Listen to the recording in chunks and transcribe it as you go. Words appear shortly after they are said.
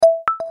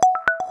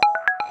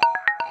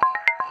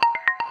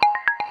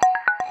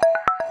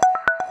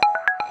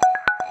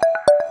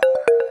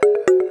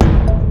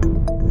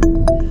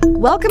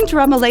Welcome to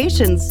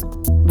Remelations.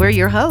 We're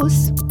your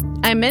hosts.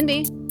 I'm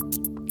Mindy.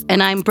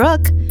 And I'm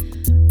Brooke.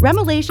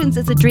 Remelations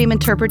is a dream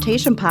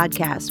interpretation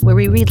podcast where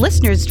we read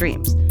listeners'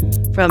 dreams.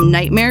 From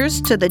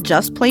nightmares to the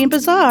just plain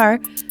bizarre,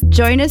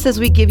 join us as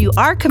we give you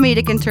our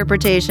comedic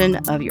interpretation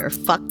of your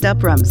fucked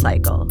up REM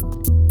cycle.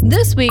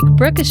 This week,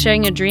 Brooke is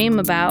sharing a dream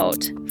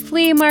about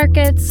flea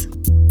markets,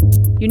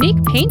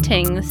 unique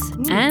paintings,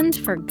 and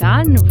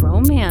forgotten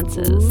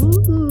romances.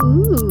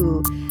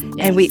 Ooh.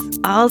 Yes. And we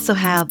also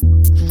have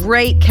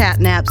great cat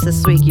naps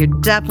this week. You're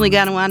definitely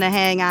going to want to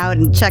hang out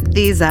and check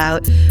these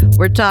out.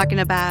 We're talking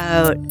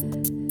about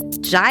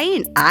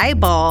giant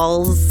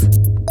eyeballs,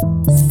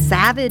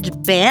 savage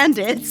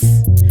bandits,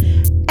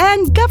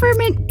 and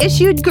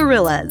government-issued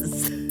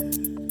gorillas.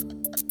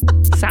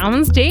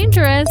 Sounds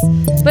dangerous,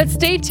 but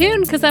stay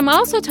tuned because I'm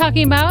also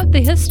talking about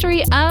the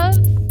history of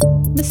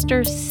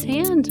Mr.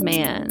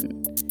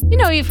 Sandman. You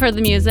know, you've heard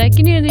the music,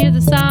 you need to hear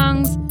the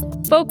songs,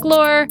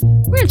 folklore.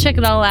 We're going to check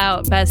it all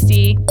out,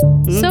 bestie.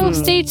 So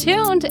stay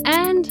tuned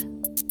and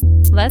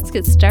let's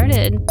get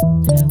started.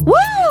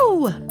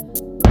 Woo!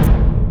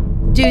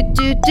 Do,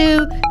 do,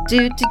 do,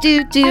 do, do,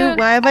 do, do.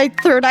 Why am I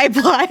third eye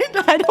blind?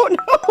 I don't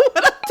know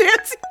what I'm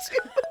dancing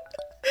to.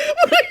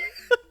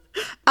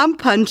 I'm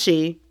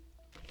punchy.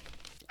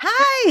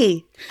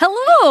 Hi.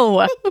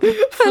 Hello.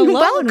 Hello.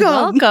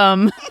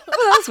 Welcome. Oh,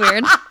 that was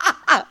weird.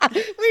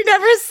 We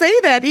never say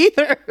that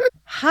either.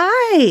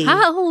 Hi.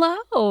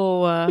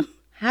 Hello.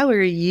 How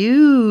are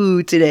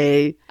you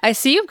today? I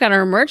see you've got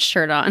our merch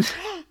shirt on.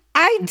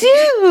 I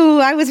do.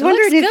 I was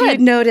wondering if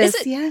you'd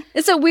noticed.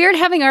 Is it weird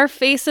having our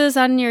faces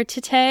on your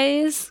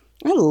titties?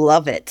 I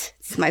love it.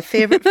 It's my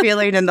favorite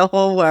feeling in the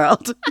whole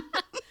world.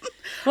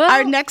 Well,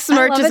 our next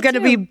merch is going to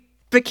be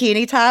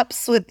bikini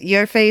tops with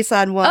your face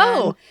on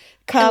one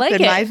cup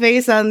and my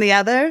face on the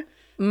other.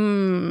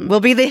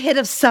 Will be the hit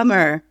of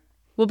summer.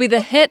 Will be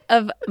the hit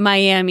of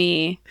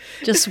Miami.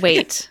 Just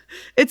wait.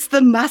 It's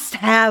the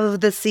must-have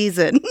of the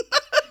season.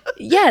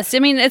 Yes, I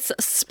mean, it's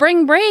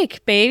spring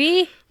break,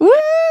 baby.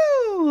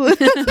 Woo!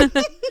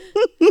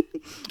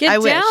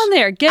 Get down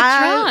there. Get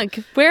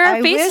drunk. Wear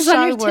our faces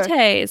on your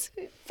titties.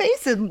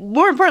 Faces.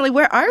 More importantly,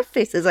 wear our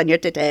faces on your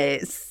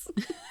titties.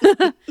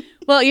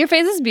 Well, your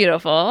face is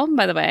beautiful,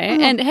 by the way.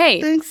 And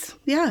hey, thanks.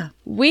 Yeah.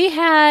 We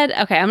had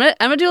I'm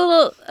gonna do a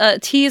little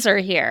teaser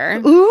here.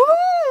 Ooh.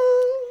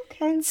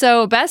 Okay.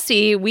 So,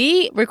 bestie,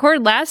 we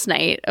recorded last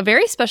night a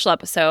very special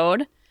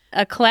episode,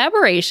 a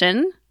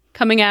collaboration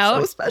coming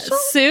out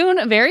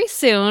soon, very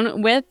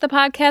soon, with the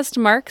podcast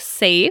Mark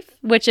Safe,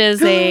 which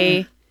is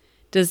a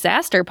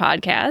disaster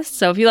podcast.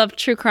 So if you love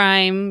true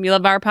crime, you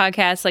love our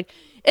podcast, like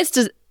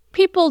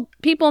people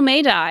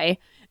may die.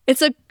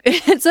 It's a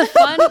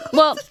fun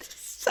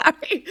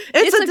sorry.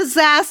 It's a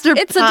disaster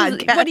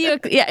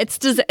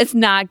podcast. It's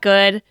not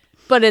good,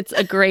 but it's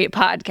a great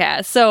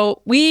podcast.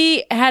 So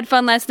we had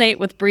fun last night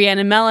with Brienne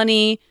and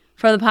Melanie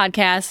for the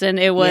podcast, and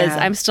it was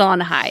I'm still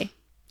on a high.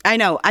 I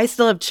know. I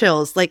still have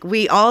chills. Like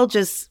we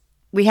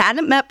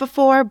hadn't met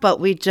before, but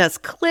we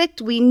just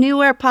clicked. We knew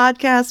our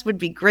podcast would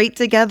be great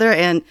together,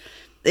 and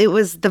the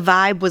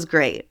vibe was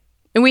great.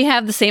 And we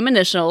have the same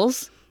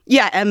initials.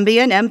 Yeah,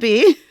 MB and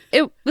MB.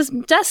 It was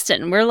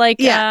destined. We're like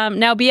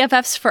now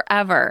BFFs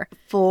forever.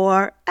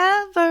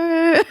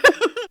 Forever.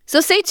 So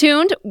stay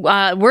tuned.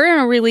 We're going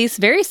to release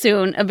very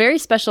soon a very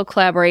special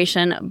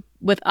collaboration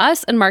with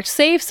us and Mark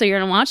Safe. So you're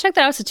going to want to check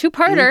that out. It's a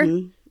two-parter.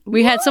 Mm-hmm.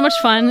 We had so much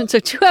fun. It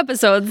took 2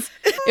 episodes.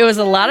 It was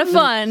a lot of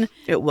fun.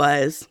 It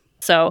was.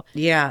 So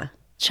yeah,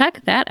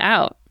 check that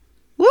out.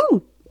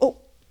 Woo! Oh,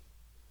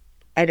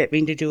 I didn't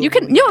mean to do. You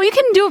can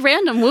do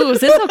random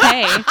woos. It's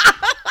okay.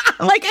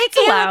 It's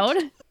allowed.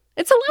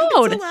 It's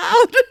allowed. It's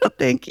allowed. Oh,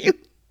 thank you.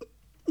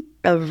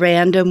 A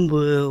random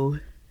woo.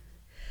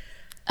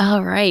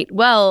 All right.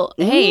 Well,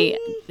 hey,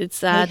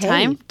 it's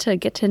time to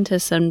get into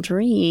some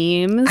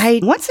dreams.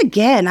 Once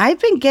again, I've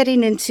been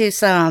getting into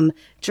some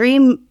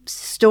dream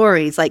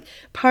stories, like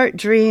part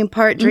dream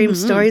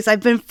stories. I've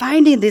been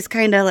finding these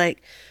kind of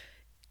like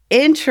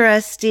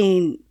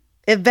interesting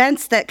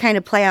events that kind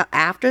of play out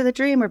after the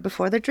dream or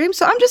before the dream.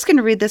 So I'm just going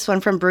to read this one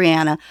from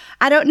Brianna.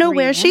 I don't know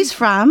where she's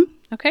from.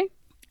 Okay.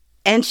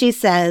 And she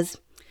says,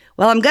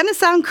 well, I'm going to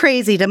sound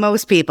crazy to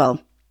most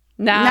people.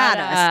 Not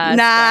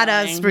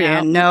us,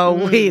 Brianna. No,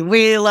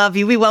 we love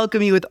you. We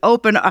welcome you with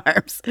open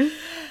arms.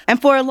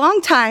 And for a long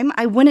time,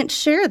 I wouldn't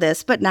share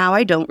this, but now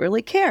I don't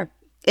really care.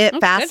 It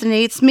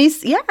fascinates me.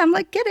 Yeah, I'm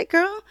like, get it,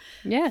 girl.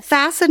 Yes.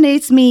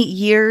 Fascinates me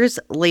years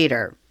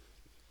later.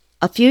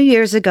 A few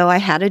years ago, I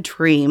had a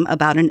dream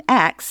about an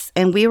ex,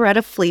 and we were at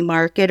a flea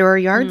market or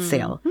a yard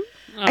sale.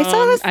 I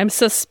saw this. I'm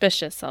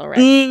suspicious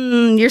already.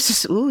 You're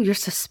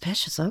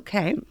suspicious.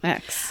 Okay.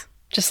 Ex.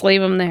 Just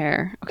leave him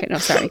there. Okay, no,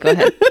 sorry. Go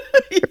ahead.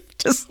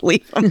 Just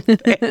leave them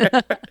there.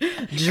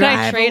 Can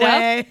I trade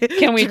up?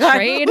 Can we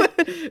trade?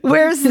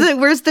 Where's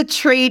the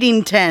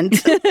trading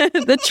tent?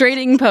 The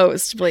trading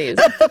post, please.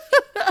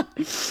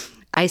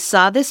 I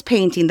saw this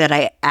painting that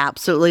I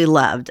absolutely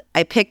loved.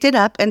 I picked it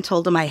up and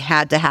told him I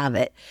had to have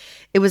it.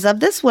 It was of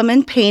this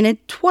woman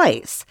painted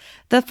twice.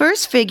 The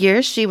first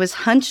figure, she was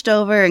hunched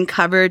over and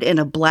covered in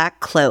a black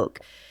cloak.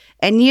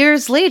 And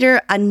years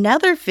later,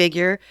 another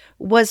figure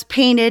was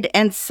painted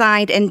and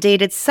signed and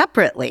dated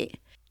separately.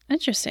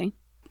 Interesting.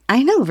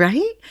 I know,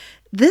 right?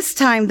 This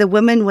time, the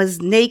woman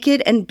was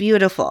naked and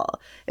beautiful.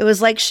 It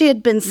was like she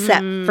had been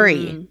set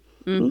free.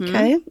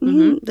 Okay.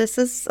 This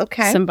is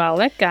okay.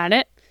 Symbolic. Got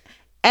it.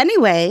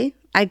 Anyway,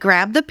 I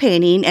grabbed the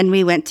painting and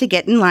we went to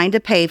get in line to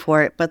pay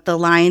for it, but the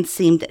line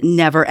seemed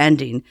never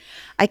ending.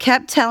 I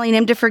kept telling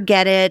him to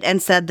forget it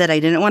and said that I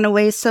didn't want to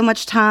waste so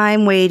much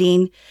time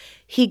waiting.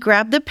 He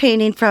grabbed the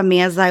painting from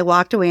me as I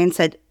walked away and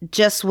said,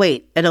 "Just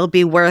wait, it'll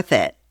be worth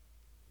it."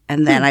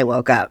 And then I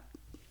woke up.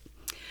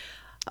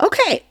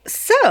 Okay,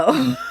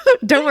 so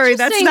don't worry,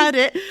 that's not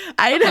it.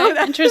 I know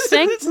that's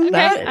interesting.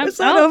 Okay,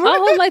 I'll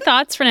hold my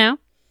thoughts for now.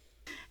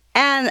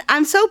 And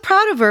I'm so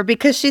proud of her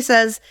because she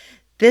says,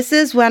 "This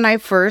is when I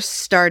first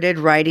started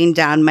writing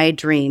down my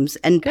dreams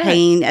and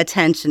paying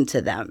attention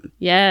to them."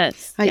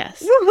 Yes,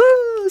 yes.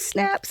 Woohoo,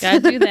 snaps.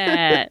 Gotta do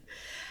that.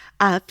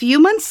 A few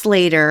months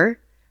later,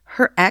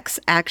 her ex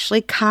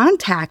actually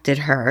contacted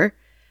her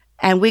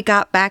and we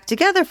got back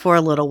together for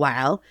a little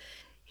while.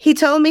 He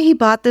told me he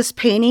bought this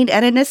painting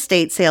at an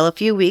estate sale a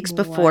few weeks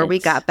before we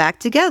got back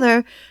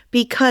together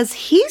because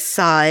he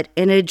saw it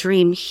in a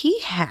dream he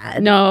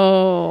had.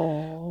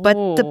 No.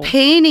 But the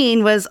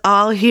painting was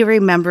all he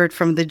remembered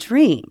from the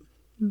dream.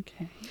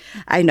 Okay.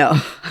 I know.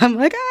 I'm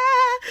like,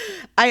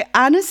 I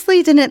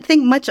honestly didn't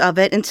think much of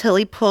it until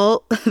he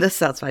pulled, this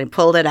sounds funny,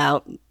 pulled it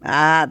out.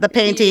 The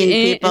painting,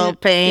 people,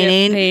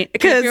 painting.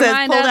 Because it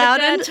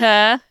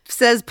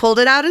says pulled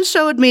it out and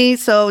showed me.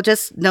 So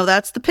just know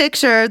that's the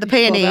picture, the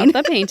painting. Pulled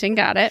out the painting,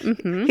 got it.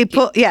 Mm-hmm. He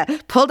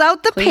pulled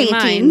out the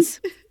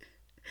paintings.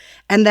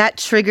 And that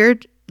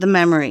triggered the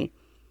memory.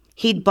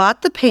 He'd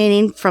bought the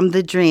painting from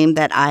the dream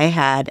that I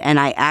had, and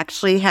I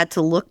actually had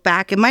to look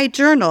back in my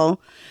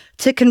journal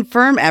to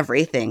confirm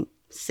everything.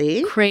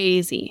 See?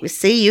 Crazy.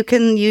 See, you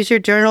can use your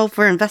journal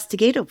for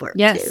investigative work,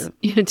 yes, too.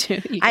 You do.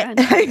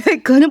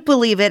 I couldn't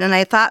believe it, and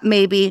I thought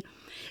maybe it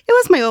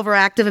was my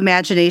overactive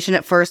imagination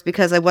at first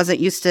because I wasn't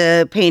used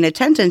to paying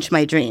attention to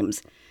my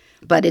dreams.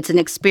 But it's an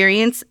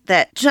experience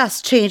that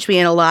just changed me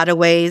in a lot of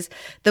ways.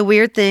 The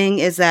weird thing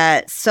is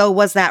that so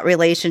was that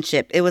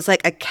relationship. It was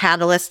like a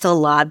catalyst to a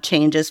lot of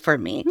changes for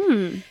me.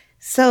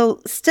 So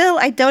still,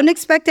 I don't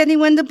expect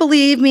anyone to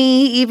believe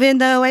me, even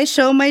though I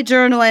show my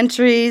journal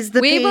entries.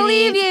 We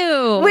believe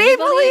you. We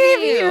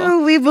believe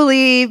you. We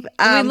believe.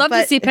 We'd love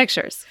to see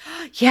pictures.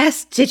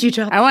 Yes. Did you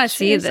draw pictures? I want to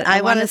see this. I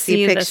want to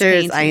see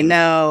pictures. I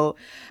know.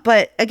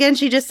 But again,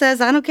 she just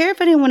says, I don't care if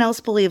anyone else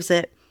believes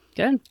it.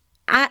 Good.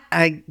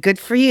 Good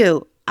for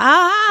you.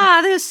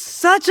 There's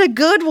such a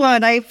good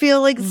one. I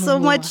feel like so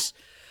much.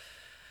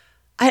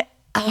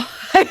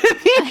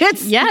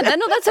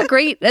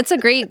 That's a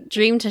great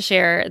dream to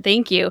share.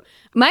 Thank you.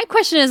 My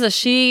question is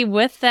she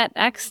with that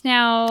ex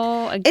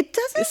now? It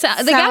doesn't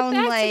sound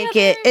like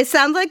it. It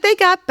sounds like they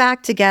got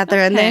back together,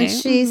 and then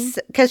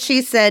because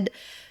she said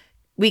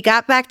we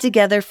got back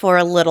together for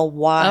a little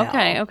while.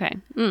 Okay.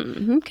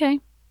 Okay.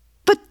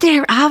 But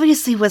there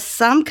obviously was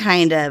some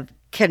kind of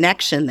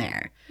connection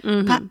there.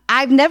 But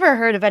I've never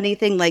heard of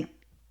anything like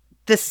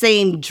the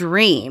same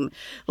dream.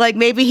 Like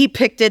maybe he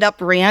picked it up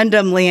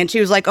randomly and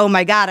she was like, "Oh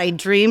my God, I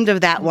dreamed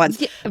of that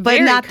once." Yeah,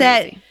 but not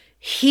crazy. That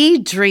he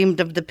dreamed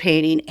of the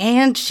painting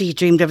and she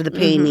dreamed of the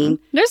painting.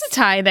 There's a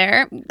tie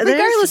there.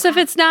 Regardless if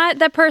it's not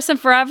that person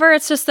forever,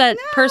 it's just that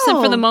person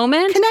for the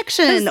moment.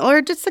 Connection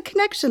or just a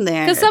connection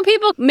there. Because some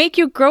people make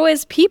you grow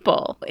as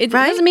people. It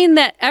doesn't mean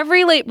that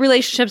every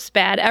relationship's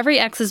bad. Every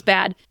ex is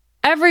bad.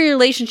 Every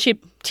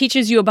relationship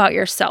teaches you about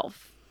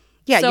yourself.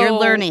 Yeah, you're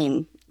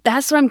learning.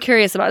 That's what I'm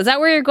curious about. Is that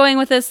where you're going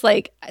with this?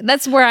 Like,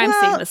 that's where I'm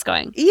seeing this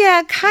going.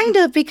 Yeah, kind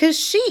of, because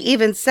she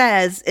even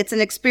says it's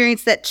an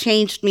experience that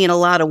changed me in a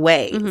lot of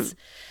ways.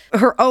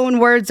 Her own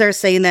words are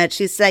saying that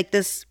she's like,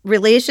 this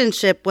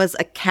relationship was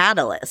a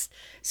catalyst.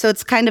 So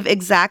it's kind of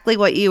exactly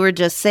what you were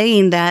just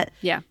saying, that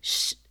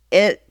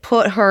it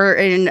put her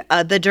in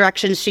the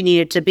direction she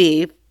needed to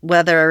be,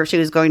 whether she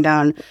was going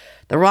down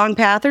the wrong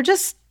path or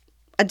just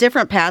a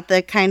different path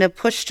that kind of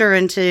pushed her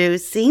into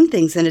seeing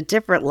things in a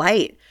different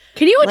light.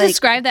 Can you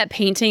describe that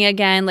painting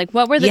again? Like,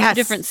 what were the two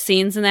different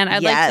scenes in that?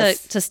 I'd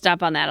like to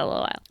stop on that a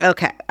little while.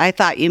 Okay. I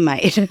thought you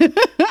might.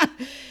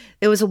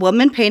 It was a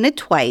woman painted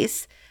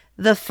twice.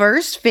 The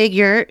first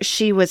figure,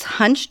 she was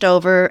hunched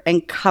over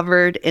and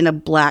covered in a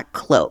black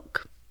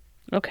cloak.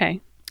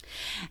 Okay.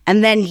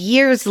 And then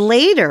years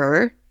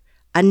later,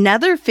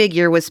 another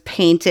figure was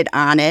painted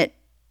on it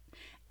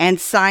and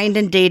signed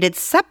and dated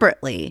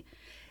separately.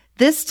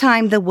 This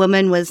time, the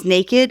woman was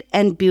naked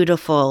and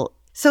beautiful.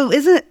 So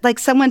isn't it like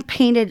someone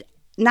painted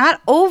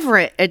not over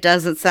it? It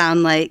doesn't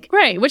sound like.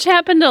 Right, which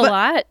happened a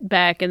lot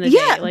back in the day.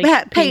 Yeah,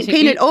 like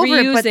painted over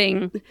it, but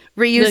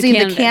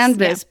reusing the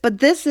canvas. Yeah. But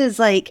this is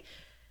like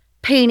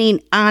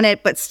painting on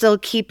it, but still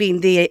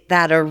keeping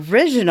that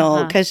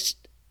original, because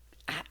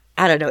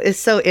I don't know. It's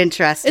so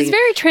interesting. It's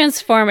very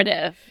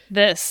transformative,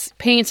 this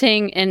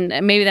painting, and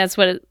maybe that's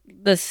what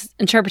this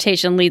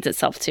interpretation leads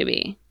itself to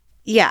be.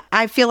 yeah,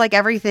 I feel like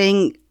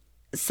everything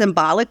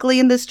symbolically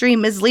in this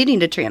dream is leading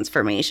to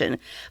transformation.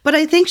 But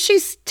I think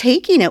she's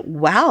taking it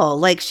well.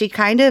 Like, she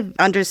kind of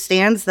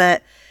understands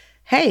that,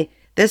 hey,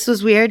 this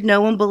was weird.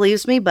 No one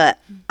believes me, but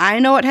I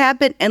know what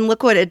happened. And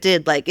look what it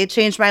did. Like, it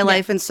changed my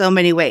life in so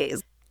many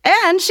ways.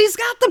 And she's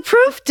got the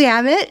proof,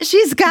 damn it.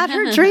 She's got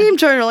her dream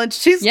journal, and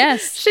she's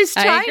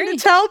trying to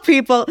tell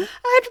people, I've got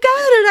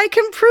it. I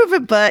can prove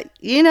it. But,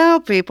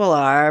 people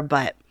are.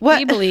 But what?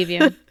 We believe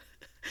you.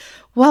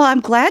 Well, I'm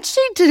glad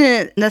she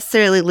didn't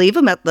necessarily leave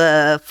him at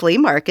the flea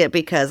market,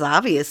 because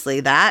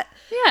obviously that,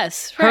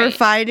 her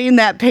finding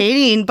that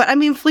painting. But I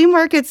mean, flea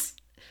markets,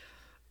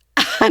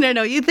 I don't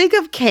know. You think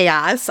of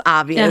chaos,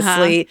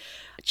 obviously.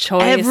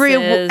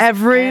 Choices.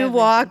 Every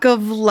walk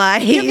of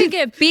life. You can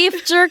get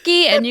beef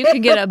jerky and you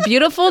can get a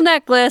beautiful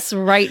necklace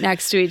right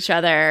next to each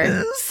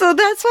other. So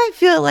that's why I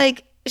feel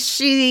like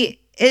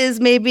she is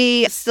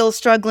maybe still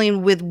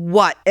struggling with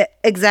what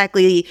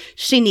exactly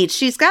she needs.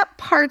 She's got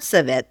parts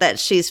of it that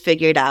she's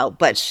figured out,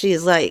 but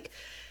she's like,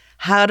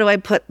 how do I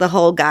put the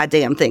whole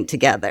goddamn thing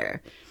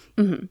together?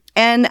 Mm-hmm.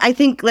 And I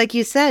think, like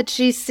you said,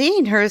 she's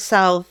seeing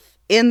herself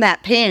in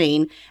that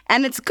painting,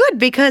 and it's good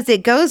because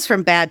it goes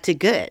from bad to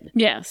good.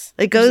 Yes.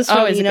 It goes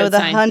from, the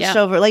hunched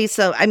over. Like,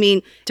 so, I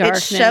mean,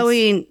 Darkness. It's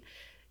showing,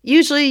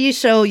 usually you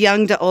show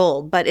young to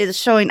old, but it's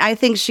showing, I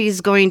think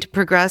she's going to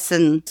progress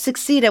and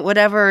succeed at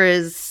whatever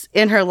is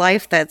in her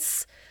life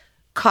that's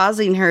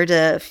causing her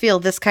to feel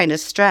this kind of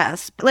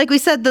stress. Like we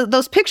said,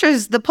 those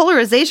pictures, the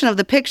polarization of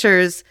the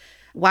pictures,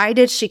 why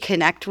did she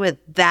connect with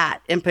that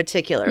in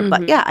particular? Mm-hmm.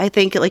 But yeah, I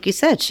think, like you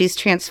said, she's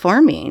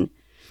transforming.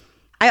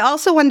 I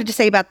also wanted to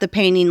say about the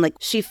painting, like,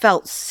 she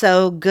felt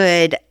so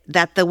good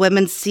that the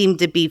women seemed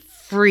to be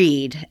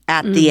freed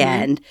at the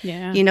end.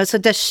 Yeah. So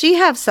does she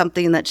have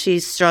something that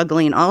she's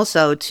struggling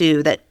also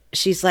to, that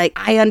she's like,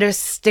 I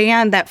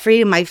understand that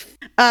freedom.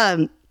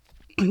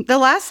 The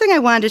last thing I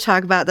wanted to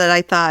talk about that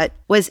I thought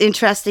was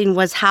interesting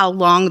was how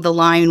long the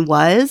line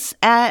was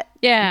at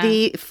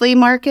the flea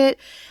market.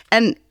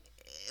 And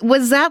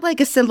was that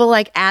like a symbol,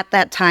 like at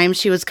that time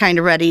she was kind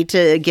of ready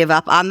to give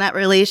up on that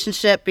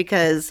relationship,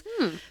 because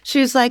she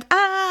was like,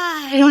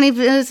 I don't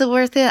even, is it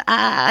worth it?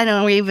 I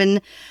don't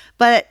even.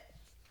 But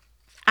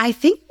I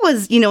think it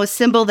was, a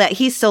symbol that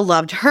he still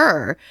loved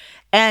her.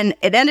 And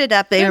it ended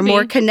up they were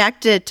more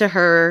connected to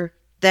her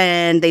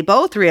than they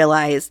both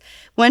realized.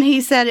 When he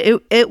said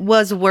it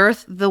was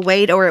worth the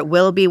wait, or it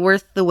will be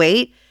worth the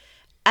wait.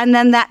 And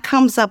then that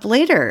comes up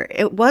later.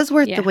 It was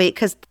worth the wait,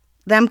 because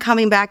them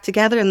coming back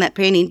together in that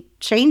painting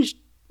changed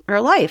her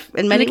life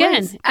in many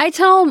ways. I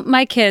tell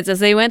my kids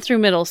as they went through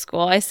middle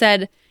school, I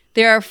said,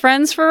 there are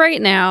friends for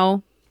right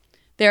now.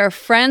 There are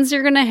friends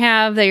you're going to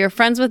have that you're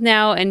friends with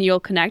now and you'll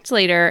connect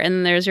later. And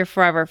then there's your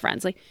forever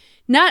friends. Like,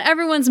 not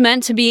everyone's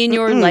meant to be in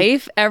your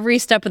life every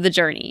step of the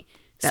journey.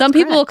 Some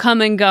people will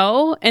come and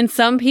go, and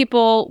some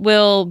people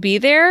will be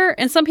there,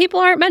 and some people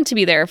aren't meant to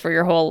be there for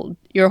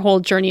your whole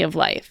journey of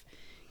life.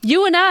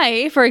 You and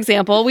I, for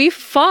example, we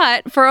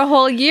fought for a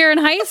whole year in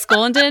high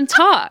school and didn't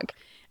talk.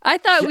 I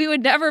thought we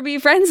would never be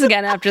friends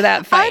again after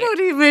that fight. I don't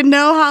even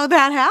know how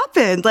that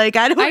happened. Like,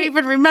 I don't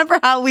even remember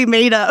how we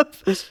made up.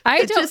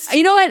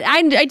 You know what?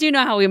 I do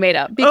know how we made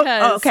up,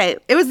 because... okay.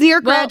 It was the year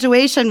of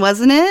graduation,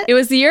 wasn't it? It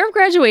was the year of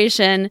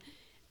graduation.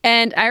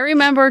 And I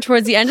remember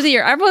towards the end of the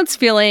year, everyone's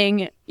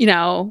feeling,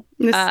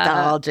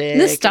 nostalgic.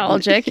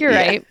 You're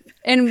right.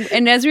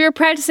 And as we were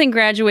practicing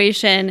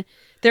graduation,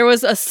 there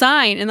was a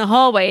sign in the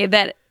hallway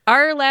that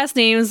our last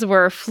names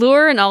were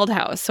Fleur and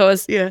Aldhouse. So it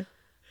was,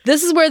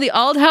 this is where the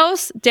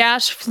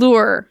Aldhouse -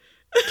 Fleur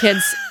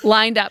kids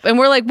lined up. And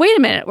we're like, wait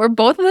a minute, we're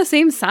both on the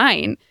same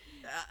sign.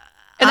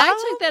 And I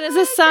took that as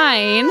a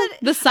sign,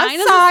 the sign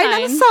of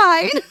the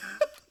sign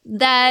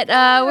that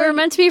we're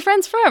meant to be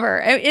friends forever.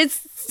 It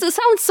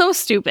sounds so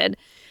stupid.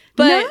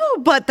 But no,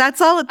 but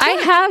that's all it took.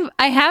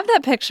 I have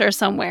that picture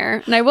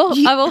somewhere, and I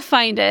will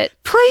find it.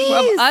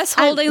 Please. Of us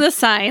holding the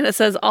sign that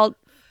says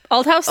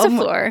Aldhouse to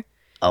Fleur.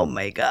 Oh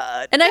my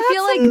God. And I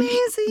feel like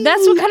amazing.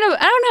 That's what kind of,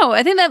 I don't know.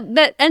 I think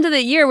that end of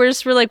the year, we're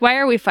like, why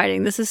are we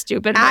fighting? This is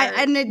stupid.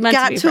 And it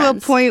got to a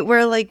point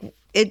where, like,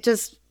 it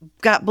just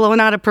got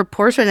blown out of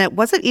proportion. It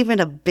wasn't even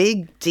a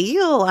big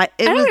deal. I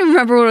don't even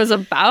remember what it was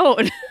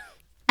about.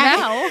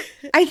 Now.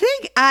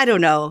 I don't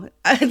know.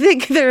 I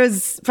think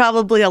there's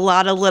probably a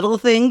lot of little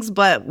things,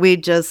 but we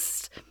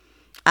just,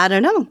 I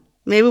don't know.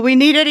 Maybe we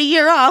needed a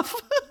year off.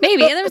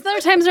 Maybe. And there was other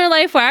times in our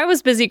life where I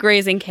was busy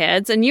grazing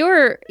kids and you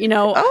were,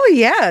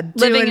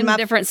 living in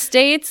different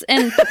states.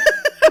 And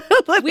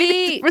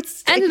we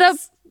ended up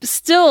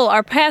still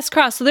our paths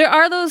crossed. So there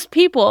are those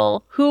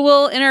people who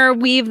will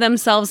interweave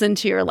themselves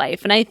into your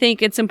life. And I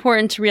think it's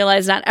important to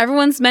realize not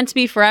everyone's meant to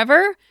be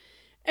forever,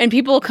 and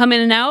people will come in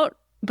and out,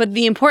 but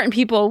the important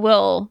people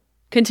will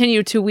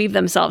continue to weave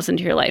themselves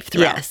into your life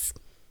throughout. Yes.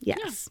 Yeah.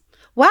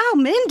 Wow,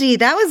 Mindy,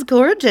 that was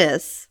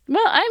gorgeous.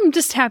 Well, I'm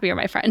just happy you're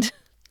my friend.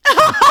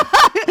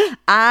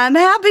 I'm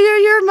happier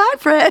you're my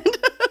friend.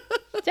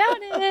 Doubt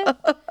it.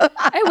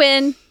 I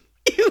win.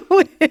 You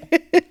win.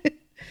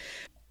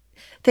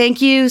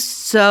 Thank you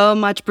so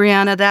much,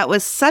 Brianna. That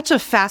was such a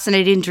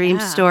fascinating dream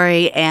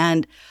story.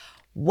 And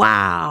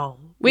wow.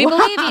 We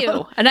believe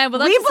you. And I would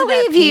love to see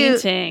that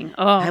painting.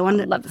 Oh, I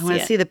would love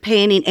to see the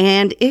painting.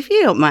 And if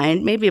you don't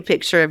mind, maybe a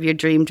picture of your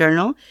dream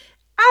journal.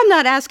 I'm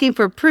not asking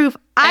for proof.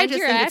 I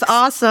just think it's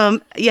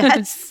awesome.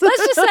 Yes.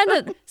 Let's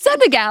just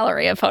send a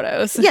gallery of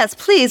photos. Yes,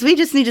 please. We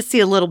just need to see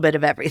a little bit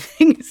of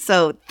everything.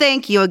 So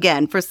thank you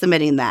again for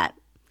submitting that.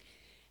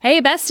 Hey,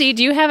 bestie,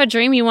 do you have a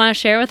dream you want to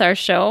share with our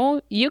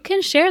show? You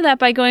can share that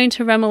by going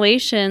to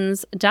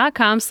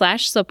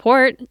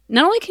remelations.com/support.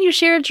 Not only can you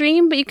share a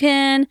dream, but you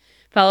can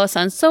follow us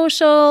on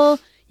social.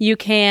 You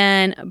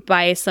can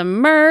buy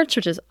some merch,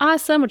 which is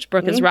awesome, which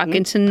Brooke is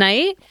rocking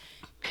tonight.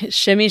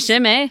 Shimmy,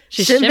 shimmy.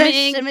 She's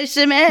shimmying. Shimmy,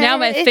 shimmy.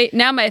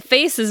 Now my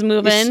face is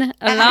moving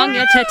along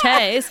your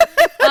tetes.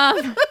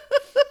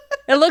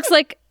 It looks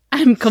like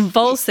I'm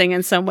convulsing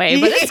in some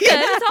way, but it's good.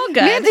 It's all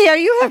good. Mindy, are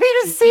you having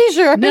a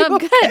seizure? No, I'm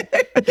good.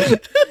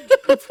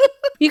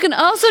 You can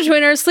also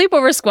join our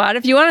sleepover squad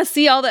if you want to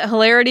see all that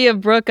hilarity of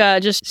Brooke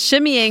just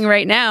shimmying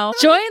right now.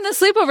 Join the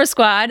sleepover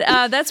squad.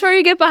 That's where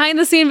you get behind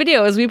the scene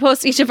videos. We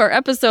post each of our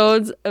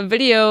episodes,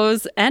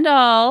 videos, and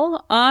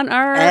all on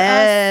our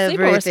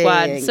sleepover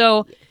squad.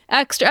 So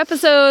extra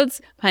episodes,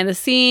 behind the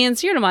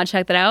scenes. You're going to want to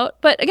check that out.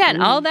 But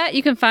again, all that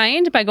you can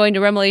find by going to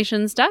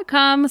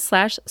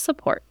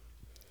remelations.com/support.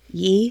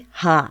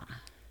 Yeehaw.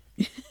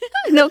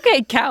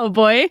 Okay,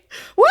 cowboy.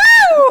 Woo!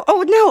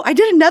 Oh, no, I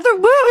did another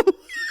woo.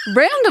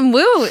 Random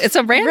woo. It's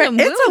a random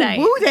woo night. It's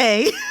a woo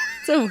day.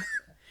 So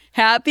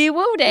happy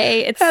woo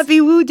day. Happy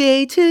woo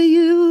day to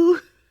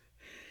you.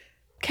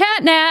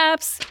 Cat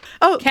naps.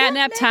 Oh, cat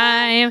nap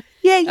time.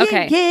 Yeah.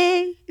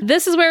 Okay.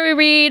 This is where we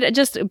read,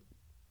 just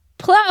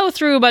plow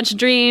through a bunch of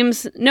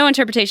dreams. No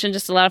interpretation,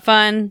 just a lot of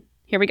fun.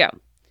 Here we go.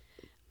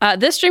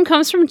 This dream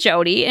comes from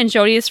Jody, and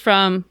Jody is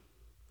from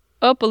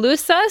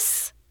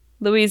Opelousas,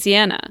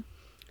 Louisiana.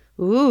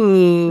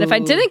 Ooh. And if I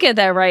didn't get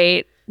that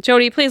right,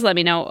 Jody, please let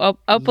me know.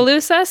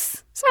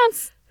 Opelousas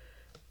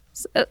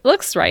it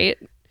looks right.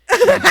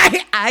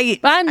 But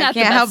I'm not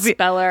the best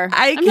speller.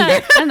 I'm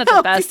not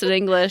the best at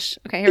English.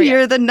 Okay, here we go.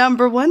 You're the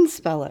number one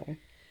speller.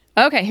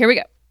 Okay, here we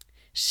go.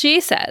 She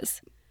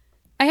says,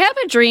 I have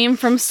a dream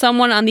from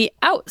someone on the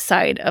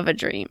outside of a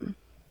dream.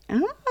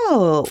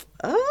 Oh.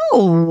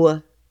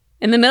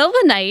 In the middle of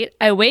the night,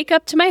 I wake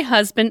up to my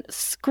husband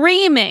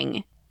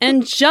screaming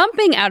and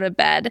jumping out of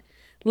bed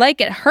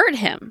like it hurt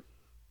him.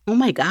 Oh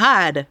my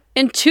God.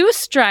 In 2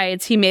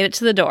 strides, he made it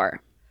to the door,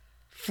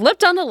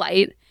 flipped on the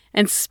light,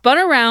 and spun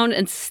around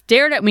and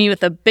stared at me with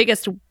the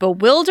biggest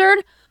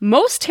bewildered,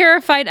 most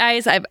terrified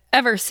eyes I've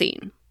ever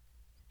seen.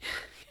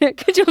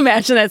 Could you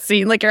imagine that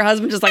scene? Like your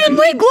husband just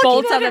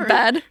bolts out of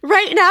bed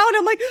right now, and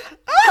I'm like,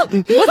 oh,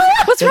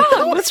 what's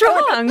wrong? What's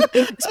wrong?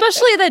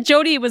 Especially that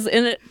Jody was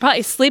in it,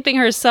 probably sleeping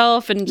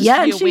herself and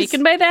just be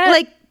awakened by that.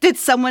 Like, did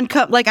someone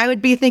come? Like, I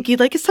would be thinking,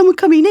 like, is someone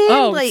coming in?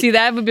 Oh, like, see,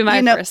 that would be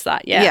my first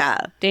thought.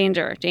 Yeah.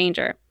 Danger.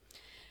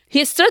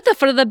 He stood at the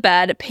foot of the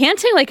bed,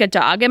 panting like a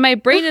dog, and my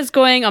brain is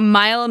going a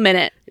mile a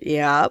minute.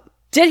 Yep.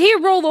 Did he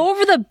roll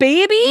over the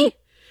baby?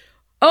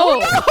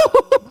 Oh no!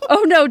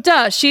 Oh no!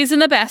 Duh. She's in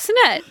the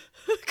bassinet.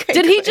 Okay,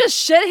 did he just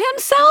shit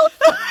himself?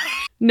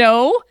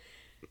 No.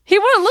 He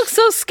wouldn't look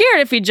so scared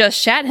if he just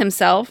shat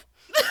himself.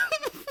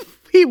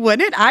 He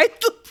wouldn't? I'd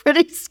look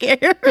pretty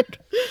scared.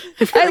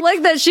 I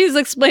like that she's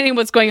explaining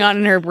what's going on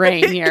in her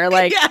brain here.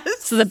 Like,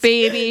 yes. So the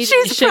baby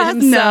shit himself.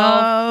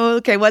 No.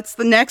 Okay, what's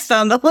the next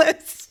on the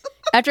list?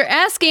 After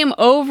asking him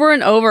over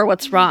and over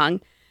what's wrong,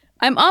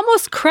 I'm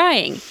almost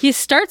crying. He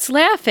starts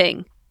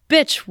laughing.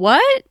 Bitch,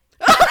 what?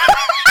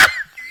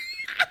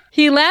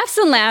 He laughs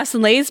and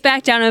lays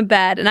back down in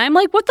bed, and I'm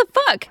like, what the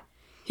fuck?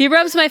 He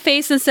rubs my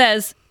face and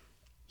says,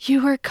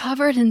 you are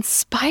covered in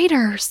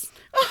spiders.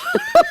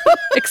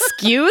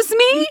 Excuse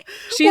me?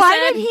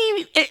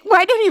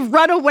 Why did he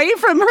run away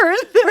from her?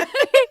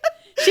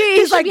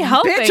 He's like,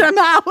 bitch, I'm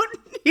out.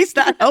 He's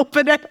not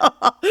helping at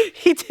all.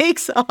 He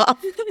takes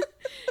off.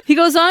 He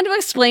goes on to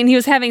explain he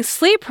was having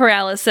sleep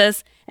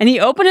paralysis, and he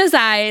opened his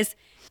eyes,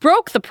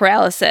 broke the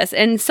paralysis,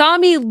 and saw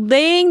me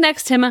laying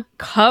next to him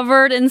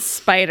covered in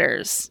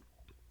spiders.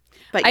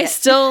 But I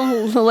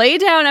still lay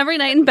down every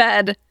night in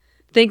bed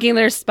thinking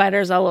there's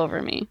spiders all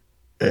over me.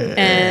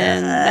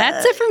 And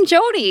that's it from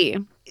Jody.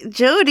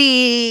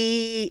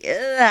 Jody.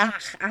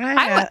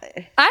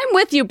 I'm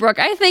with you, Brooke.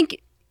 I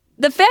think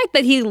the fact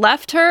that he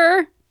left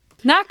her,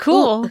 not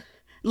cool. Well,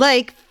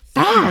 like,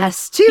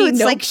 fast, too.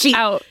 It's like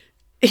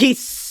he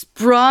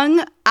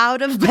sprung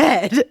out of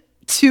bed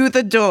to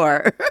the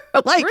door.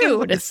 Like,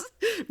 rude.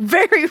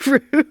 Very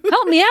rude.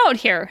 Help me out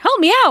here. Help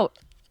me out.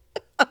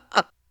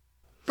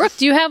 Brooke,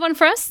 do you have one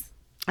for us?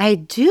 I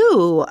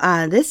do.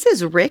 This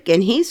is Rick,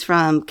 and he's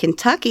from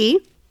Kentucky.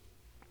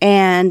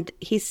 And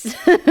he's,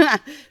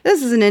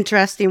 this is an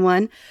interesting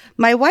one.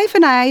 My wife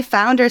and I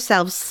found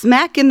ourselves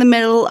smack in the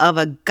middle of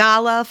a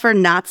gala for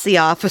Nazi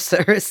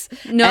officers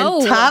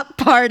and top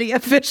party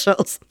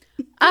officials.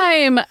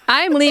 I'm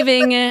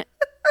leaving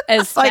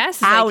as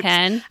fast as I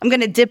can. I'm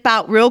going to dip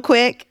out real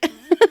quick.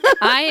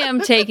 I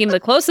am taking the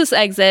closest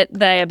exit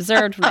that I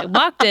observed when I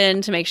walked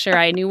in to make sure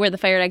I knew where the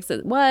fire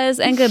exit was,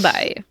 and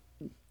goodbye.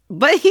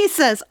 But he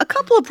says a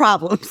couple of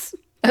problems.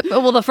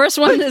 Well, the first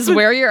one is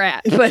where you're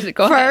at. But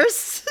go ahead.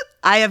 First,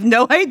 I have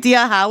no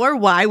idea how or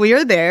why we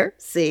are there.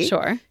 See?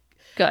 Sure.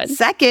 Good.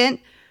 Second,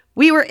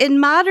 we were in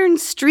modern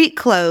street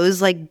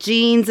clothes like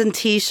jeans and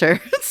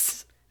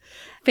T-shirts.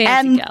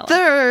 Fancy and gala.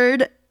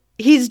 Third,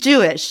 he's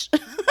Jewish.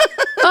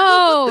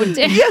 Oh,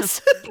 damn.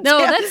 Yes. No,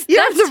 Damn. that's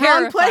You're in the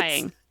terrifying. wrong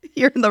place.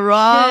 You're in the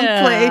wrong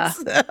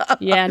place.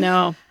 Yeah,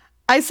 no.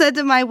 I said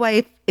to my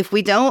wife, if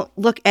we don't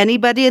look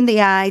anybody in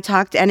the eye,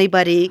 talk to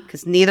anybody,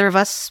 because neither of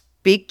us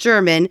speak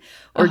German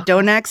or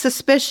don't act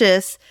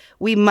suspicious,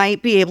 we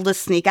might be able to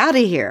sneak out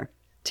of here.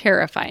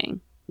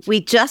 Terrifying.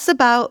 We just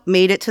about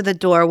made it to the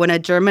door when a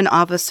German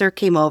officer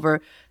came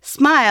over,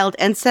 smiled,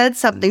 and said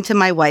something to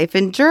my wife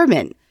in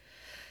German.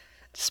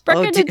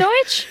 Sprechen Sie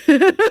Deutsch?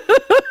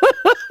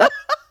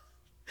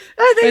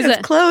 I think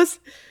it's close.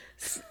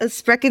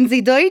 Sprechen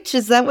Sie Deutsch?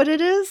 Is that what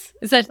it is?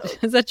 Is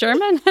that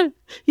German?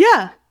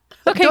 Yeah.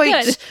 Okay,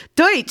 Deutsch. good.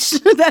 Deutsch.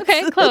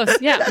 Okay, close.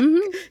 Yeah.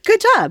 Mm-hmm.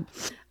 Good job.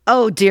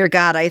 Oh, dear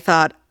God, I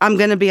thought, I'm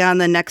going to be on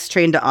the next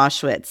train to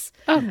Auschwitz.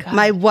 Oh, God.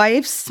 My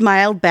wife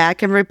smiled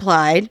back and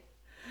replied,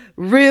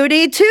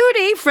 Rudy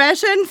Tooty,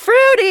 fresh and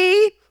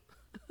fruity.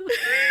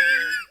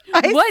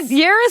 What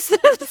year is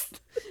this?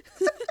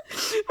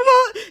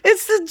 Well,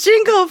 it's the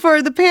jingle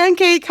for the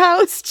Pancake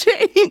House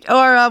chain.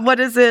 Or what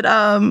is it?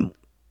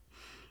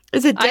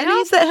 Is it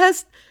Denny's that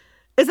has...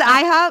 Is it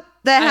IHOP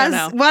that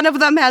has... One of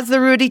them has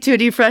the Rudy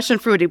Tooty, fresh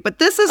and fruity. But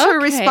this is her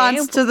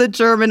response to the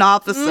German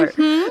officer.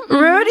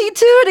 Rudy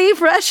Tooty,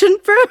 fresh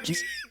and fruity.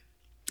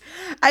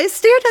 I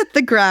stared at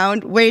the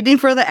ground, waiting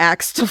for the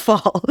axe to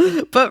fall.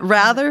 But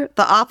rather,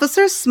 the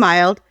officer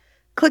smiled,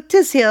 clicked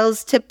his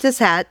heels, tipped his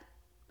hat,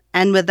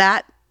 and with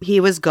that, he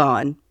was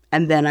gone.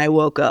 And then I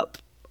woke up.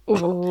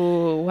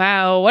 Oh,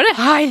 wow. What a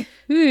high.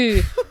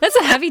 That's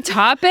a heavy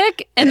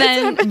topic. And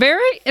then it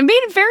made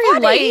it very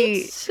funny.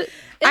 light.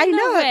 I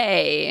know.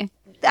 Way.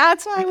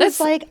 That's why I was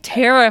like...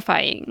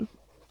 terrifying.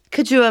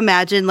 Could you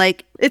imagine?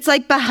 Like, it's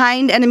like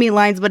behind enemy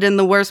lines, but in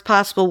the worst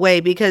possible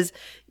way, because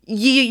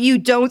you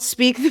don't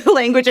speak the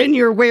language and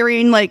you're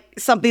wearing like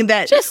something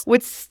that just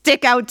would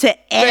stick out to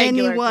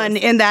anyone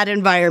in that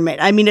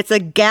environment. I mean, it's a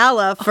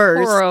gala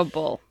first.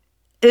 Horrible.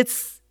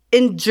 It's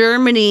in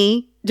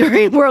Germany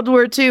during World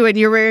War II and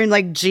you're wearing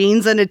like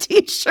jeans and a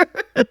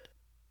T-shirt.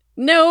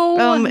 No.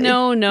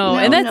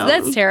 And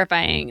that's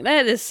terrifying.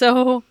 That is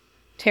so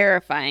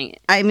terrifying.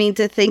 I mean,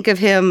 to think of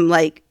him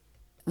like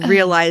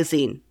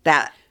realizing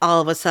that all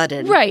of a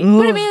sudden. Right.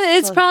 But I mean,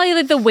 it's probably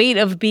like the weight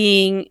of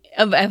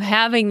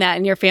having that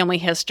in your family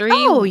history.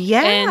 Oh,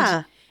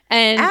 yeah.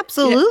 And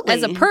absolutely.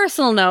 As a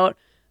personal note,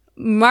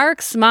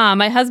 Mark's mom,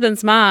 my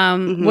husband's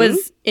mom,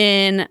 was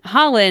in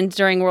Holland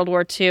during World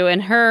War II,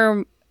 and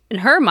her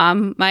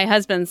mom, my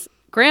husband's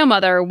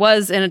grandmother,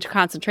 was in a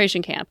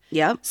concentration camp.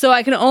 Yep. So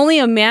I can only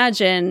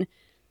imagine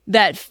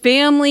that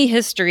family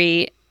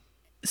history,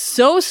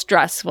 so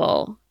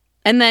stressful,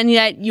 and then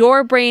yet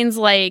your brain's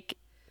like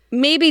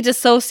maybe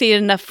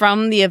dissociated enough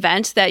from the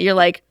event that you're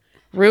like,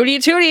 Rudy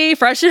Tooty,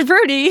 fresh and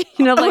fruity.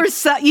 You know, like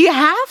you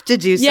have to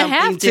do something. You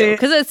have to,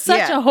 because it's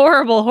such a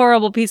horrible,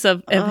 horrible piece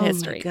of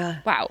history. My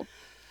God. Wow.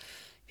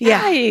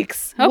 Yeah.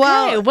 Yikes.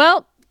 Okay.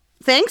 Well,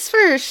 thanks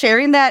for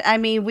sharing that. I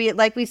mean,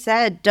 like we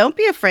said, don't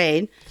be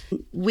afraid.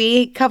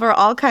 We cover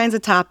all kinds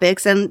of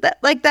topics, and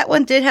that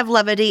one did have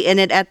levity in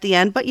it at the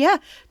end. But yeah,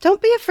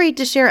 don't be afraid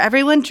to share.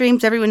 Everyone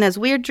dreams. Everyone has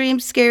weird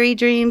dreams, scary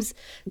dreams,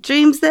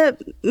 dreams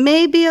that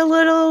may be a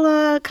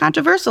little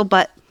controversial,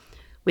 but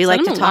we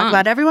like to talk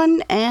about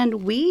everyone,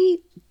 and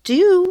we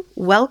do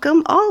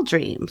welcome all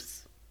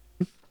dreams.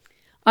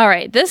 All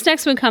right. This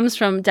next one comes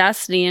from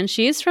Destiny, and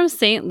she's from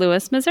St.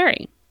 Louis,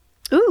 Missouri.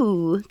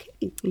 Ooh.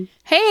 Okay.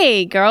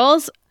 Hey,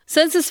 girls.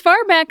 Since as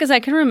far back as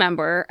I can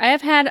remember, I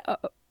have had a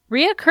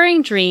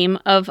reoccurring dream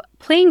of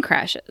plane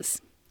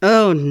crashes.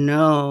 Oh,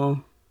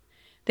 no.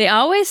 They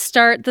always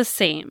start the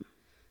same.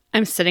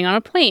 I'm sitting on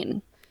a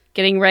plane,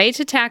 getting ready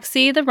to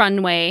taxi the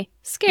runway,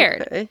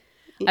 scared. Okay.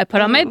 I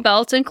put on my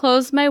belt and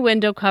close my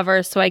window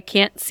cover so I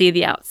can't see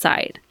the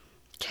outside.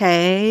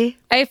 Okay.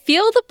 I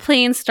feel the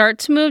plane start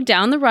to move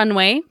down the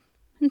runway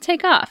and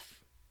take off.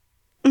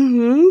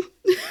 Mm-hmm.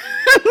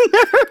 I'm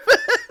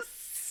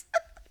nervous.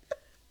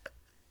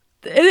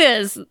 It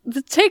is.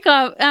 The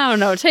takeoff, I don't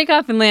know,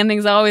 takeoff and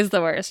landing's always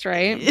the worst,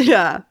 right?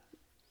 Yeah.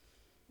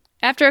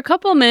 After a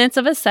couple minutes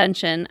of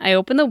ascension, I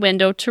open the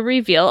window to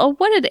reveal a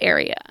wooded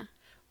area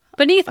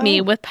beneath me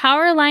with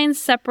power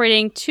lines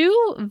separating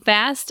two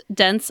vast,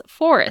 dense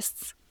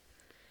forests.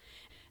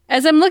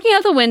 As I'm looking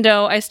out the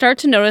window, I start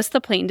to notice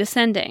the plane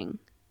descending,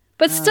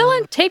 but still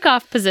in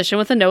takeoff position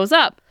with the nose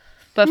up.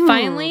 But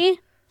finally,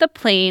 the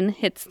plane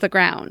hits the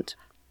ground.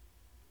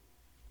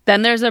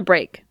 Then there's a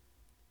break,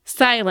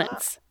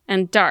 silence,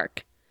 and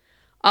dark.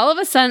 All of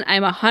a sudden,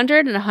 I'm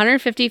 100 and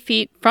 150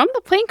 feet from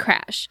the plane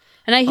crash,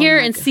 and I hear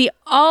and see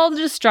all the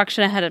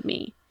destruction ahead of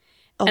me.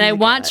 And I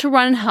want to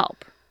run and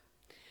help.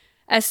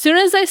 As soon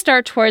as I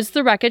start towards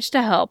the wreckage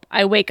to help,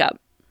 I wake up.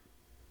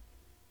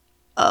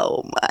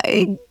 Oh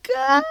my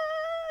God.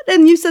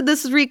 And you said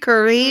this is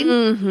recurring?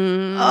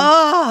 Mm-hmm.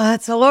 Oh,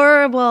 that's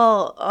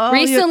horrible. Oh,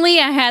 Recently,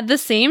 I had the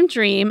same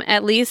dream.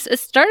 At least it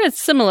started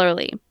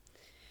similarly.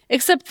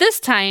 Except this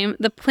time,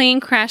 the plane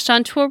crashed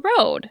onto a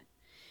road.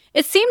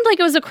 It seemed like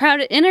it was a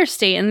crowded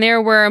interstate, and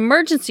there were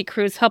emergency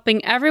crews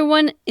helping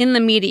everyone in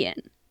the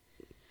median.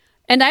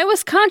 And I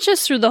was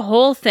conscious through the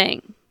whole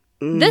thing.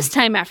 This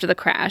time after the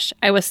crash,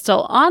 I was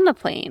still on the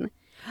plane,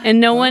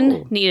 and no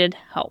one needed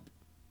help.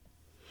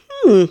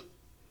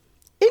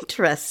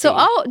 Interesting. So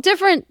all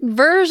different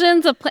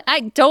versions of I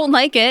don't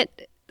like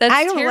it. That's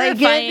I don't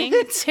terrifying.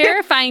 like it.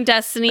 Terrifying,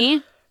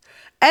 Destiny.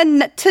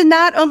 And to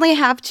not only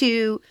have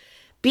to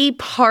be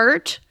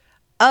part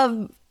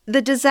of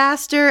the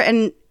disaster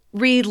and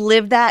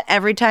relive that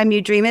every time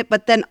you dream it,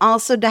 but then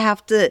also to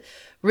have to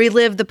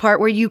relive the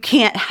part where you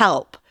can't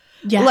help.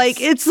 Yes. Like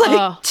it's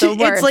like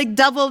it's like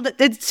double.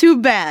 It's too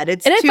bad.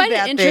 It's and too I find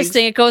bad it interesting.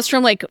 Things. It goes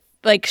from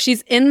like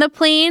she's in the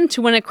plane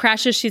to when it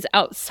crashes, she's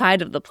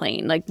outside of the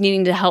plane, like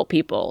needing to help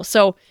people.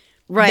 So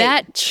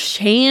that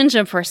change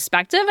of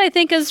perspective, I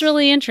think, is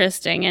really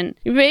interesting. And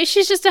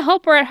she's just a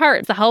helper at heart.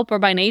 It's a helper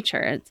by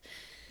nature.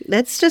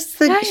 She's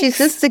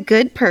just a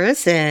good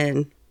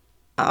person.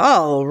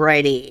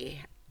 Alrighty.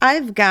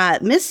 I've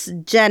got Miss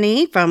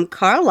Jenny from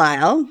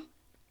Carlisle.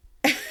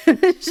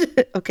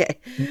 Okay.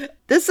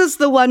 This is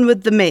the one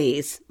with the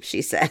maze,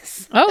 she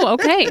says. Oh,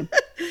 okay.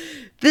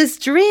 This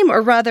dream,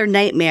 or rather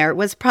nightmare,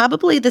 was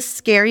probably the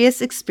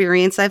scariest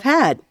experience I've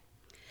had.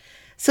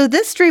 So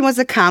this dream was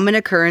a common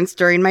occurrence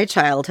during my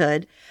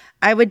childhood.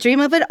 I would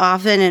dream of it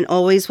often and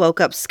always woke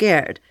up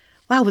scared.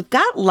 Wow, we've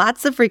got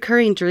lots of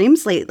recurring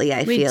dreams lately,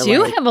 I feel like. We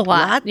do have a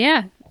lot.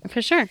 Yeah,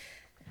 for sure.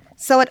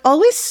 So it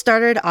always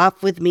started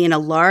off with me in a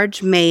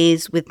large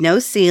maze with no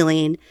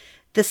ceiling.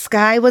 The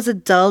sky was a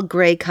dull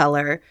gray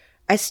color.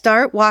 I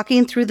start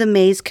walking through the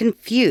maze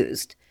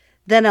confused.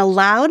 Then a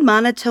loud,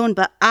 monotone,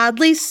 but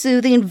oddly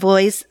soothing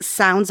voice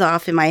sounds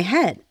off in my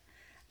head.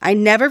 I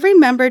never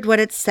remembered what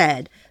it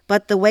said,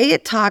 but the way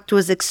it talked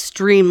was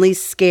extremely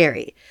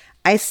scary.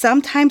 I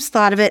sometimes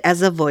thought of it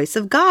as a voice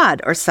of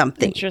God or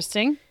something.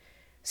 Interesting.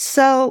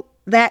 So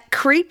that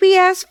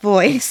creepy-ass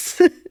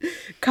voice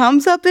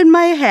comes up in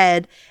my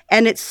head,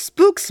 and it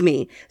spooks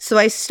me, so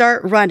I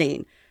start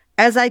running.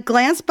 As I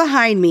glance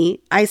behind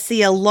me, I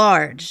see a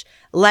large,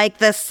 like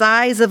the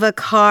size of a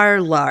car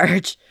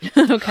large,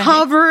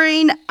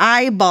 hovering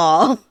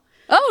eyeball.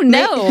 Oh,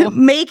 no.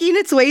 Making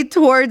its way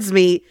towards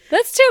me.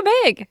 That's too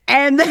big.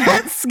 And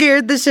that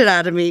scared the shit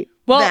out of me.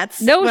 Well,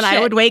 that's when I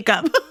would wake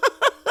up.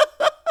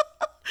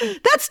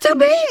 That's too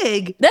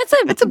big. That's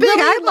a big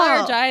really eyeball.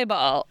 large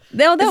eyeball.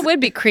 No, that would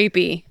be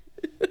creepy.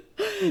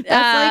 That's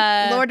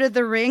like Lord of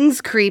the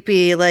Rings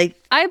creepy. Like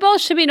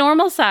eyeballs should be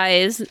normal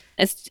size.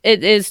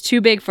 It is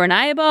too big for an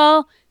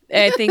eyeball.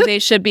 I think they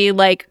should be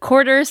like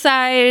quarter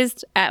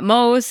sized at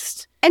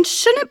most. And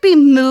shouldn't be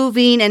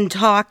moving and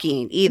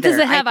talking either. Does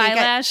it have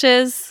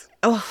eyelashes?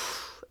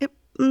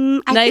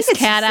 Nice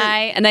cat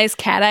eye. A nice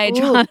cat eye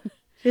drawn.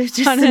 It's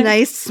just a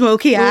nice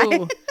smoky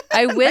eye.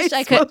 I wish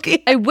I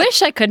could. I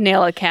wish I could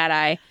nail a cat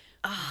eye.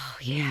 Oh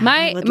yeah.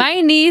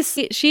 My niece,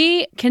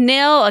 she can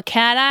nail a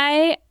cat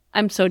eye.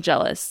 I'm so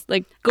jealous.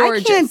 Like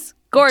gorgeous. I can't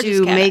gorgeous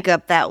do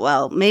makeup that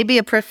well. Maybe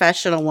a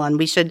professional one.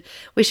 We should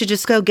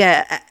just go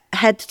get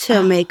head to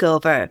toe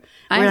makeover.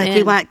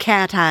 We want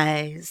cat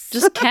eyes.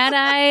 Just cat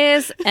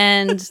eyes,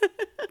 and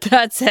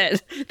that's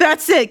it.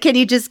 That's it. Can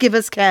you just give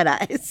us cat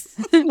eyes?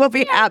 We'll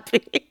be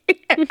happy.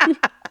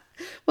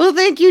 Well,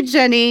 thank you,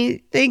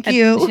 Jenny. Thank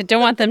you. I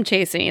don't want them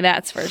chasing me,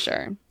 that's for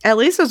sure. At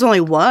least there's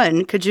only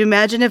one. Could you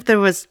imagine if there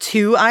was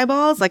two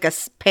eyeballs, like a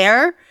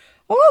pair?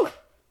 Ooh.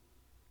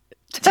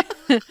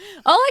 All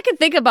I can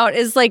think about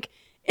is like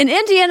in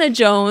Indiana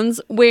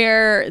Jones,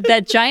 where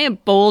that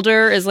giant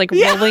boulder is like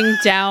rolling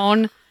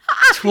down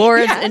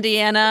towards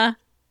Indiana.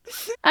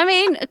 I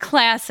mean,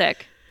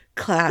 classic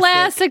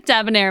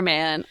Debonair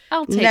man.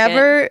 I'll take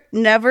it.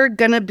 Never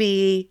gonna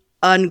be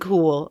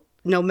uncool,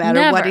 no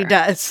matter what he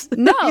does.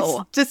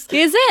 No,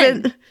 he's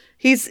in.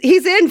 He's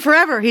in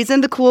forever. He's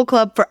in the cool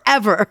club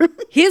forever.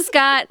 He's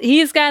got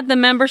the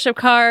membership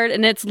card,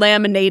 and it's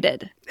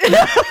laminated.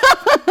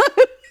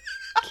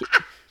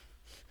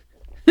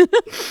 I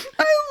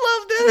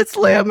love that it's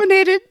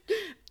laminated.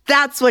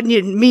 That's what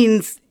it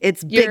means.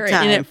 It's You're big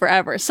time. in it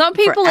forever. Some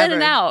people in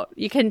and out.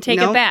 You can take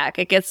it back.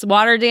 It gets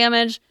water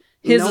damage.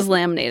 His is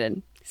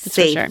laminated.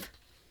 Safe. For sure.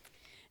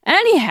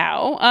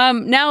 Anyhow,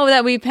 now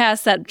that we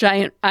passed that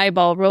giant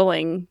eyeball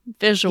rolling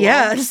visual,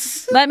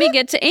 let me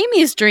get to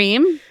Amy's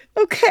dream.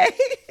 Okay.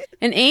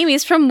 And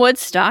Amy's from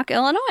Woodstock,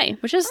 Illinois,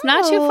 which is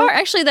not too far.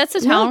 Actually, that's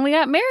the town we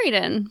got married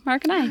in,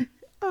 Mark and I.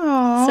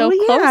 Oh, so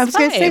close I was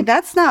going to say,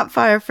 that's not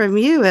far from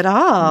you at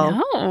all.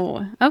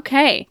 No.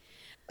 Okay.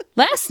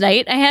 Last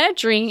night, I had a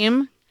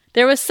dream.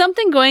 There was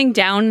something going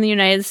down in the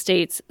United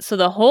States, so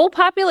the whole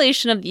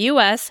population of the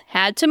U.S.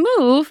 had to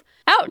move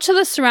out to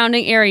the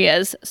surrounding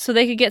areas so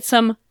they could get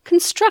some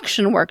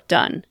construction work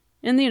done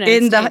in the United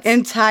States. In the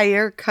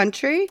entire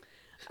country?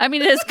 I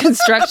mean, it is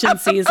construction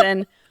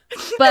season,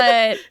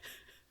 but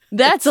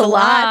that's a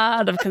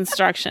lot of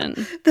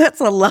construction. That's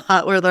a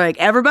lot where they're like,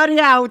 everybody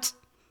out.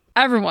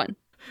 Everyone.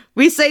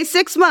 We say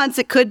 6 months.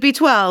 It could be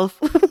 12.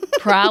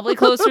 Probably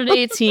closer to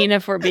 18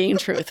 if we're being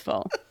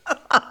truthful.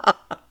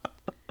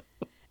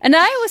 And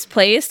I was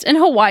placed in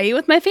Hawaii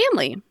with my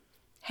family.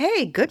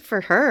 Hey, good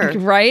for her.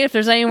 Right? If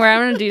there's anywhere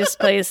I'm going to be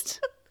displaced,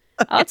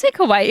 I'll take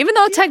Hawaii. Even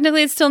though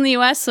technically it's still in the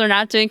U.S., so they're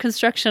not doing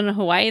construction in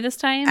Hawaii this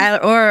time.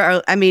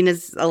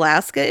 Is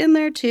Alaska in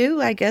there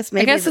too? I guess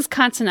maybe. I guess it's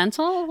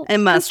Continental it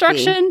must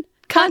construction. Be.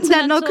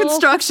 Continental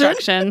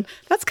construction.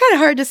 That's kind of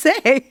hard to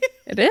say.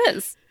 It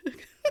is.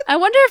 I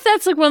wonder if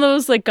that's like one of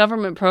those like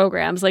government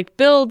programs, like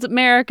Build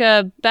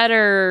America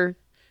Better.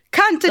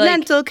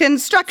 Continental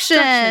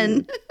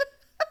construction.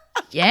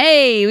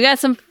 Yay, we got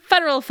some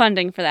federal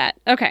funding for that.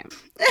 Okay.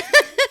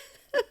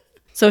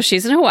 So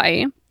she's in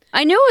Hawaii.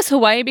 I knew it was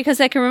Hawaii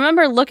because I can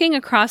remember looking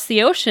across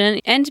the ocean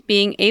and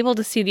being able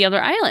to see the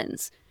other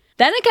islands.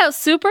 Then it got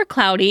super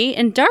cloudy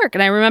and dark,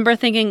 and I remember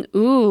thinking,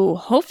 ooh,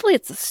 hopefully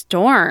it's a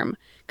storm,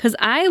 because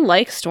I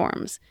like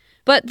storms.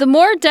 But the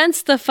more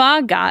dense the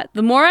fog got,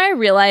 the more I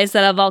realized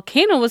that a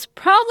volcano was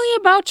probably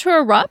about to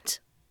erupt.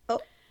 Oh,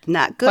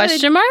 not good.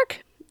 Question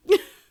mark?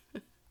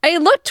 I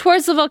looked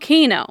towards the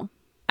volcano.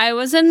 I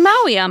was in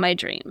Maui on my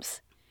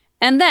dreams.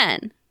 And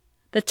then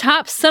the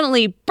top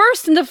suddenly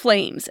burst into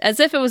flames as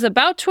if it was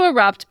about to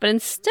erupt, but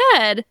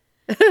instead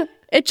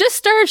it just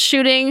started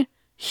shooting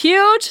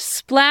huge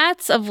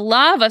splats of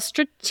lava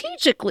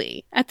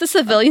strategically at the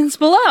civilians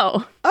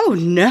below. Oh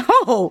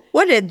no!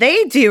 What did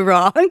they do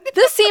wrong?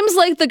 This seems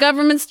like the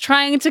government's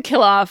trying to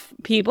kill off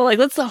people. Like,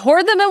 let's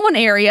hoard them in one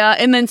area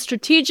and then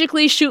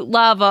strategically shoot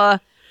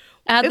lava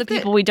at the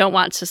people we don't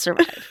want to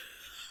survive.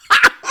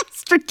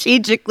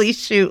 Strategically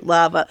shoot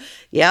lava.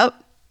 Yep,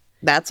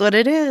 that's what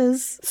it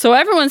is. So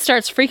everyone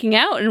starts freaking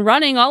out and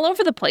running all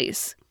over the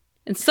place.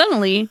 And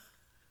suddenly,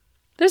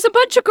 there's a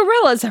bunch of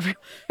gorillas everywhere.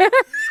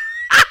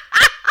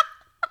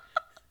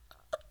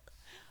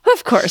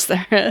 Of course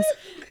there is.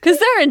 Because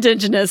they're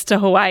indigenous to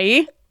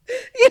Hawaii.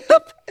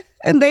 Yep.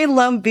 And they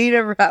lumbeat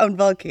around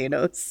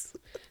volcanoes.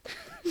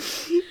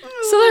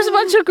 So there's a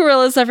bunch of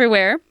gorillas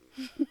everywhere.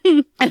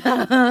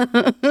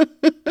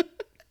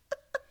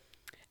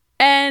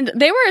 And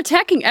they were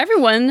attacking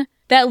everyone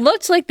that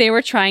looked like they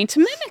were trying to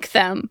mimic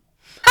them.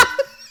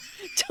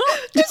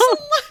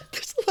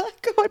 There's a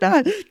lot going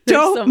on.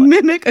 Don't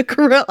mimic a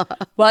gorilla.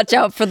 Watch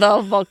out for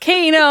the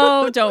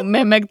volcano. Don't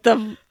mimic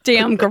the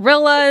damn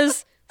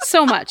gorillas.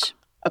 So much.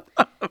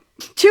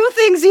 2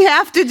 things you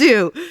have to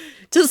do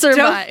to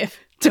survive.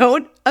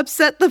 Don't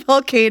upset the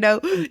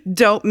volcano.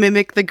 Don't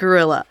mimic the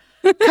gorilla.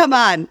 Come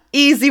on.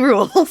 Easy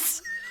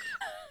rules.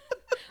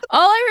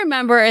 All I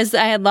remember is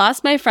that I had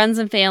lost my friends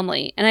and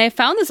family, and I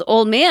found this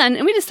old man,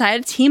 and we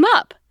decided to team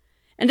up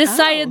and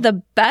decided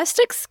the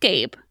best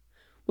escape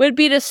would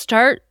be to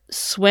start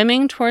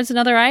swimming towards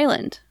another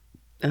island.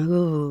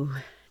 Oh.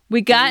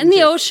 We got in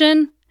the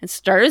ocean and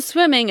started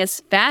swimming as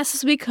fast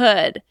as we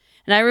could.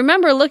 And I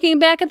remember looking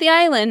back at the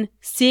island,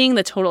 seeing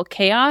the total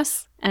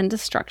chaos and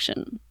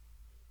destruction.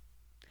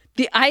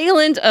 The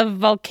island of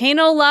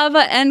volcano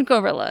lava and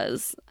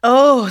gorillas.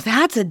 Oh,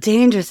 that's a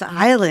dangerous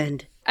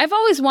island. I've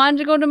always wanted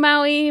to go to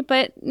Maui,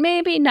 but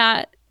maybe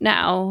not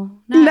now.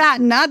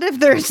 Not if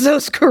there's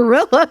those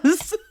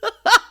gorillas.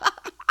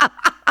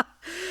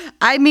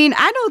 I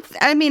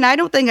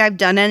don't think I've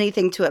done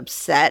anything to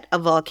upset a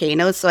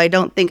volcano, so I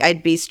don't think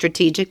I'd be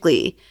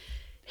strategically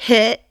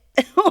hit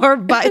or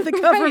by the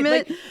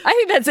government. Right. I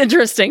think that's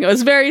interesting. It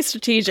was very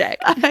strategic.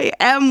 I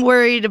am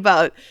worried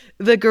about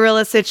the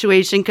gorilla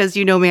situation because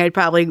you know me, I'd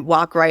probably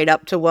walk right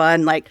up to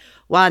one, like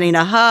wanting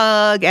a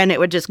hug, and it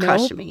would just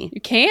crush me.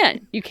 You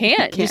can't. You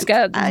just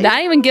got to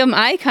not even give them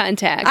eye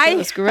contact.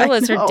 Those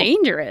gorillas are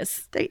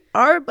dangerous. They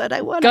are, but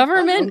I want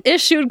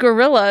government-issued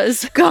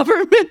gorillas.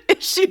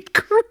 Government-issued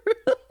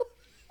gorillas.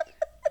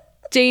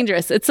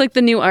 Dangerous. It's like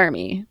the new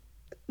army.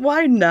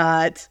 Why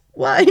not?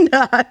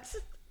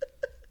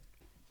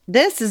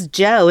 This is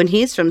Joe, and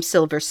he's from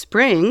Silver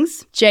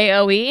Springs.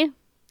 J-O-E?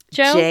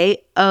 Joe?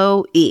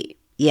 J-O-E.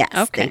 Yes.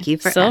 Okay. Thank you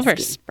for Silver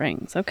asking.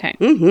 Springs. Okay.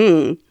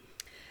 Mm-hmm.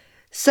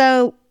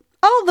 So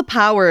all the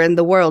power in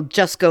the world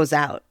just goes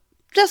out.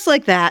 Just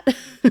like that.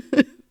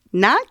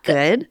 Not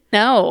good.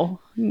 No.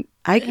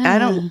 I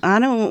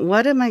don't,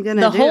 what am I going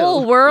to do? The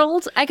whole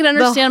world? I can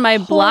understand my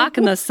block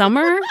in the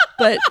summer,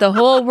 but the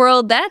whole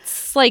world,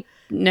 that's like,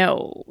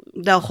 no.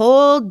 The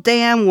whole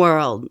damn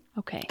world.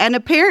 Okay. And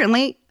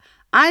apparently,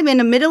 I'm in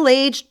a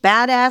middle-aged,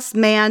 badass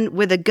man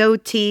with a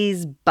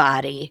goatee's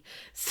body.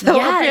 So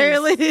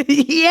apparently,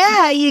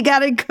 yeah, you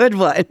got a good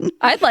one.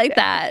 I'd like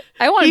that.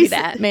 I want to be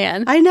that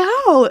man. I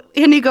know.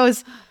 And he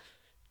goes,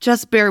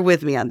 just bear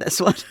with me on this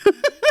one.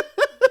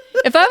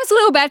 If I was to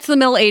go back to the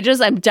Middle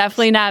Ages, I'm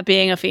definitely not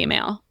being a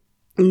female.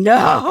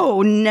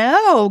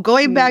 No.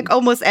 Going back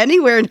almost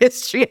anywhere in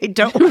history, I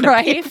don't want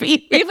to be a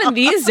female. Even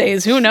these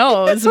days, who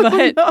knows? But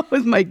who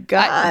knows? My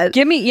God.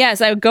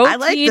 I would go I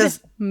like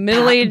this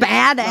middle-aged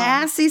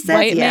badass, he says.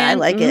 White man. I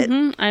like it.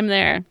 I'm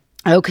there.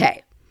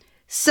 Okay.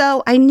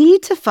 So I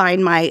need to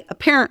find my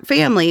apparent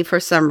family for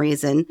some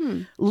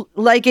reason.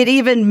 Like it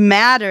even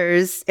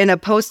matters in a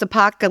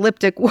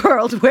post-apocalyptic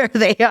world where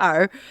they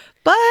are.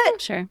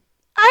 But Sure.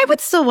 I would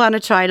still want to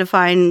try to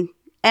find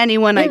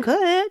anyone I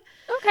could.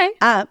 Okay.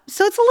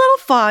 So it's a little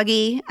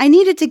foggy. I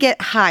needed to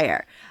get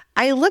higher.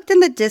 I looked in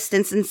the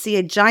distance and see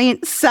a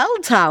giant cell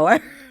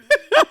tower.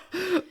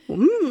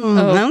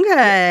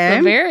 Okay.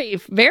 So very,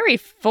 very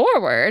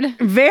forward.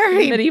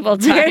 Very medieval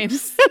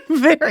times.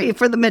 Very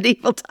for the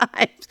medieval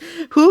times.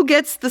 Who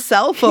gets the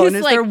cell phone?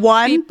 Is there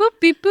one? Beep boop,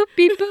 beep boop,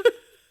 beep boop.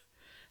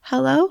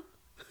 Hello?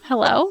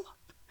 Hello?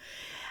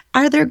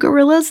 Are there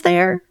gorillas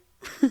there?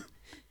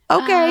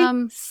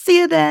 Okay. See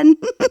you then.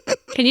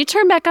 Can you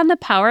turn back on the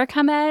power,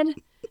 ComEd?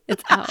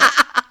 It's out.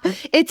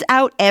 It's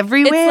out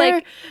everywhere?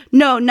 It's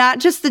no, not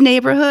just the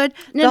neighborhood.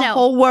 The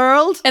whole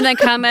world. And then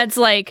ComEd's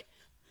like,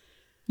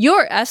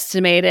 your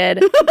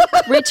estimated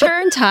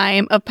return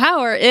time of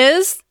power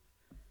is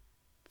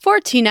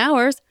 14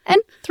 hours and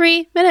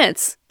 3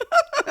 minutes.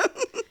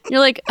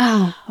 You're like,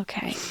 oh,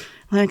 okay.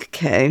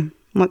 Okay.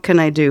 What can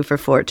I do for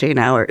 14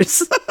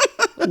 hours?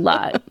 A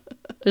lot.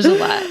 There's a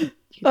lot.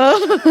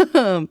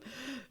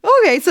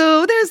 Okay,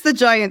 so there's the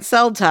giant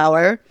cell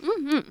tower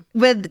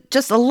with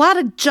just a lot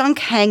of junk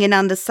hanging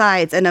on the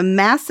sides and a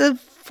massive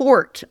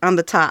fort on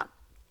the top.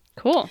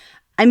 Cool.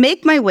 I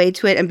make my way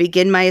to it and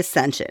begin my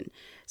ascension.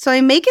 So I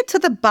make it to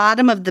the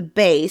bottom of the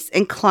base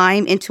and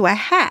climb into a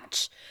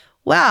hatch.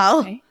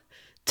 Well,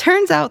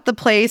 turns out the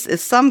place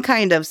is some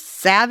kind of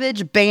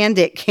savage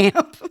bandit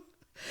camp.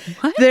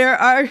 What? There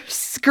are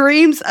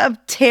screams of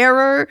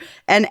terror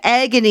and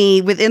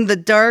agony within the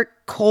dark,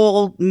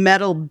 cold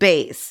metal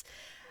base.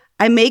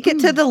 I make it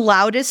to the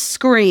loudest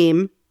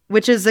scream,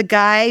 which is a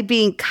guy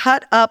being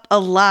cut up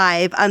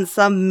alive on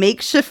some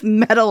makeshift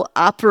metal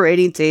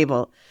operating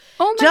table.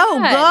 Oh my Joe,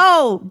 God.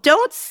 go.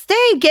 Don't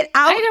stay. Get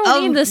out I don't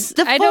of need this.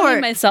 the fort. I don't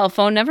need my cell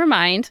phone. Never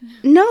mind.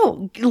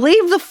 No,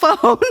 leave the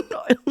phone.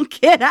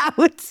 Get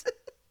out.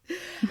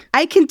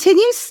 I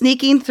continue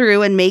sneaking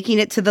through and making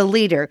it to the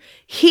leader.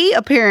 He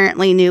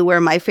apparently knew where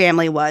my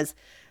family was,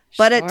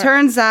 but it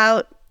turns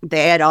out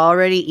they had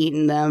already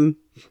eaten them.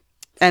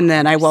 And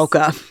then I woke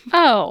up.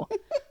 Oh.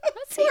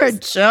 Poor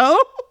Joe.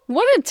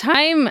 What a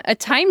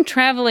time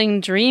traveling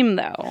dream,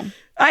 though.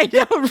 I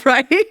know,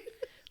 right?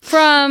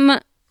 From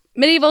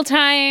medieval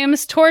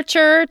times,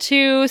 torture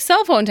to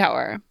cell phone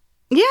tower.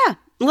 Yeah,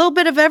 a little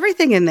bit of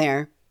everything in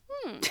there.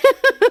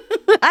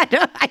 I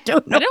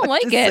don't know. I don't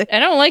like it. I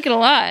don't like it a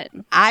lot.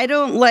 I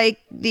don't like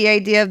the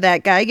idea of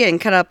that guy getting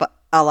cut up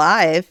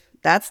alive.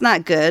 That's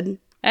not good.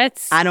 I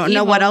don't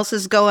know what else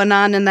is going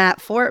on in that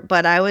fort,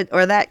 but I would,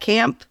 or that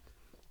camp.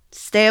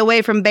 Stay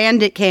away from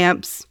bandit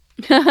camps.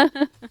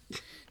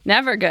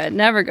 Never good.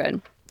 Never good.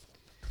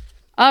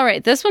 All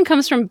right. This one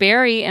comes from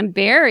Barry, and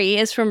Barry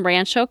is from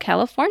Rancho,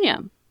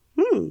 California.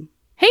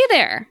 Hey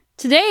there.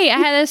 Today I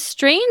had a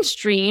strange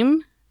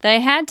dream that I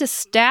had to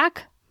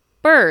stack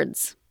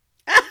birds.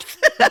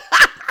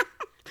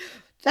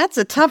 That's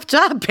a tough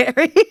job,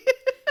 Barry.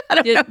 I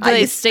don't know. Do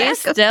they stay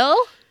still?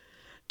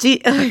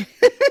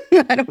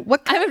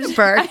 What kind of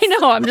birds? I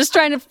know. I'm just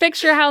trying to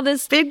picture how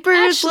this big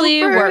birds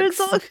actually works.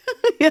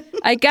 Yeah.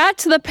 I got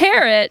to the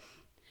parrot,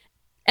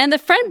 and the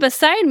friend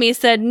beside me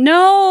said,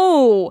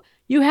 "No,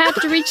 you have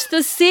to reach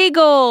the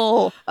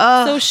seagull."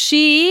 So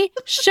she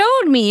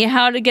showed me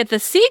how to get the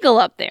seagull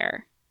up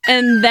there,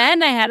 and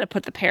then I had to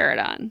put the parrot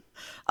on.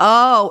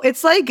 Oh,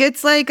 it's like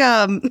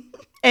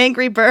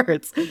Angry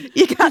Birds.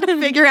 You got to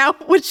figure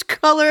out which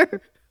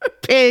color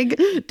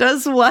pig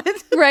does what.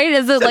 Right?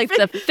 Is it like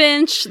the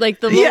finch, like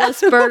the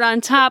littlest bird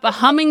on top? A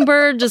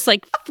hummingbird just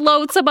like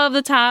floats above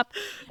the top.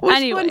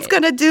 Which one's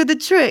going to do the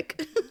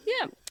trick?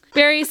 Yeah.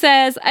 Barry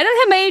says, I don't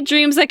have many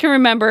dreams I can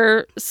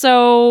remember,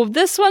 so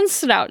this one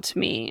stood out to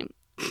me.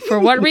 For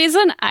what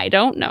reason? I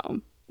don't know.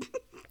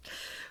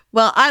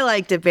 Well, I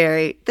liked it,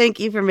 Barry.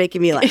 Thank you for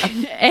making me laugh.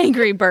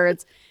 Angry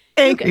Birds.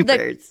 Angry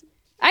Birds.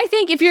 I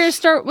think if you're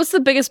what's the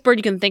biggest bird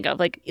you can think of?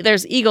 Like,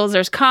 there's eagles,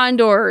 there's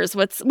condors.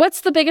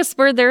 What's the biggest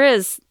bird there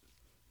is?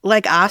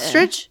 Like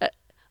ostrich?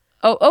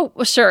 Well,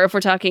 sure. If we're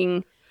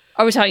talking,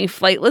 are we talking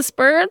flightless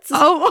birds?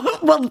 Oh,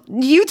 well,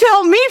 you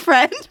tell me,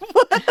 friend.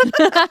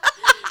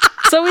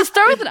 So we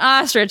start with an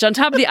ostrich. On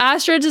top of the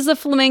ostrich is a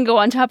flamingo.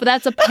 On top of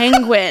that's a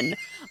penguin.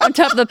 On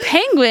top of the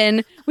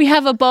penguin, we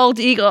have a bald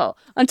eagle.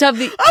 On top of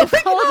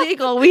the bald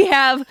eagle, we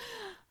have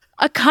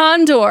a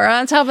condor.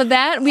 On top of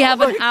that, we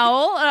have an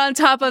owl. And on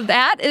top of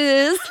that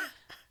is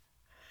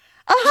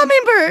a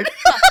hummingbird.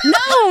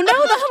 No,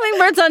 the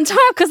hummingbird's on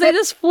top because they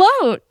just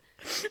float.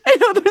 I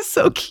know, they're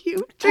so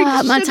cute.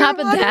 On top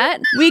of that,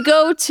 we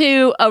go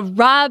to a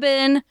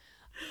robin,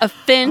 a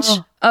finch,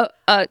 a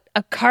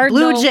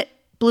cardinal,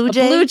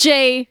 blue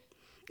jay,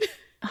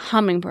 a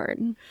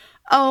hummingbird.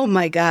 Oh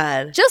my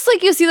God! Just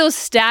like you see those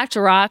stacked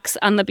rocks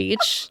on the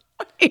beach.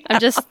 Yeah.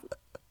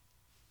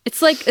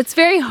 It's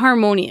very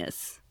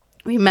harmonious.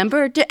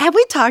 Remember, have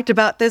we talked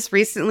about this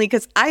recently?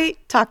 Because I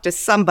talked to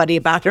somebody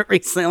about it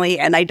recently,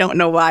 and I don't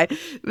know why.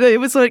 It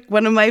was like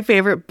one of my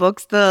favorite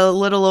books, The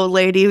Little Old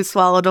Lady Who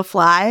Swallowed a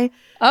Fly.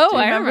 Oh,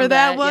 I remember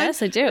that one.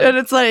 Yes, I do. And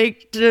it's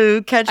like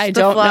to catch the fly. I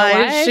don't know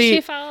why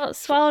she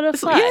swallowed a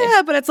fly.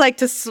 Yeah, but it's like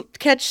to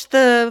catch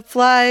the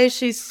fly,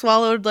 she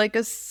swallowed like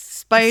a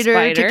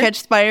spider. To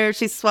catch spider,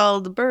 she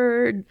swallowed the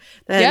bird.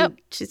 Then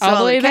she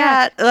swallowed a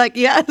cat. Back. Like,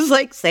 yeah, it's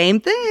like same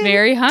thing.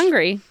 Very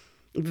hungry.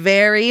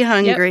 Very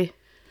hungry. Yep.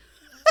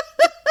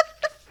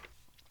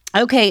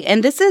 Okay,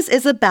 and this is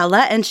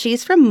Isabella, and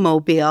she's from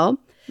Mobile.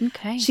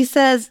 Okay. She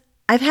says,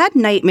 I've had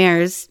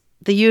nightmares,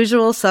 the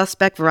usual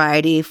suspect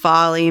variety,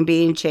 falling,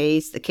 being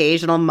chased,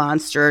 occasional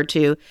monster or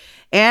two,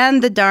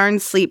 and the darn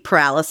sleep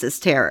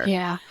paralysis terror.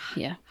 Yeah.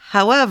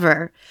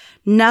 However,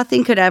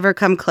 nothing could ever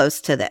come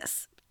close to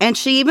this. And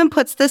she even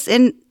puts this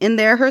in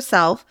there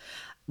herself.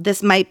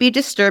 This might be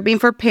disturbing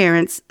for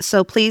parents,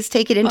 so please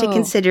take it into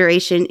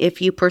consideration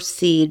if you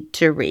proceed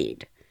to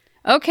read.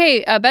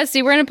 Okay,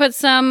 Betsy, we're going to put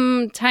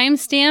some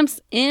timestamps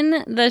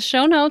in the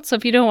show notes. So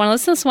if you don't want to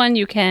listen to this one,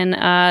 you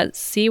can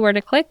see where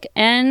to click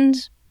and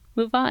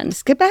move on.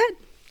 Skip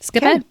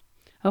ahead.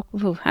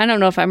 Oh, I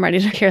don't know if I'm ready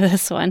to hear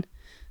this one.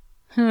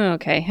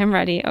 Okay, I'm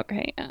ready.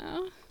 Okay.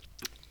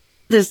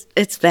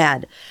 It's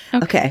bad.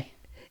 Okay.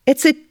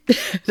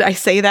 I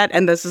say that,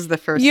 and this is the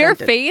first Your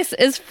sentence. face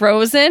is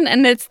frozen,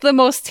 and it's the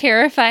most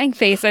terrifying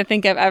face I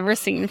think I've ever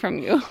seen from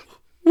you.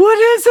 What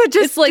is it?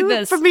 Just it's like do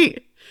this. It for me.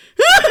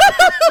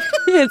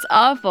 It's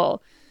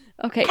awful.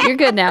 Okay, you're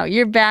good now.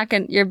 You're back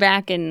in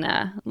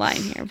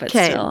line here, but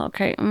still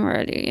okay. I'm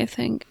ready. I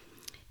think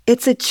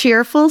it's a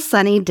cheerful,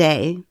 sunny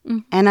day,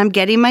 and I'm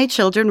getting my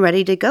children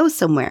ready to go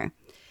somewhere.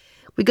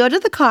 We go to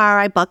the car.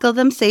 I buckle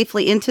them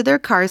safely into their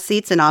car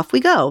seats, and off we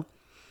go.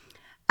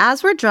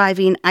 As we're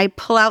driving, I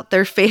pull out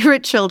their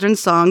favorite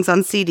children's songs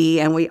on CD,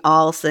 and we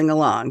all sing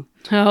along.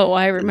 Oh,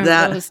 I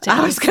remember those days.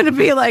 I was going to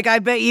be like, I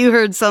bet you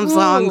heard some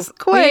songs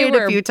quite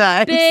a few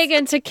times. Big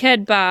into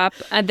Kid Bop.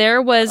 There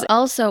was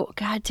also,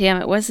 God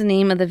damn it, what's the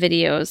name of the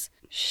videos?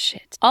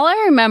 Shit. All I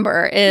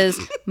remember is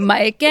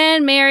Mike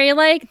and Mary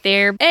like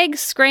their eggs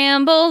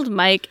scrambled.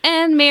 Mike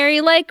and Mary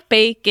like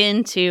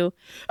bacon too.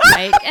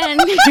 Mike and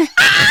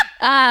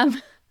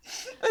Mary.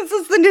 This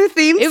is the new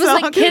theme song. It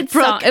was like kids'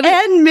 song.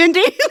 And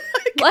Mindy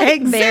like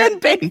eggs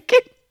and bacon.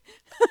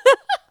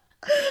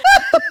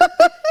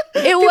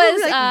 It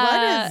was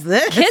what is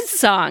this? Kids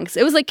songs.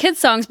 It was like kids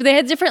songs, but they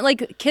had different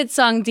like kids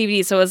song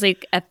DVDs. So it was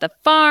like at the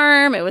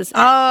farm. It was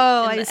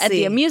at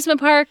the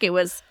amusement park. It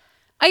was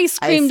ice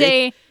cream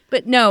day.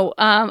 But no,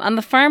 on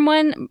the farm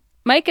one,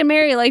 Mike and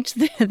Mary liked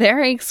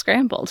their eggs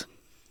scrambled.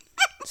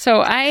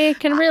 So I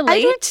can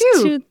relate. I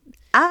do too.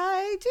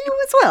 I do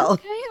as well.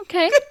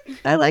 Okay.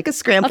 I like a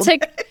scrambled.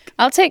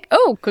 I'll take.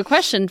 Oh, good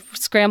question.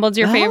 Scrambled's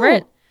your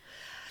favorite?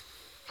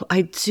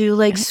 I do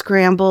like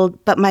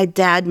scrambled, but my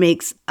dad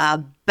makes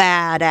a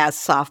badass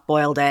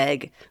soft-boiled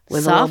egg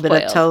with a little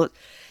bit of toast.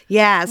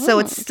 Yeah, so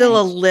it's still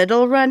a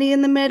little runny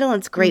in the middle.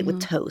 It's great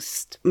with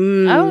toast.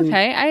 Oh,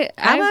 okay.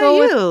 How about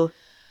you?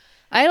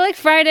 I like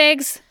fried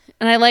eggs,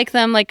 and I like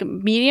them like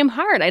medium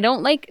hard. I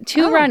don't like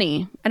too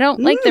runny. I don't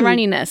like the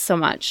runniness so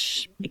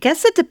much. I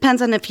guess it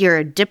depends on if you're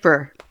a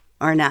dipper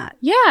or not.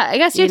 Yeah, I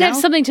guess you'd have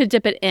something to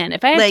dip it in.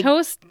 If I had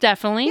toast,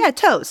 definitely. Yeah,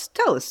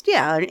 toast.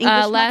 Yeah,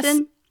 English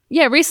muffin.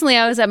 Yeah, recently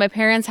I was at my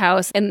parents'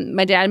 house, and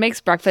my dad makes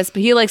breakfast,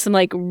 but he likes them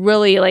like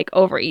really like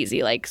over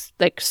easy, like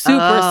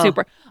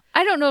super.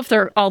 I don't know if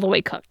they're all the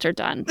way cooked or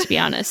done, to be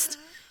honest.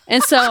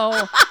 And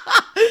so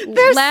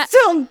there's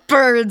still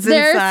birds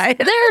inside.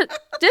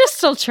 They're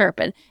still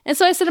chirping. And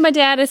so I said to my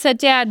dad,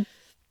 Dad,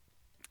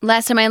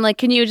 last time I'm like,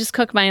 can you just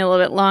cook mine a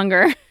little bit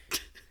longer?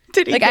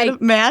 Did he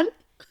get mad?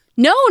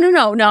 No,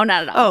 not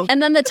at all. Oh.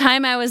 And then the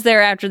time I was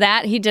there after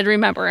that, he did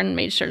remember and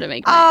made sure to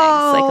make my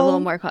eggs like a little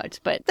more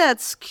cooked. But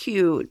that's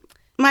cute.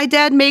 My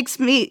dad makes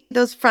me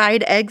those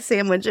fried egg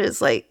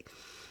sandwiches. Like,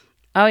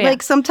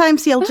 like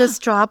sometimes he'll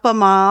just drop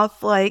them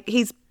off. Like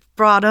he's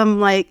brought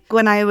them. Like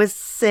when I was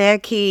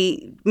sick,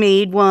 he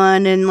made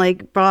one and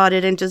like brought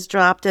it and just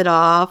dropped it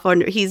off. Or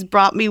he's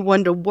brought me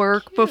one to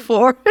work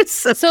before. It's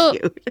so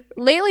cute.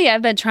 Lately,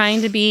 I've been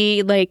trying to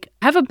be like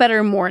have a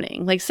better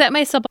morning. Like set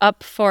myself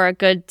up for a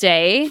good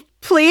day.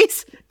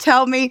 Please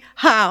tell me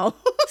how.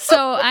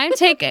 So I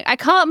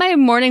call it my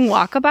morning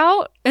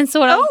walkabout. And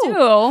so what I'll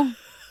do,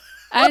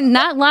 I'm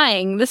not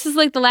lying. This is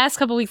like the last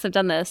couple weeks I've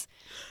done this.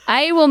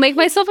 I will make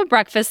myself a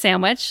breakfast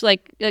sandwich,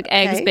 like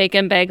eggs,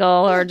 bacon,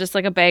 bagel, or just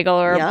like a bagel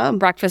or a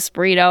breakfast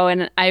burrito.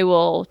 And I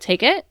will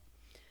take it.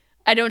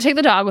 I don't take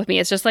the dog with me.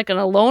 It's just like an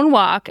alone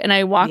walk. And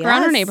I walk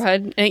around our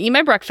neighborhood and I eat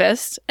my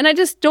breakfast. And I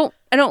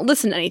don't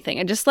listen to anything.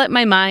 I just let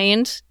my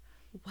mind.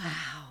 Wow.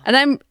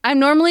 And I'm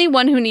normally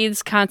one who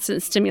needs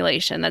constant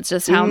stimulation. That's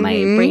just how my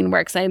brain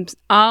works. I'm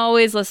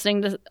always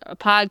listening to a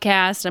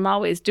podcast. I'm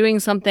always doing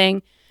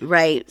something.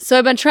 Right. So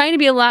I've been trying to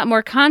be a lot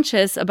more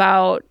conscious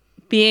about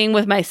being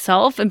with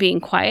myself and being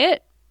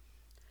quiet.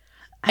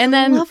 And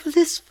I love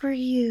this for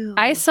you.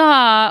 I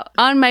saw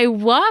on my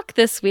walk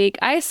this week,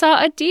 I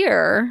saw a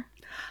deer.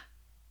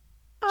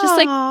 just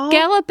like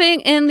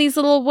galloping in these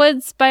little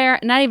woods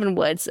not even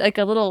woods, like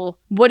a little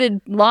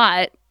wooded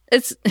lot.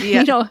 It's,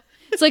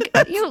 it's like,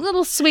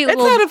 little sweet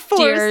little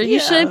deer. You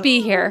shouldn't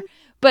be here.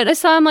 But I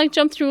saw him like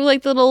jump through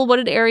like the little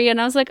wooded area,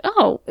 and I was like,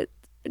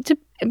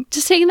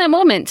 just taking that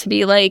moment to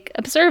be like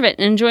observant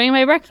and enjoying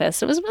my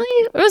breakfast. It was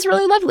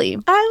really lovely.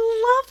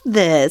 I love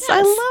this. Yes.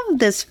 I love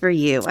this for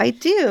you. I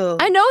do.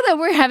 I know that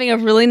we're having a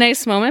really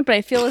nice moment, but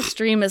I feel the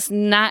stream is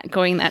not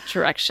going that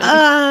direction.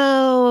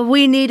 Oh,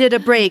 we needed a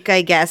break,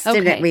 I guess,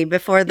 didn't we?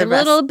 Before the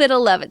rest. A little bit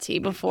of levity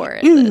before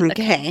it.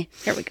 Okay.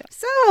 Here we go.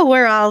 So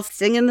we're all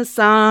singing the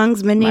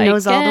songs. Minnie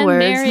knows all the words.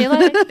 Mary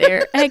like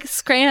their eggs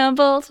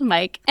scrambled.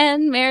 Mike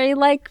and Mary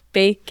like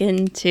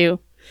bacon too.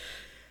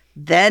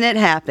 Then it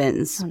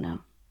happens. Oh, no.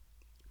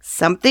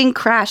 Something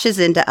crashes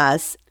into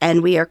us,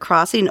 and we are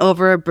crossing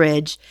over a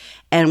bridge,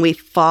 and we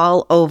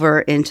fall over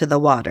into the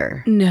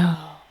water. No.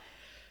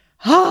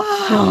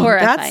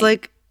 That's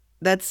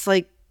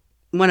like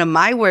one of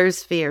my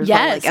worst fears.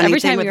 Yes, like every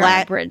time you're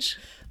on a bridge.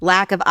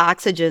 Lack of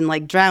oxygen,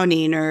 like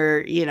drowning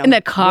or, in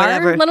a car,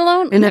 whatever. Let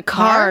alone in a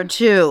car,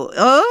 too.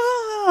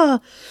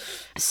 Oh.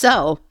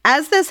 So,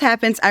 as this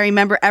happens, I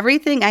remember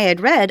everything I had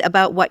read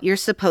about what you're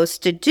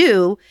supposed to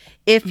do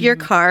if your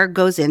car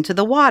goes into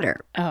the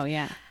water. Oh,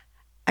 yeah.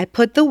 I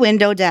put the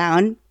window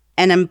down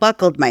and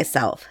unbuckled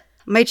myself.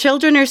 My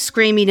children are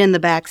screaming in the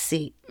back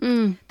seat.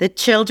 The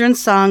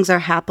children's songs are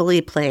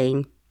happily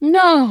playing.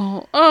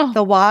 No. Oh.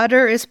 The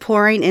water is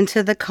pouring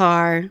into the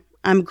car.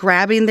 I'm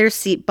grabbing their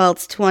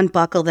seatbelts to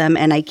unbuckle them,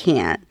 and I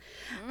can't.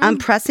 I'm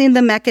pressing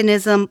the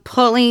mechanism,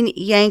 pulling,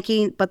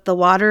 yanking, but the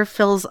water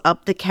fills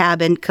up the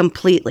cabin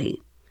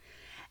completely.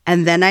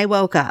 And then I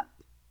woke up,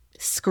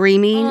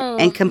 screaming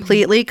and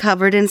completely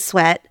covered in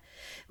sweat.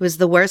 It was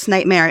the worst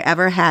nightmare I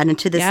ever had, and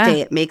to this day,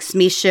 it makes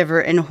me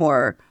shiver in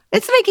horror.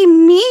 It's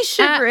making me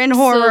shiver in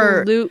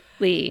horror.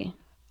 Absolutely.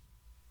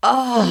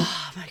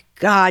 Oh, my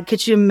God.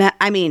 Could you imagine?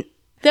 I mean,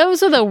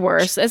 those are the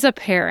worst as a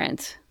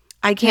parent.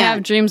 I can't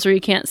have dreams where you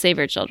can't save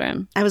your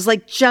children. I was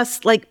like,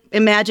 just like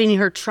imagining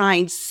her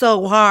trying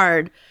so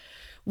hard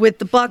with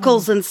the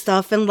buckles and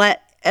stuff, and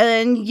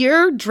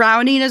you're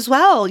drowning as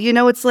well.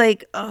 It's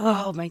like,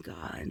 oh my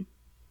God.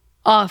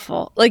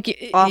 Awful.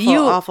 Like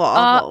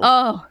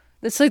awful.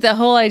 It's like the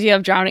whole idea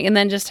of drowning and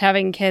then just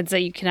having kids that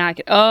you cannot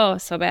get. Oh,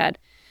 so bad.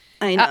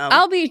 I know.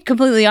 I'll be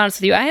completely honest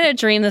with you. I had a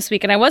dream this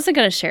week, and I wasn't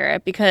going to share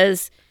it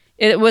because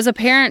it was a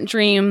parent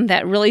dream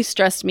that really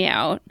stressed me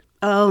out.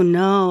 Oh,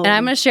 no. And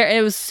I'm going to share it.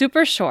 It was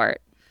super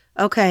short.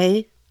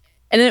 Okay.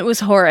 And it was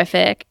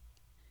horrific.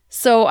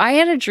 So I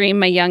had a dream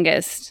my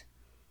youngest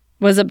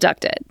was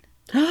abducted.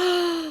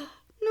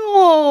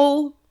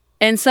 No.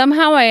 And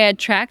somehow I had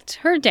tracked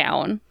her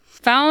down,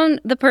 found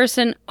the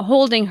person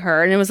holding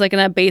her, and it was like in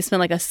a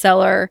basement, like a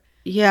cellar.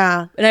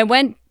 Yeah. And I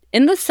went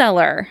in the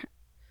cellar,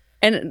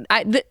 and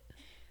I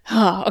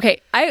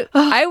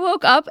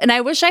woke up, and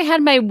I wish I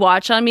had my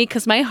watch on me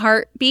because my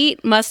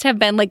heartbeat must have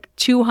been like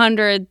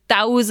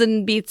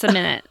 200,000 beats a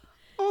minute.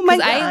 Oh my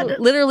God. I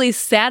literally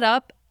sat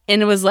up,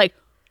 and it was like,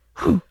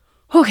 whew,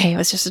 okay, it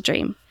was just a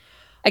dream.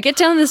 I get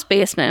down in this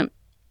basement,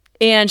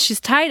 and she's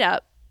tied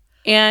up,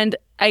 and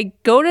I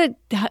go to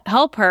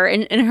help her,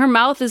 and her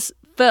mouth is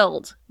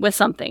filled with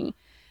something.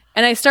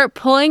 And I start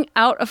pulling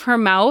out of her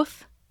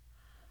mouth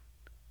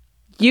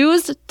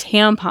used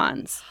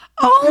tampons.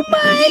 Oh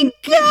my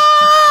God!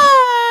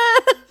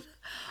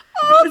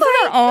 Isn't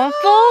that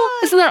awful?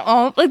 Isn't that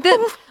awful? Like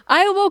that,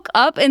 I woke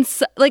up and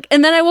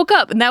then I woke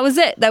up, and that was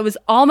it. That was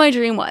all my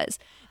dream was.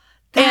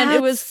 And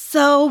it was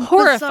so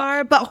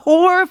bizarre, but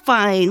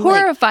horrifying.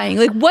 Horrifying.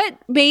 Like what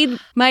made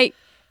my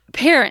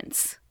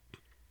parents?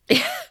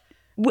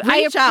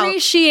 I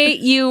appreciate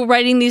you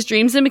writing these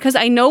dreams in because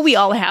I know we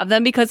all have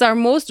them because our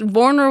most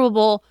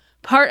vulnerable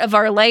part of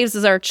our lives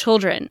is our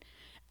children.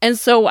 And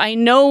so I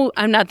know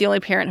I'm not the only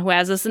parent who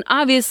has this. And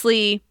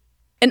obviously,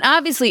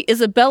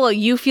 Isabella,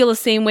 you feel the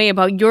same way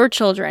about your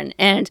children.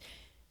 And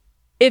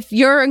if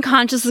your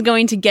unconscious is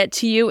going to get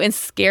to you and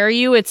scare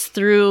you, it's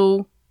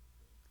through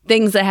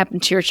things that happen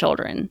to your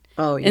children.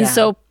 Oh, yeah. And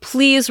so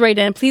please write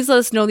in. Please let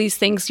us know these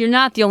things. You're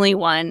not the only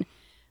one.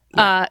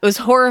 Yeah. It was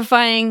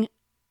horrifying.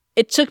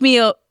 It took me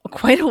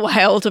quite a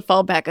while to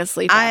fall back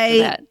asleep after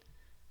that.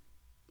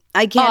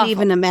 I can't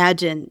even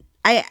imagine.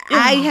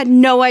 I had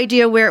no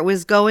idea where it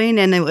was going,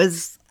 and it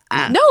was...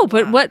 no,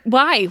 but what?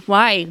 Why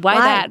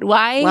that?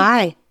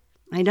 Why?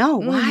 I know.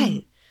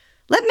 Why?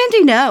 Let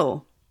Mindy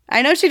know.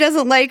 I know she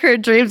doesn't like her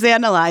dreams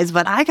analyzed,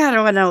 but I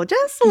gotta want to know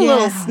just a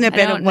little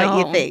snippet of what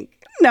you think.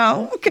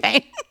 No?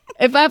 Okay.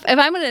 If I'm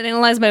going to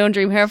analyze my own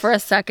dream here for a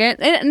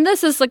second, and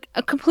this is like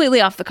completely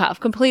off the cuff,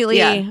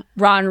 completely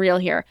raw and real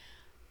here.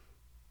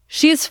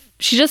 She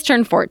just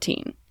turned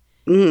 14.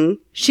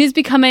 Mm-hmm. She's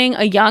becoming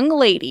a young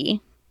lady.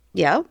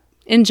 Yeah.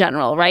 In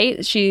general,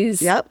 right?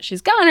 She's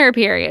gotten her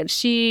period.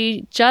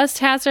 She just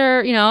has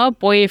her, a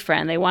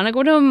boyfriend. They want to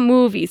go to a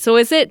movie. So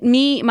is it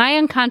me, my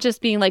unconscious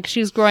being like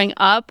she's growing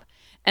up,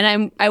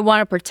 and I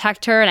want to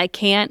protect her and I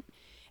can't?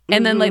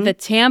 And then like the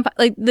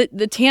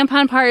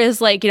tampon part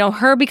is like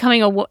her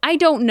becoming I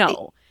don't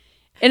know.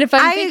 And if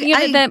I'm thinking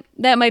of it,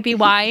 that might be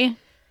why.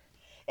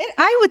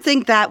 I would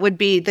think that would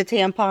be the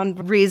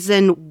tampon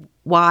reason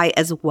why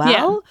as well.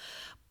 Yeah.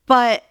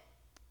 But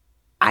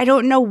I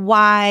don't know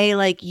why,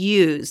 like,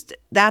 used.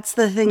 That's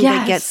the thing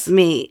that gets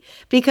me.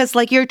 Because,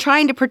 like, you're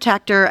trying to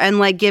protect her, and,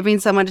 like, giving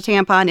someone a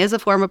tampon is a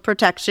form of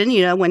protection,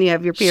 you know, when you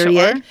have your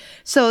period. Sure.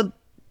 So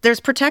there's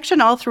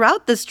protection all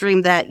throughout this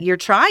dream that you're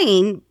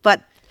trying,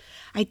 but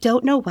I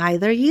don't know why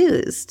they're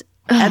used.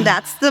 And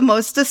that's the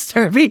most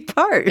disturbing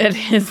part. It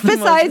is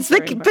besides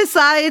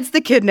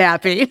the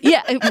kidnapping.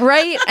 Yeah,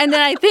 right. And then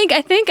I think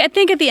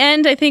at the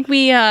end, I think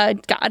we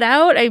got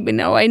out. I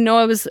know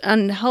I was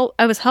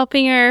I was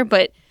helping her,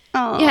 but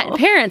yeah,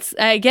 parents,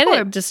 I get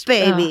poor it. Just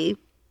baby.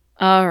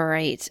 All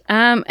right.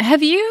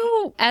 Have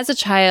you, as a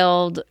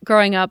child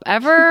growing up,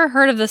 ever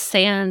heard of the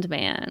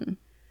Sandman?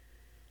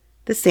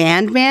 The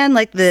Sandman,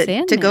 like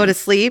to go to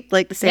sleep,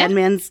 like the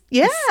Sandman's.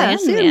 Yeah,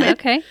 Sandman.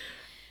 Okay.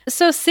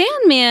 So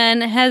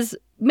Sandman has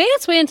made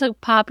its way into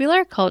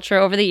popular culture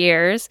over the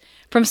years,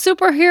 from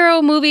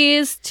superhero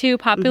movies to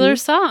popular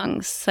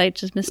songs,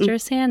 such as Mr.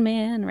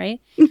 Sandman, right?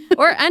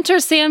 Or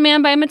Enter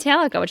Sandman by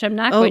Metallica, which I'm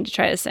not going to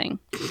try to sing.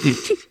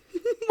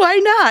 Why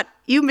not?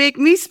 You make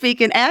me speak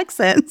in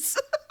accents.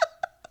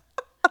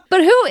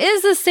 But who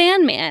is the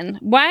Sandman?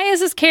 Why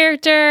is this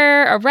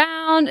character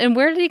around, and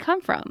where did he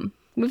come from?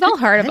 We've all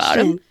heard about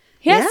him.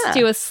 He has to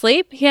do with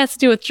sleep. He has to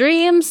do with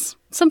dreams,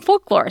 some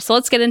folklore. So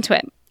let's get into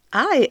it.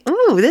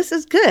 This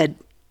is good.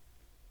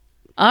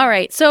 All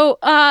right. So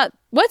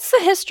what's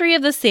the history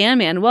of the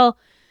Sandman? Well,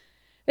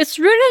 it's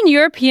rooted in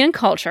European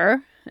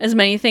culture, as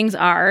many things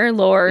are,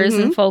 lores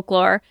and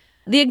folklore.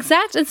 The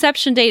exact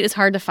inception date is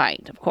hard to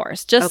find, of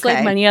course, just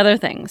like many other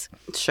things.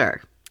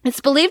 Sure.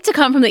 It's believed to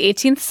come from the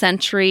 18th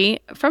century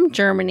from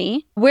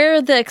Germany,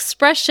 where the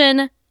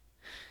expression,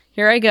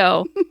 here I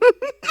go,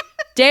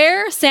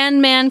 Der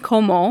Sandman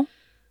komme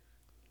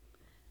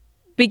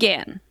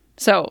began.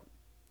 So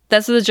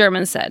that's what the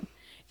Germans said.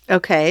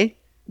 Okay.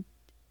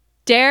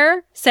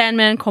 Der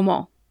Sandman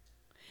komme,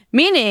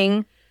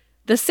 meaning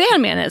the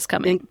Sandman is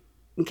coming.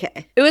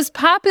 Okay. It was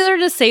popular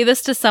to say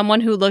this to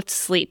someone who looked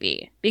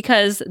sleepy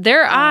because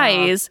their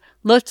eyes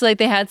looked like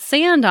they had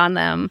sand on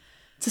them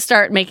to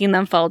start making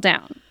them fall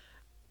down.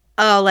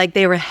 Oh, like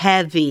they were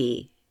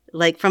heavy,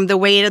 like from the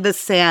weight of the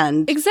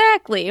sand.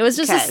 Exactly. It was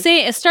just a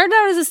saying. It started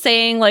out as a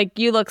saying, like,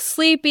 you look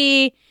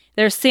sleepy,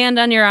 there's sand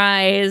on your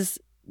eyes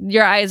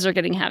are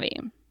getting heavy.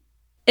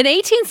 In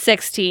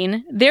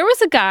 1816, there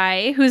was a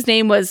guy whose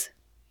name was,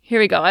 here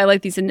we go, I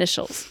like these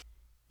initials,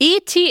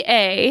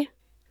 E.T.A.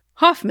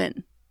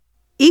 Hoffman.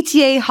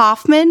 E.T.A.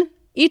 Hoffman?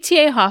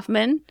 E.T.A.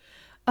 Hoffman.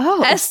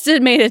 Oh.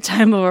 Estimated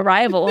time of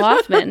arrival,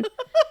 Hoffman.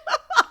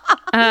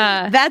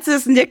 That's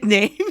his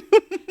nickname.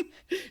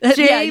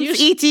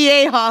 James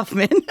E.T.A.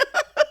 Hoffman.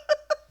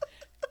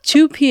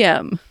 2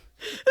 p.m.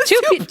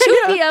 2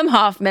 p.m.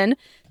 Hoffman.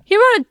 He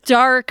wrote a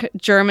dark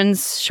German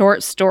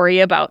short story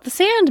about the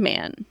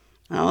Sandman.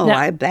 Oh, now,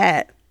 I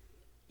bet.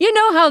 You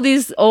know how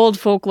these old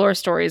folklore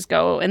stories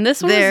go, and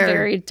this one is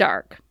very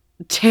dark.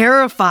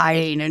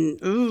 Terrifying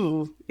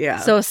and yeah.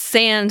 So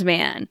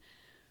Sandman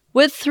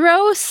would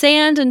throw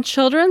sand in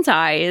children's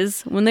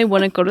eyes when they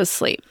wouldn't go to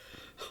sleep.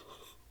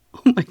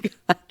 Oh my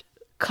God.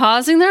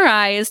 Causing their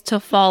eyes to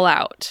fall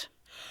out.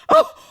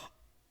 Oh!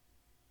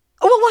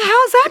 Well,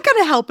 how's that going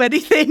to help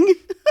anything?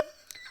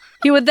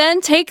 He would then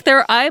take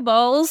their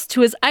eyeballs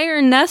to his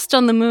iron nest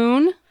on the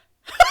moon.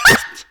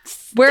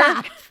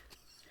 Where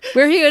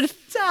he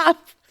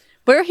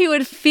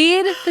would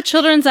feed the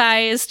children's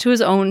eyes to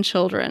his own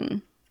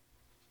children.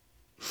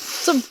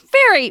 So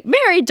very,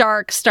 very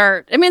dark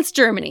start. I mean, it's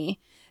Germany.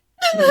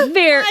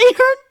 Iron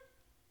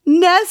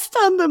nest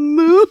on the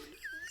moon.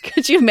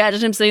 Could you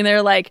imagine him sitting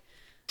there like,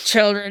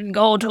 children,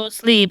 go to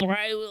sleep or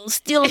I will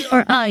steal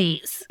your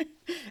eyes.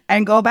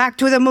 And go back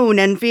to the moon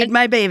and feed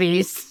my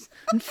babies.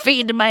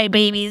 Feed my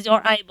babies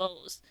your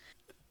eyeballs.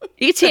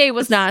 ETA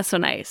was not so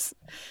nice.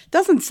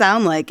 Doesn't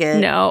sound like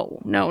it.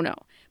 No.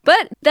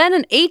 But then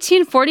in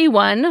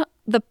 1841,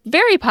 the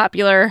very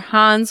popular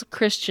Hans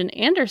Christian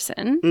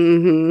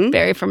Andersen,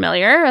 very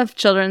familiar of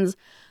children's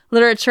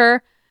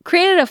literature,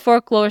 created a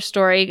folklore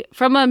story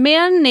from a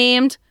man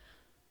named...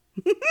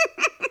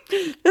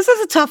 This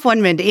is a tough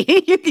one, Mindy.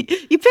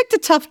 You picked a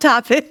tough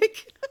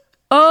topic.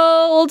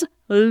 Old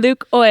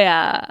Luke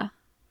Oya.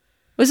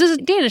 Was this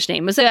a Danish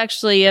name? It was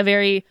actually a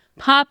very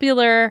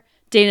popular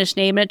Danish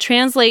name, and it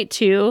translates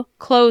to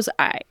close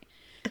eye.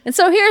 And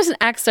so here's an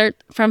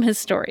excerpt from his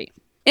story.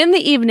 In the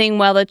evening,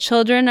 while the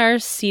children are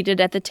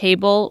seated at the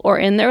table or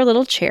in their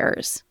little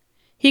chairs,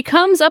 he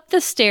comes up the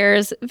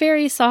stairs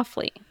very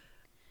softly,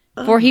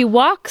 for he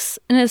walks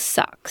in his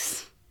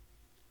socks.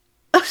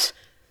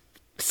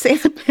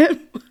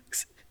 Sandman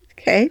walks.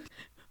 Okay.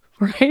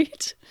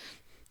 Right?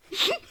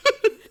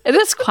 It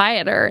is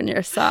quieter in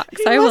your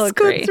socks. I will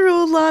agree. Go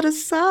through a lot of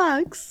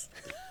socks.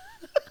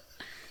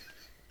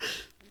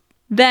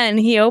 Then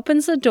he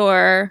opens the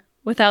door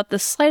without the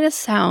slightest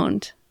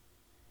sound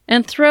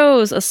and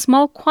throws a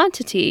small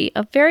quantity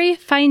of very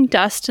fine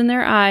dust in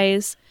their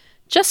eyes,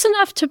 just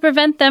enough to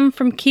prevent them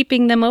from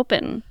keeping them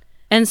open,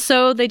 and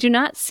so they do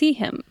not see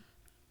him.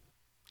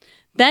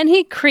 Then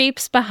he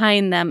creeps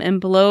behind them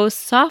and blows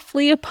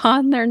softly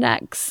upon their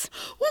necks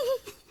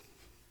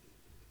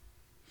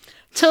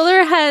till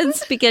their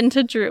heads begin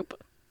to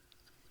droop.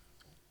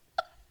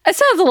 It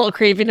sounds a little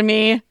creepy to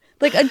me.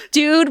 Like a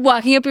dude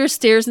walking up your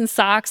stairs in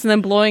socks and then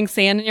blowing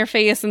sand in your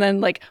face and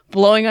then like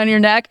blowing on your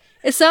neck.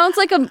 It sounds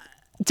like a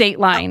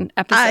Dateline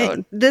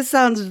episode. This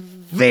sounds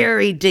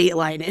very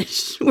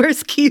Dateline-ish.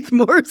 Where's Keith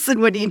Morrison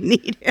when you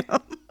need him?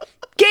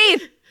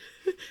 Keith!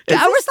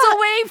 We're still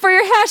waiting for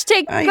your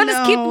hashtag. What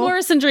is Keith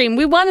Morrison dream?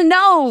 We want to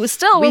know.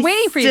 Still, we're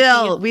waiting for you,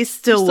 Keith. We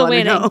still want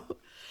to know.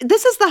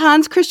 This is the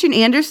Hans Christian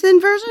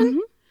Andersen version? Mm-hmm.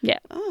 Yeah.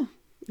 Oh,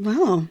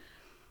 wow.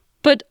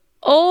 But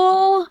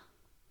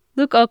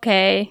Luke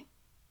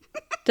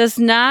does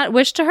not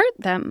wish to hurt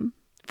them,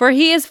 for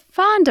he is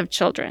fond of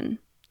children.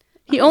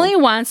 He only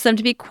wants them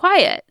to be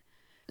quiet,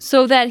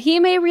 so that he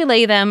may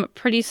relay them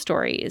pretty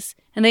stories,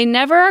 and they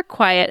never are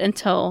quiet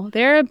until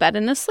they're in bed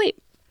and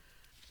asleep.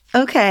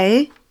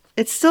 Okay.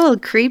 It's still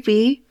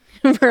creepy.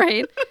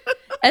 Right?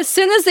 As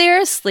soon as they are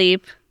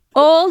asleep,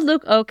 old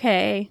Luke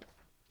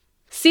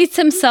seats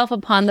himself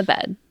upon the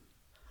bed.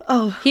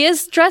 Oh. He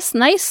is dressed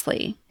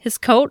nicely. His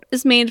coat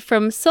is made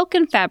from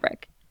silken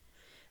fabric.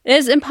 It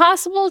is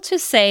impossible to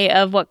say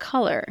of what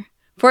color,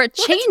 for it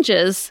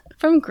changes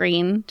from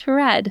green to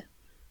red.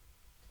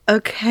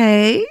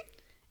 Okay.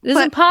 It is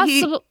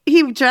impossible.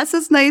 He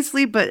dresses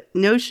nicely, but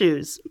no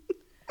shoes.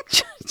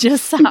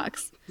 Just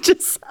socks.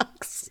 Just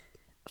socks.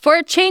 For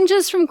it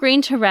changes from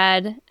green to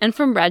red and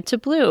from red to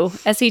blue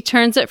as he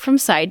turns it from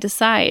side to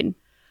side.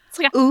 It's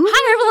like a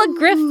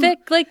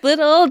hieroglyphic, like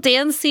little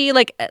dancey,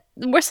 like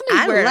where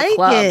somebody wear a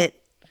club. I like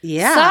it.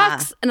 Yeah.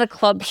 Socks and a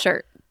club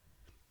shirt.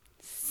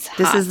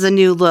 This is the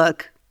new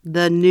look.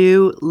 The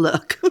new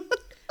look.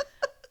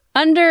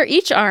 Under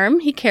each arm,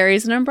 he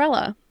carries an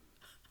umbrella.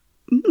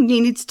 He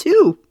needs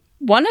two.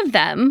 One of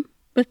them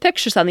with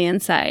pictures on the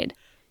inside.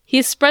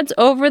 He spreads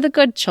over the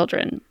good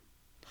children.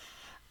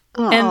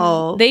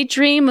 Oh. And they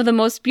dream of the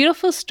most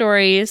beautiful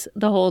stories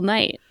the whole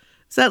night.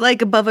 Is that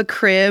like above a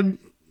crib?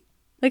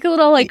 Like a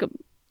little like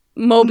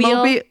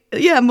mobile.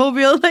 Yeah,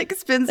 mobile like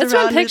spins That's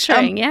around. That's what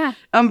I'm picturing, yeah.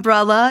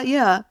 Umbrella,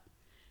 yeah.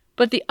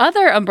 But the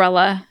other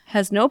umbrella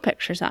has no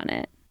pictures on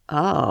it.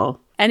 Oh.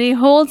 And he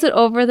holds it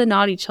over the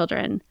naughty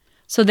children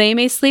so they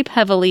may sleep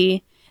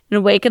heavily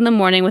and wake in the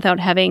morning without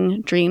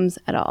having dreams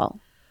at all.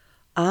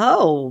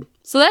 Oh.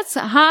 So that's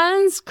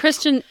Hans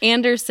Christian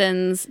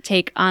Andersen's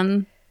take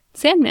on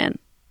Sandman.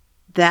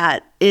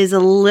 That is a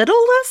little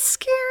less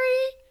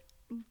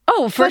scary.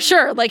 Oh, for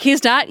sure. Like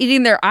he's not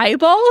eating their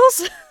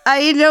eyeballs.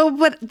 I know,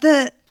 but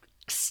the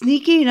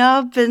sneaking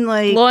up and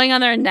like blowing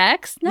on their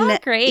necks,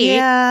 not great.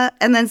 Yeah,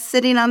 and then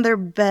sitting on their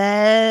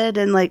bed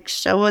and like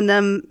showing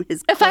them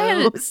his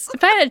clothes.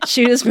 If I had to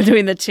choose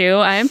between the two,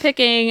 I'm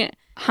picking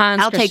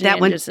Hans I'll Christian take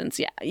that Andersen's.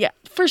 One. Yeah,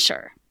 for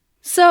sure.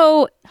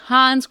 So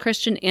Hans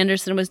Christian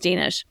Andersen was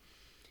Danish.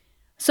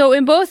 So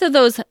in both of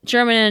those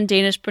German and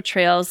Danish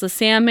portrayals, the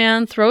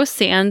Sandman throws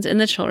sand in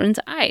the children's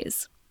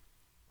eyes.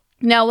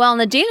 Now, while on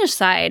the Danish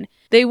side,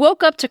 they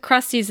woke up to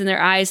crusties in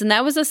their eyes, and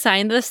that was a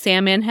sign that the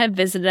Sandman had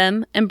visited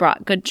them and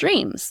brought good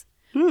dreams.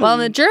 While on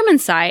the German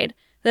side,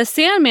 the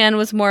Sandman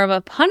was more of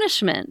a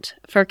punishment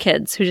for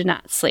kids who did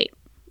not sleep.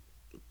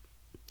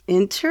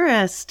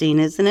 Interesting,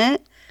 isn't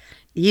it?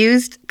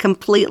 Used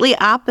completely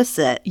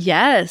opposite.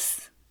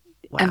 Yes.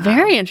 Wow.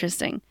 Very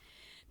interesting.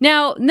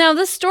 Now,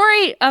 this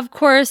story, of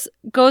course,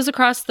 goes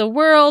across the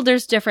world.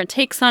 There's different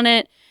takes on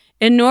it.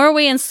 In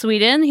Norway and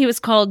Sweden, he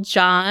was called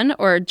John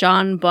or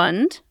John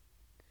Bund.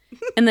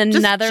 In the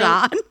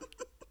Netherlands.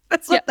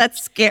 John?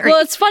 That's scary.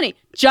 Well, it's funny.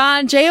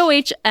 John,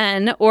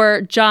 John,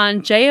 or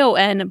John,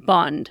 Jon,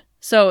 Bond.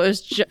 So it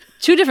was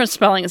two different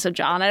spellings of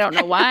John. I don't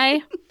know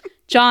why.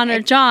 John or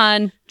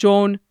John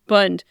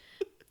Bund.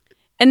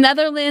 In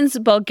Netherlands,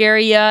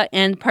 Bulgaria,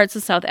 and parts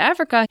of South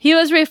Africa, he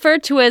was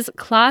referred to as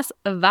Klaas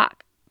Vak.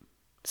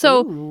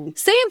 So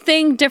same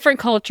thing, different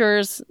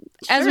cultures.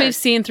 Sure. As we've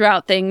seen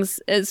throughout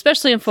things,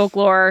 especially in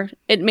folklore,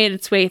 it made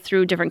its way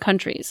through different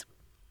countries.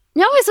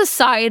 Now as a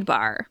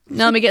sidebar,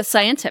 now let me get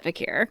scientific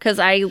here, because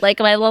I like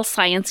my little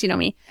science, you know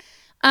me.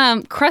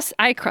 Eye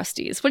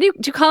crusties. Do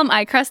you call them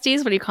eye crusties?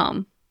 What do you call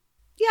them?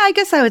 Yeah, I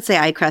guess I would say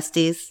eye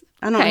crusties.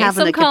 I don't have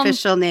an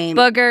official name.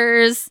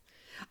 Boogers.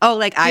 Oh,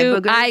 like eye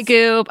boogers? Eye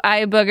goop,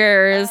 eye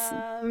boogers.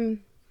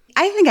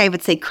 I think I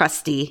would say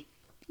crusty.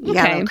 You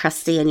got a little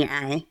crusty in your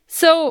eye.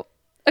 So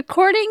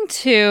according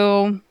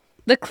to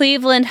the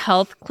Cleveland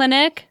Health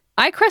Clinic,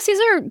 eye crusties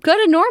are good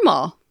and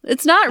normal.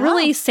 It's not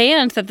really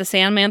sand that the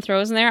Sandman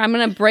throws in there. I'm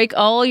going to break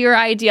all your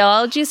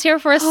ideologies here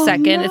for a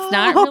second. No. It's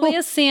not really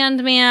a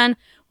Sandman.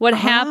 What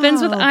happens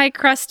with eye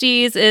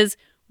crusties is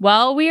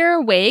while we are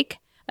awake,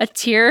 a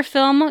tear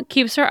film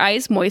keeps our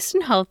eyes moist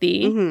and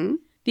healthy. Mm-hmm.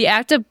 The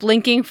act of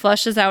blinking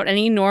flushes out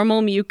any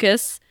normal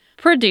mucus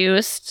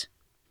produced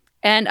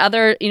and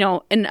other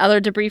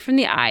debris from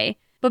the eye.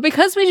 But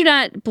because we do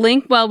not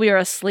blink while we are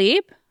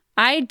asleep,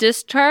 eye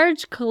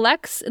discharge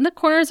collects in the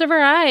corners of our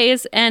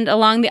eyes and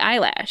along the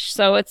eyelash.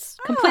 So it's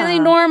completely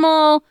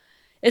normal.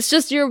 It's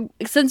just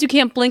since you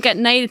can't blink at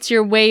night, it's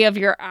your way of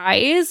your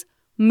eyes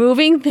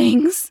moving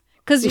things.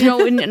 Because,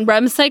 in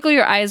REM cycle,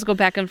 your eyes go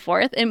back and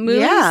forth. It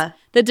moves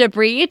the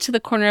debris to the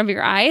corner of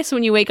your eye. So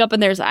when you wake up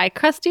and there's eye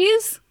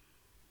crusties.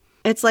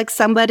 It's like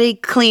somebody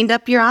cleaned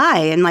up your eye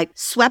and like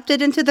swept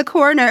it into the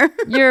corner.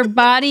 Your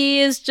body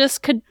is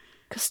just,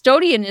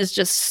 custodian is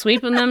just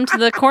sweeping them to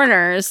the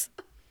corners.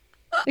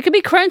 It could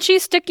be crunchy,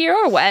 sticky,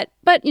 or wet.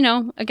 But,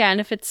 again,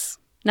 if it's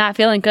not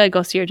feeling good,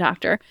 go see your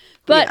doctor.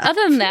 But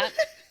other than that.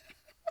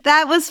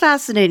 That was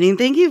fascinating.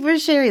 Thank you for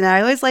sharing that.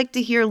 I always like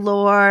to hear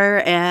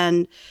lore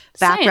and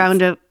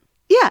background of,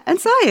 and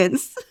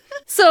science.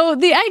 So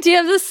the idea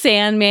of the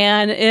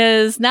Sandman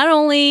is not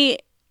only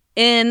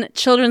in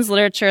children's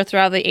literature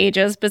throughout the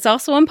ages, but it's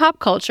also in pop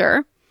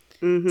culture.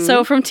 Mm-hmm.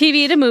 So from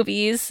TV to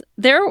movies,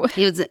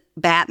 he was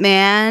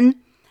Batman.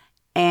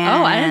 And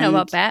I didn't know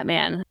about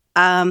Batman.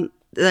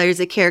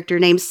 There's a character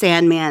named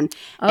Sandman.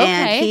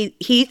 Okay. And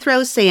he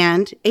throws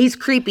sand. He's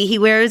creepy. He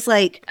wears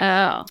like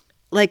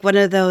one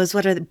of those,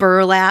 what are the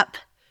burlap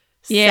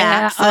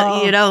sacks,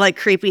 like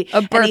creepy.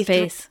 A bird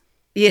face.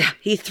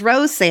 He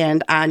throws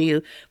sand on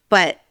you,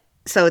 but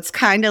so it's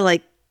kind of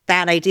like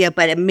that idea,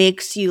 but it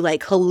makes you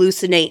like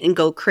hallucinate and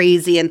go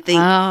crazy and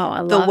think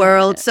the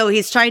world. So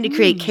he's trying to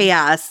create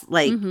chaos,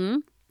 like,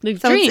 so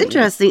it's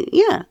interesting.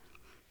 Yeah.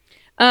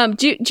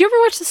 Do you ever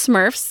watch The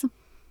Smurfs?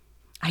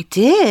 I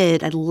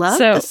did. I love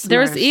the Smurfs.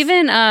 There's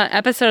even an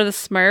episode of The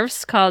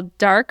Smurfs called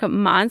Dark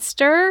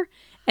Monster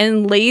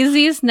and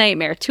Lazy's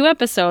Nightmare. 2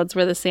 episodes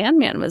where the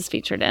Sandman was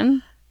featured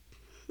in.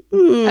 I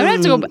would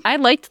have to go. I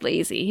liked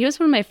Lazy. He was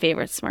one of my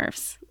favorite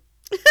Smurfs.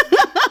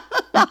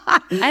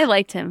 I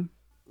liked him.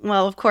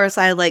 Well, of course,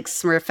 I like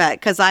Smurfette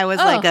because I was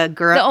like a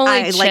girl. The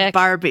only chick. Like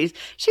Barbie.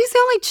 She's the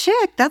only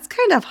chick. That's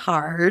kind of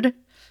hard. At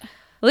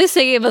least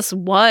they gave us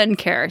one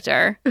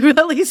character.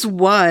 At least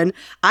one.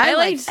 I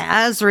liked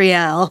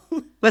Azrael.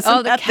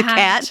 Wasn't that the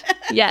cat?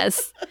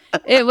 Yes,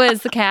 it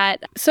was the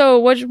cat. So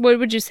what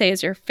would you say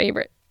is your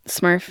favorite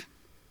Smurf?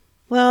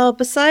 Well,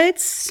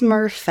 besides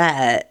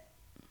Smurfette,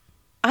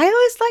 I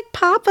always liked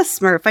Papa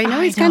Smurf. I know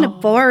he's kind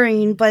of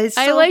boring, but it's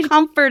so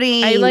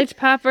comforting. I liked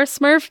Papa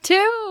Smurf too.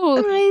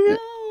 I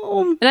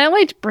know. And I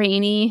liked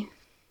Brainy.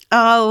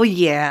 Oh,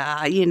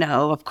 yeah.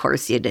 Of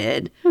course you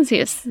did. He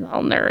was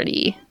all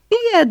nerdy.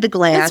 He had the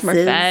glasses.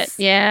 Smurfette.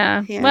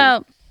 Yeah.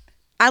 Well,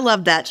 I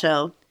loved that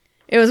show.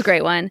 It was a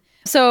great one.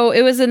 So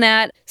it was in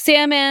that.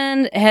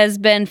 Sandman has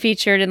been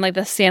featured in like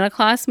the Santa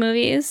Claus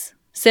movies.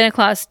 Santa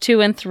Claus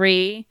 2 and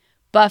 3.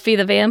 Buffy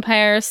the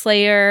Vampire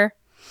Slayer.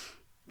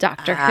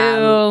 Doctor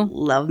Who.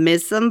 Love me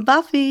some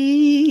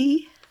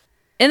Buffy.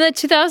 In the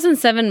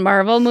 2007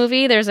 Marvel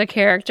movie, there's a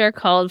character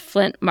called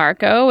Flint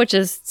Marko, which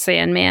is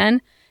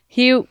Sandman.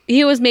 He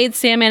was made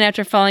Sandman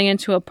after falling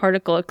into a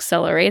particle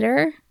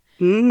accelerator.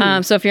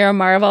 So if you're a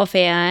Marvel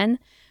fan.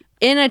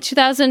 In a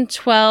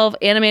 2012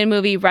 animated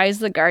movie, Rise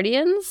of the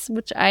Guardians,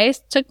 which I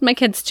took my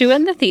kids to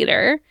in the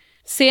theater,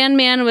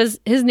 Sandman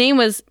his name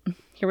was,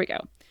 here we go,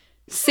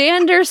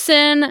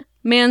 Sanderson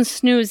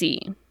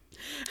Mansnoozy.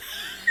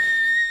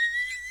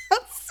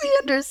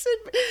 Sanderson.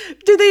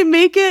 Did they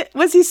make it?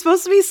 Was he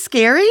supposed to be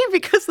scary?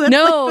 Because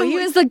no, he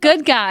was the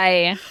good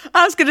guy.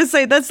 I was going to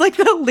say that's like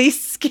the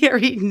least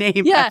scary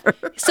name ever.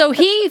 So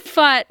he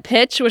fought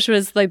Pitch, which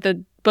was like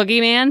the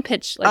boogeyman,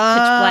 Pitch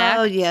Black.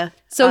 Oh, yeah.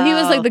 So he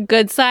was like the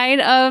good side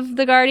of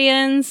the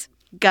Guardians.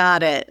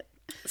 Got it.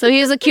 So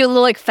he was a cute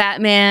little like fat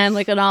man,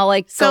 like an all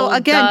like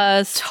gold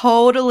dust.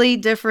 Totally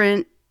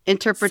different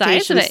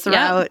interpretations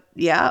throughout.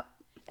 Yeah.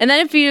 And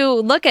then if you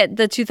look at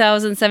the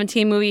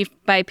 2017 movie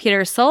by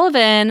Peter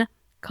Sullivan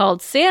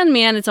called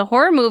Sandman, it's a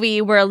horror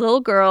movie where a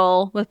little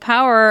girl with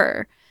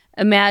power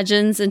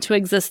imagines into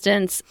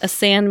existence a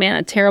Sandman,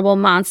 a terrible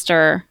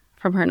monster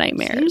from her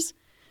nightmares.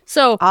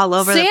 So all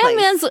over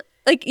Sandman's, the place.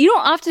 Like, you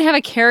don't often have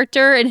a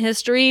character in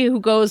history who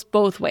goes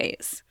both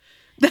ways.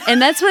 And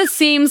that's what it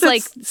seems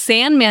like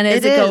Sandman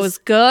is. It goes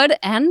good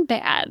and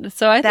bad.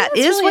 So I think that's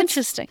really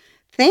interesting.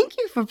 Thank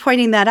you for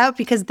pointing that out,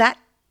 because that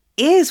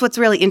is what's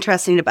really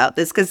interesting about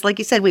this. Because like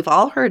you said, we've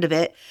all heard of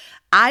it.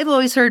 I've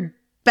always heard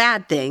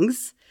bad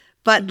things.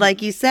 But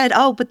like you said,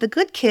 but the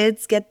good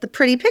kids get the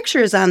pretty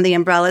pictures on the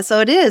umbrella.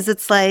 So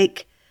it's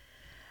like,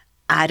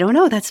 I don't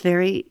know. That's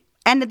very...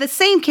 And the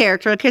same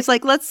character, because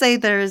like, let's say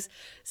there's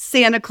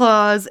Santa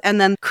Claus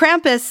and then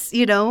Krampus,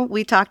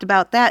 we talked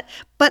about that.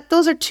 But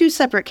those are two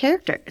separate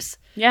characters.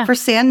 Yeah. For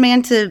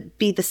Sandman to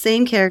be the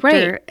same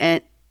character,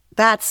 and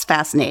that's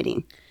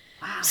fascinating.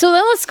 Wow. So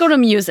then let's go to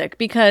music,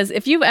 because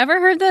if you've ever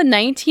heard the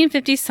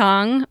 1950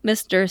 song,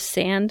 Mr.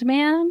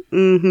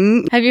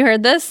 Sandman, have you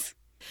heard this?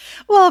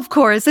 Well, of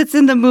course. It's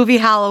in the movie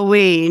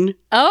Halloween.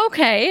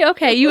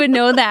 Okay. You would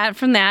know that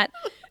from that.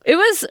 It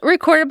was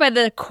recorded by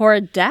the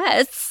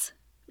Chordettes.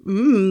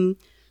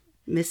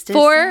 Mr.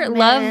 Four Sandman.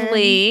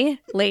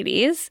 lovely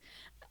ladies.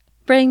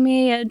 Bring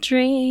me a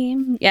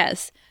dream.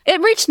 Yes.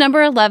 It reached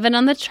number 11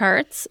 on the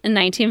charts in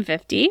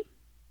 1950.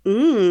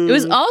 It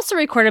was also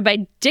recorded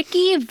by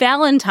Dickie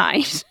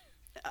Valentine.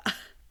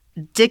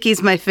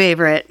 Dickie's my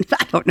favorite.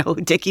 I don't know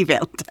who Dickie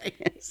Valentine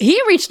is. He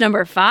reached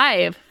number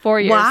 5 4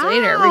 years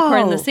later,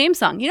 recording the same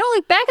song.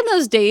 Like back in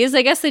those days,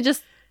 I guess they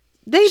just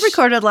They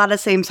recorded a lot of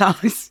same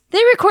songs.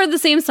 They recorded the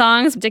same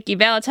songs. Dickie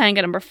Valentine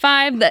got number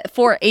 5. The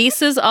Four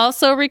Aces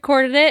also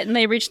recorded it, and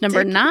they reached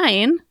number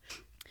 9.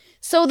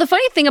 So the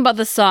funny thing about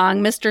the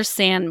song, Mr.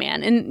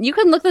 Sandman, and you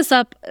can look this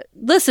up,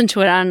 listen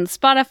to it on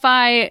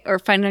Spotify or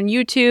find it on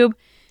YouTube.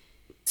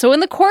 So in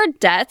the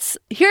Chordettes,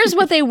 here's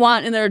what they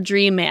want in their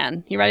dream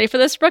man. You ready for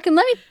this, Brooke? And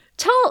let me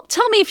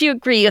tell me if you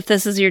agree if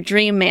this is your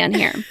dream man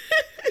here.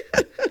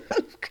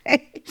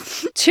 Okay.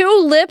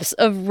 2 lips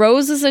of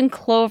roses and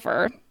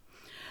clover.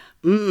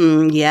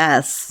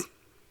 Yes.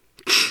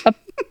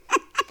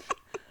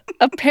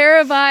 A pair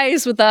of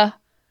eyes with a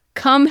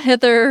come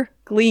hither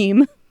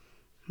gleam.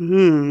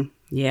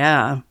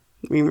 Yeah.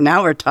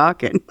 Now we're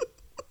talking.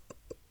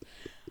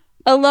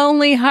 A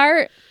lonely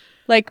heart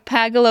like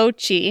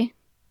Pagalochi.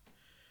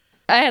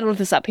 I had to look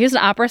this up. He was an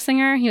opera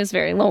singer. He was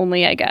very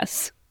lonely, I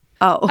guess.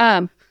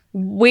 Oh.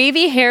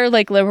 Wavy hair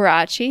like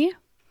Liberace.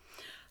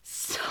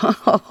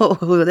 So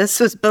this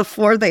was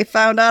before they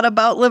found out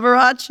about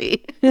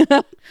Liberace.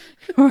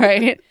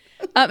 Right.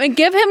 And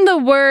give him the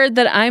word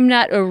that I'm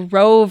not a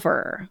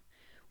rover.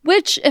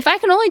 Which, if I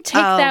can only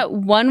take that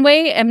one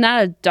way, I'm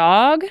not a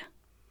dog.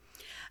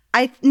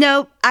 I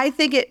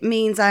think it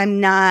means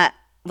I'm not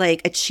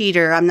like a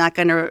cheater. I'm not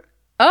going to.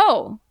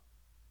 Oh.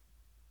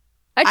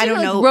 I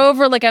don't know.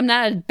 Rover, like I'm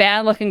not a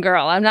bad looking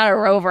girl. I'm not a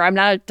rover. I'm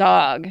not a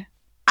dog.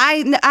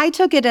 I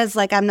took it as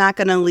like I'm not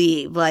going to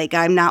leave. Like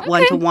I'm not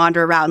one to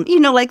wander around.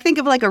 Like think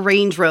of like a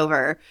Range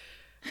Rover.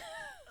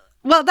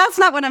 Well, that's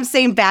not what I'm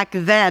saying back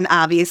then,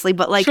 obviously,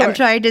 but like I'm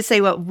trying to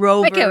say what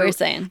rover. I get what you're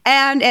saying.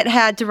 And it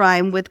had to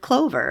rhyme with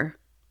clover.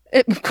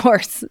 Of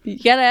course. You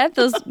gotta have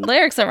those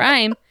lyrics that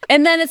rhyme.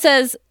 And then it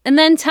says, and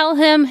then tell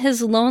him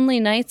his lonely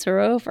nights are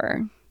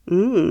over.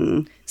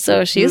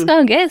 So she's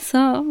gonna get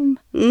some.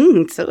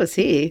 So is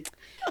he.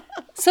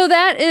 So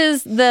that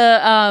is the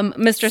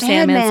Mr.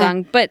 Sandman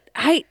song. But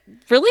I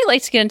really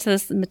like to get into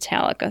this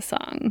Metallica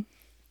song.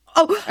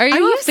 Oh, are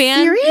you a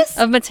fan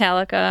of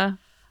Metallica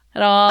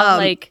at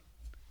all?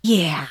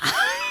 Yeah,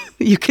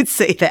 you could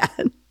say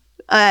that.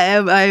 I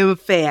am a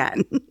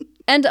fan.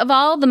 And of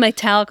all the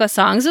Metallica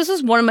songs, this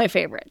is one of my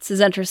favorites, is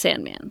Enter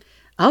Sandman.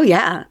 Oh,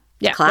 yeah.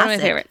 Yeah, classic. One of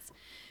my favorites.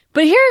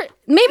 But here,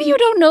 maybe you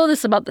don't know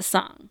this about the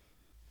song.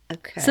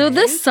 Okay. So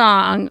this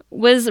song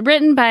was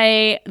written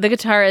by the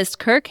guitarist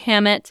Kirk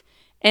Hammett,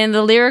 and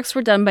the lyrics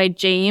were done by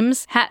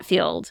James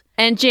Hetfield.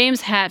 And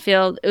James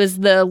Hetfield was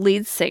the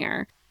lead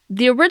singer.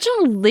 The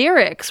original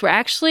lyrics were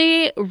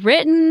actually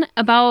written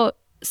about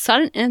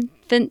sudden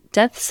infant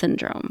death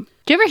syndrome.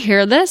 Do you ever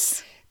hear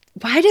this?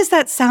 Why does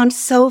that sound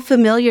so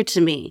familiar to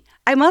me?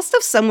 I must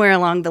have somewhere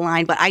along the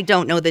line, but I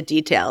don't know the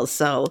details,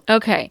 so.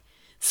 Okay.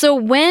 So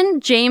when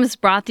James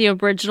brought the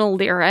original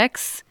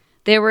lyrics,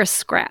 they were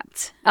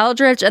scrapped.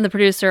 Eldridge and the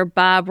producer,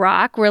 Bob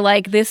Rock, were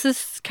like, this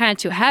is kind of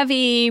too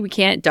heavy. We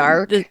can't.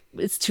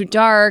 It's too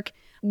dark.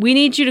 We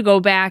need you to go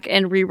back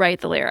and rewrite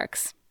the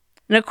lyrics.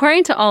 And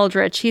according to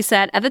Aldrich, he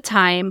said, at the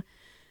time,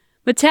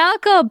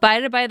 Metallica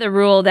abided by the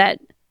rule that,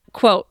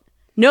 quote,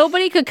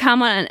 nobody could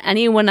comment on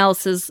anyone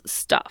else's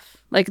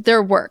stuff, like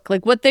their work,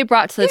 like what they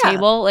brought to the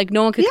table, like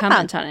no one could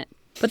comment on it.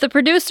 But the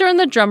producer and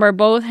the drummer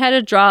both had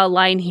to draw a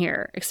line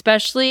here,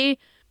 especially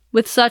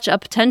with such a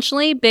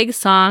potentially big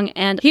song,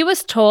 and he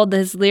was told that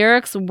his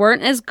lyrics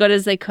weren't as good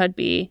as they could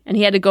be, and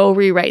he had to go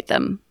rewrite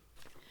them.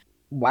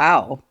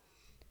 Wow.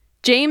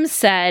 James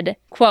said,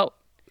 quote,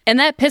 and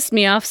that pissed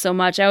me off so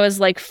much, I was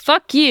like,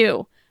 fuck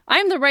you,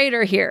 I'm the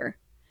writer here.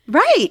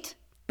 Right.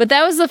 But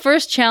that was the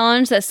first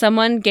challenge that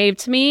someone gave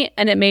to me,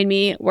 and it made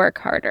me work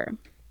harder.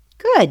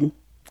 Good.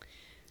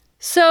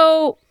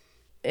 So,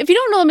 if you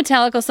don't know the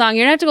Metallica song,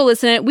 you're going to have to go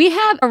listen to it. We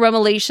have a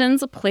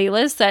Revelations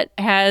playlist that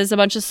has a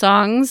bunch of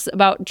songs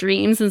about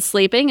dreams and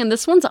sleeping, and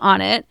this one's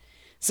on it.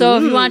 So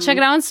if you want to check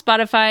it out on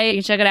Spotify, you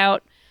can check it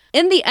out.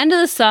 In the end of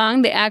the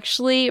song, they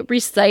actually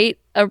recite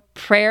a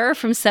prayer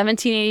from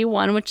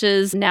 1781, which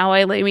is, now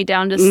I lay me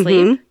down to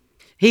sleep.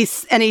 He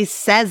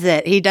says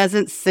it. He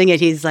doesn't sing it.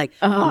 He's like,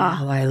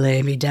 oh, I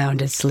lay me down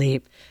to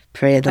sleep.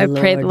 Pray the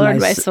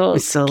Lord my soul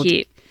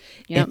keep.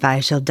 Yep. If I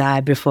shall die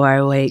before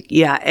I wake.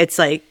 Yeah, it's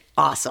like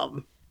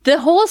awesome. The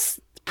whole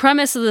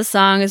premise of the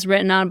song is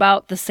written on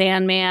about the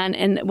Sandman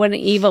and what an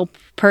evil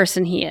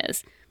person he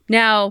is.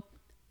 Now,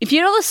 if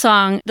you know the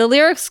song, the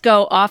lyrics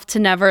go off to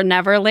Never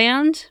Never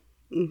Land.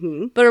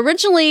 But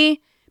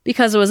originally,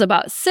 because it was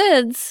about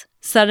SIDS,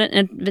 sudden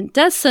infant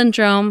death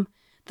syndrome,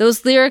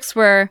 those lyrics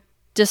were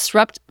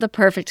disrupt the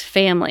perfect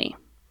family.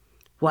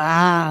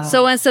 Wow.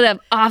 So instead of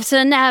off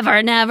to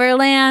Never Never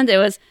Land, it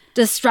was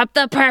disrupt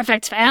the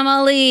perfect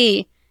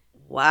family.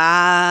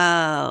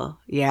 Wow.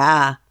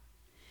 Yeah.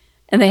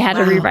 And they had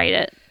to rewrite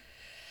it.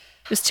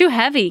 It was too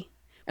heavy.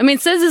 I mean,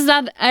 SIDS is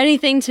not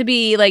anything to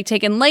be like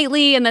taken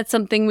lightly, and that's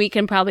something we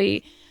can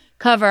probably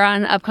cover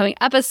on an upcoming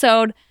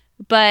episode.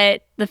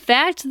 But the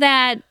fact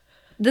that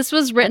this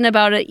was written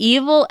about an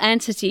evil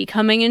entity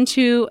coming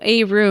into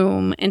a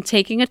room and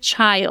taking a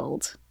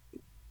child.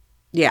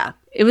 Yeah.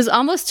 It was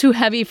almost too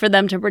heavy for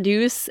them to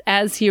produce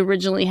as he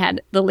originally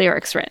had the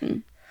lyrics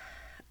written.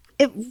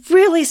 it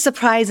really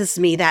surprises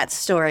me, that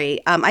story.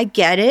 I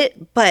get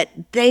it, but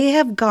they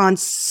have gone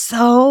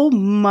so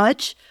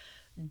much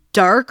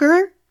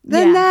darker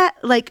than that.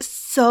 Like,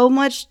 so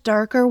much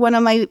darker. One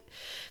of my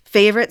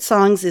favorite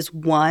songs is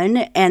One,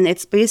 and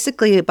it's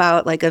basically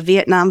about like a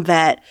Vietnam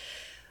vet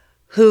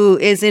who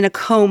is in a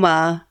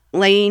coma,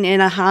 laying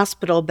in a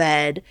hospital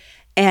bed,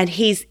 and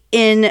he's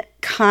in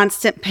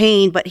constant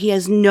pain, but he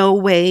has no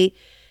way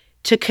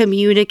to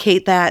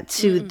communicate that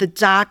to the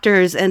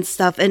doctors and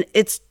stuff. And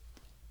it's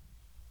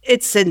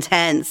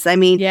intense. I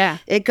mean,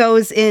 it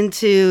goes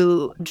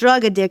into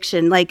drug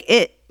addiction. Like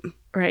it.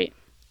 Right.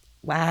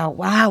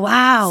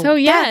 Wow. So,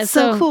 yeah. That's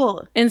so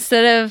cool.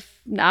 Instead of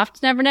Off to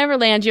Never Never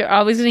Land, you're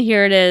always going to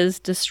hear it as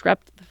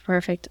Disrupt the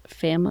Perfect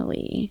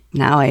Family.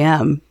 Now I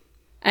am.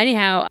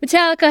 Anyhow,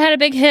 Metallica had a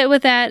big hit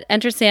with that,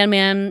 Enter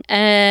Sandman.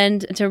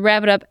 And to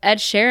wrap it up, Ed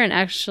Sheeran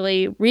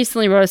actually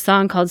recently wrote a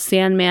song called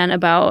Sandman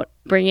about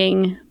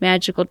bringing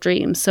magical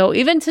dreams. So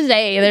even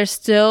today, there's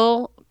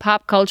still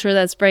pop culture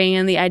that's bringing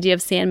in the idea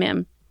of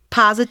Sandman.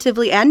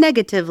 Positively and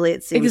negatively,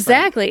 it seems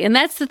Exactly. like. And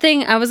that's the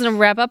thing I was going to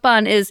wrap up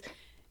on is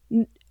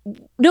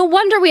no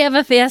wonder we have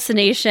a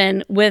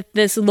fascination with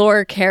this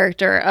lore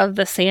character of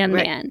the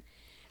Sandman.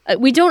 Right.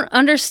 We don't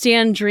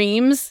understand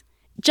dreams.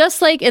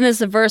 Just like in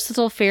this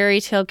versatile fairy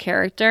tale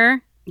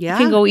character, you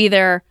can go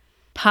either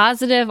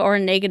positive or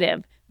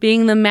negative.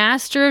 Being the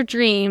master of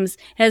dreams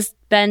has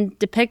been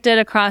depicted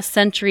across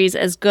centuries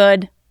as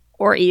good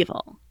or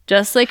evil.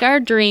 Just like our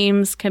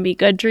dreams can be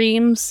good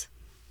dreams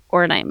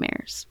or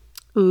nightmares.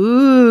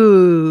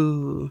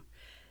 Ooh.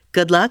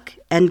 Good luck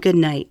and good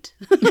night.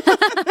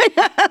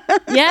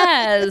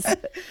 Yes.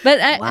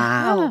 But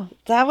wow.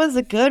 That was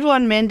a good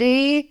one,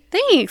 Mindy.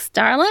 Thanks,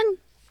 darling.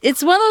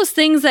 It's one of those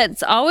things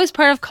that's always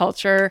part of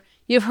culture.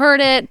 You've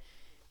heard it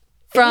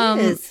from...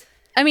 It is.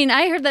 I mean,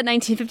 I heard that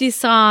 1950s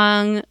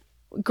song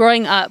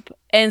growing up.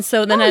 And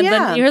so then,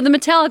 then you heard the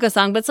Metallica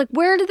song. But it's like,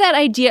 where did that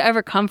idea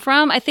ever come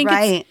from? I think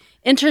it's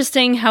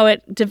interesting how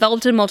it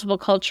developed in multiple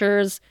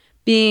cultures,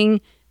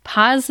 being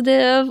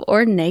positive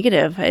or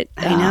negative.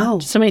 I know.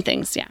 So many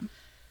things,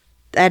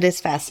 That is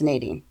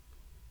fascinating.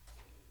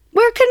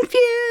 We're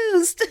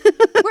confused.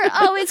 We're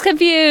always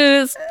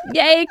confused.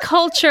 Yay,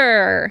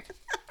 culture.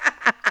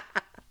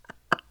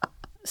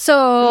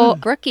 So,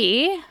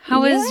 Brookie,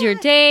 how was your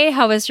day?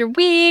 How was your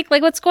week?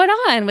 Like, what's going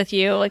on with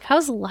you? Like,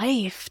 how's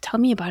life? Tell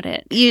me about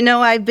it. You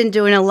know, I've been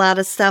doing a lot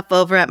of stuff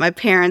over at my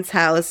parents'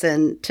 house,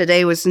 and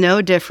today was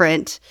no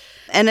different.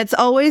 And it's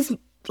always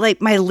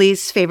like my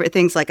least favorite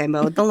things. Like, I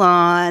mowed the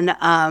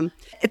lawn.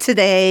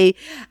 Today,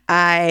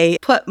 I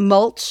put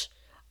mulch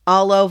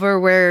all over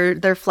where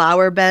their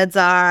flower beds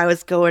are. I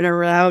was going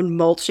around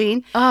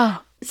mulching.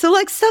 Oh. So,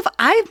 like, stuff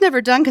I've never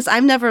done because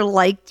I've never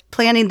liked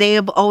planning. They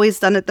have always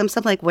done it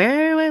themselves. Like,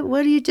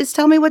 what do you just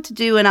tell me what to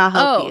do and I'll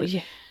help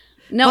you?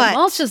 No,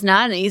 mulch is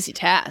not an easy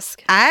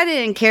task. I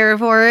didn't care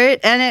for it.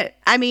 And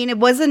it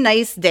was a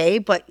nice day,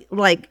 but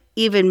like,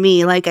 even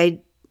me, like, I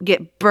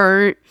get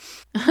burnt.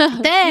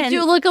 Then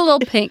you look a little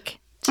pink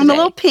today. I'm a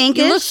little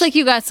pinkish. It looks like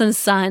you got some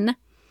sun.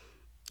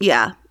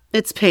 Yeah,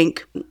 it's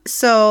pink.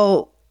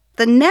 So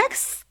the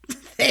next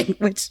thing,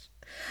 which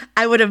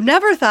I would have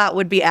never thought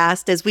would be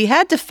asked, is we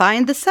had to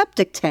find the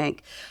septic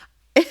tank.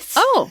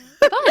 Fun.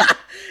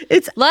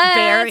 Let's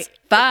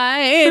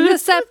find the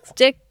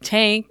septic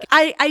tank.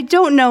 I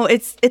don't know.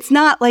 It's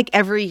not like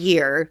every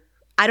year.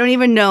 I don't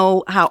even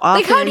know how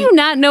often. Like, how do you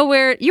not know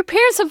where your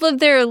parents have lived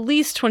there at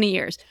least 20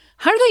 years?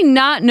 How do they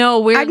not know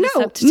where the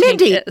septic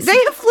tank is?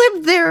 They have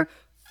lived there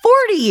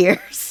 40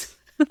 years.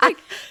 Like,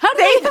 how do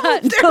they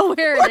not know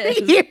where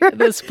it is at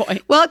this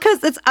point? Well,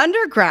 because it's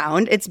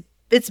underground.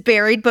 It's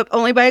buried, but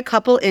only by a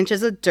couple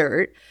inches of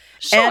dirt.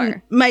 Sure.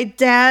 And my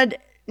dad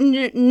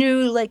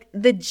knew like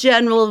the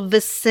general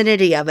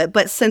vicinity of it,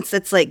 but since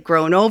it's like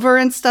grown over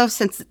and stuff,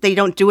 since they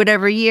don't do it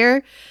every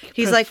year,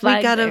 he's like,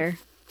 we gotta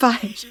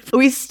find.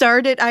 We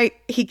started.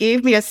 He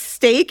gave me a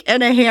stake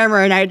and a hammer,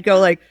 and I'd go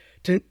like,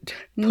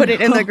 put it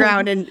in the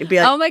ground and be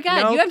like, oh my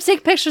God, nope. You have to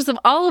take pictures of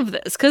all of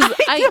this because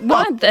I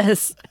want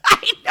this.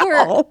 I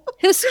know. For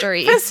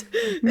history.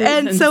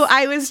 And so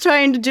I was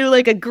trying to do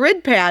like a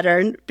grid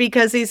pattern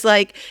because he's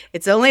like,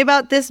 it's only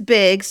about this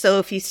big. So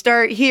if you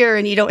start here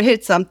and you don't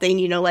hit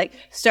something, like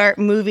start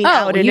moving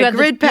out in a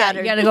grid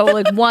pattern. You got to go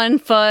like 1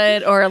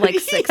 foot or like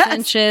 6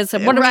 inches.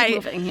 And what are we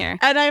moving here?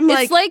 And I'm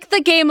like, it's like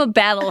the game of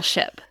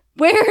Battleship.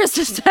 Where's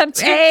the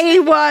septic?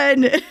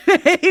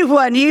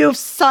 A1, you've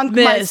sunk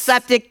my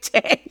septic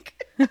tank.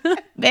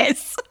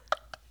 Miss.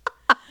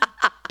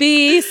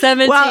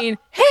 B17. Well,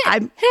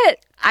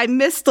 hit. I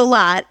missed a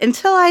lot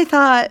until I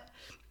thought,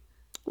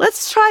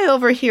 let's try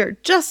over here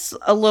just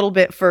a little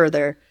bit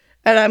further.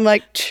 And I'm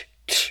like,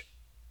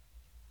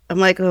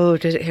 oh,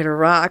 did it hit a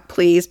rock,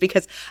 please?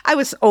 Because I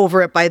was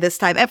over it by this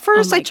time. At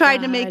first, I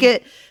tried to make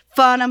it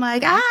fun. I'm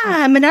like,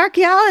 I'm an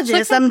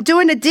archaeologist. I'm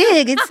doing a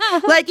dig. It's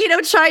like,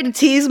 trying to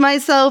tease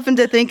myself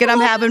into thinking I'm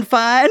having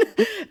fun.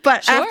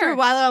 But after a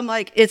while, I'm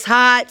like, it's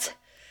hot.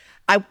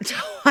 I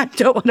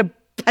don't want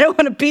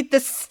to beat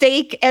this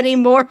stake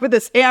anymore with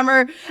this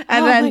hammer.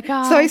 And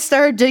so I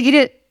started digging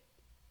it.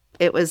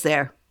 It was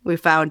there. We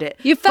found it.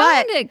 You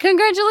found it.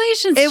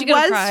 Congratulations. Did you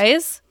get a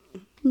prize?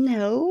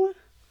 No.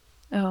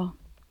 Oh.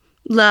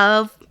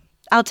 Love.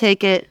 I'll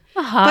take it.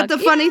 But the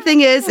funny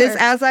thing is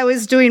as I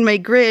was doing my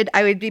grid,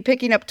 I would be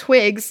picking up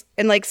twigs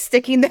and like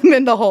sticking them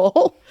in the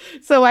hole.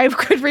 So I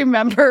could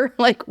remember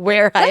like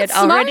where I had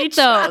already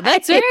tried. Though.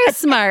 That's very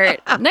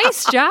smart.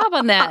 Nice job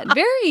on that.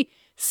 Very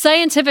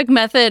scientific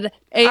method.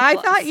 I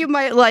thought you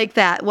might like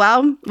that.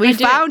 Well, we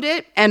found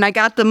it and I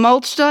got the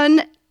mulch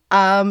done.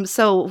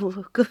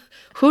 So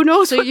who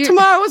knows what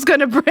tomorrow is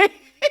going to bring.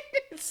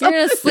 You're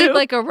going to sleep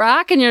like a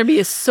rock and you're going to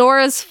be sore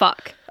as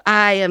fuck.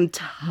 I am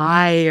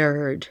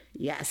tired.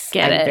 Yes,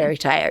 I'm very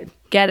tired.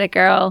 Get it,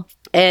 girl.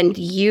 And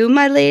you,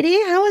 my lady,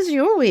 how was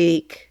your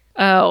week?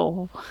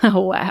 Oh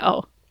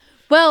wow.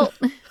 Well,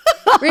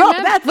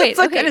 remember,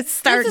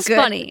 this is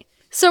funny.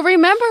 So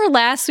remember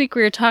last week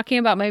we were talking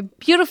about my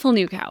beautiful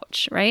new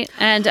couch, right?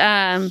 And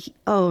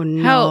oh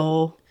no,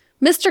 how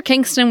Mr.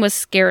 Kingston was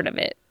scared of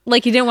it.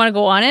 Like he didn't want to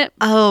go on it.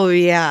 Oh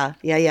yeah.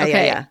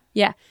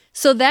 Yeah.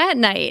 So that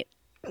night,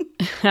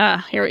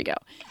 here we go.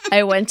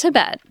 I went to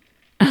bed.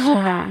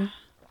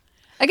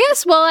 I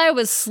guess while I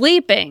was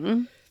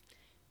sleeping,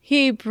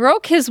 he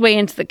broke his way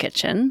into the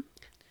kitchen.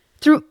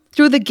 Through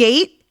the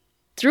gate?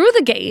 Through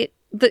the gate.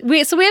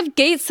 So we have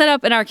gates set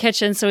up in our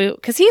kitchen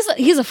because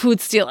he's a food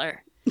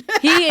stealer.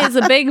 He is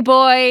a big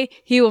boy.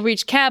 He will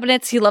reach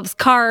cabinets. He loves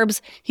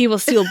carbs. He will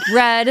steal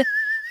bread,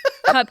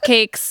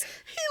 cupcakes.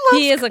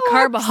 He is a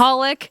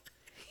carbaholic.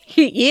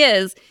 He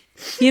is.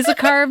 He's a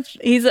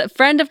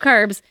friend of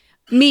carbs.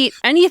 Meat,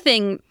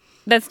 anything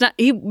that's not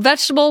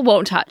vegetable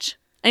won't touch.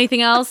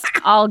 Anything else,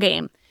 all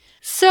game.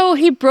 So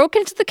he broke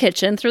into the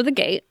kitchen through the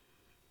gate,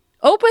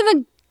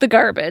 opened the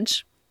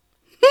garbage,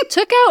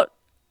 took out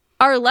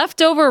our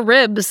leftover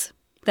ribs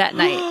that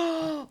night,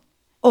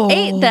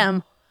 ate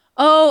them.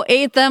 Oh,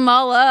 ate them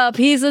all up.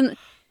 He's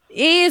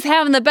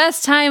having the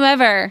best time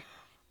ever.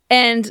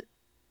 And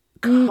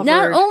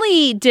not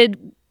only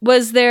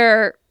was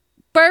there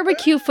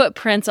barbecue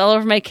footprints all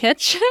over my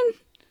kitchen,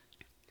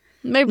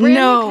 my brand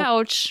new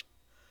couch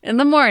in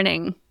the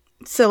morning.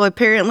 So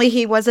apparently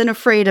he wasn't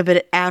afraid of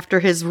it after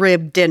his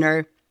rib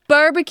dinner.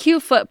 Barbecue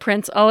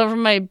footprints all over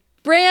my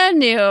brand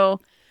new,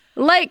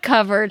 light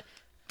covered,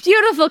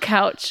 beautiful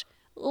couch.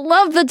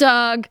 Love the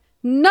dog,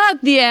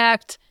 not the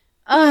act.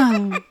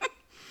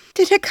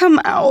 Did it come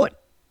out?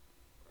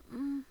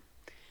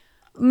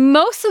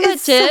 Most of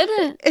it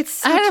did. It's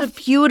such a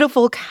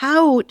beautiful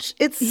couch.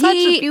 It's such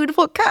a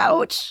beautiful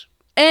couch.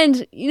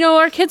 And,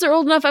 our kids are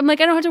old enough. I'm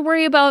like, I don't have to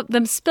worry about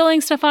them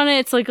spilling stuff on it.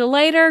 It's like a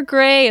lighter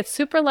gray. It's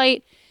super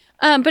light.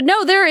 But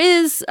no, there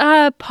is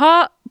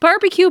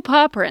barbecue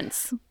paw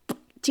prints.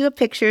 Do you have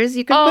pictures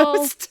you can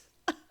post?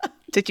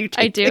 Did you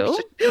take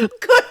pictures? Good.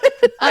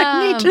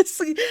 I need to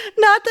see.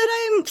 Not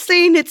that I'm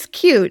saying it's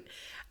cute.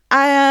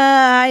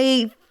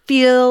 I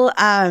feel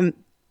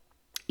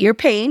your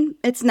pain.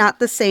 It's not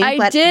the same.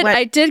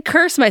 I did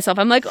curse myself.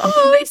 I'm like,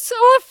 I'm so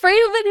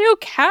afraid of the new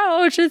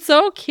couch. It's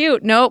so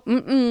cute. Nope.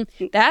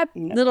 That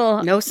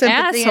little no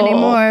sympathy asshole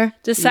anymore.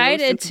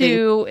 Decided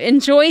to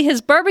enjoy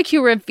his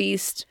barbecue rib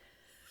feast.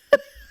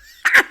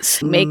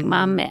 Make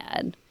Mom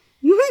mad.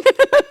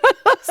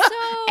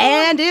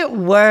 And it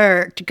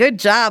worked. Good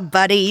job,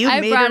 buddy. You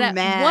made her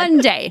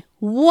mad.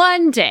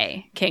 One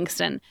day,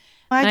 Kingston.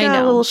 I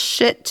got a little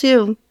shit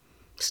too.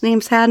 His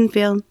name's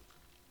Haddonfield.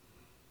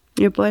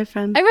 Your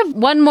boyfriend. I have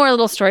one more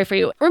little story for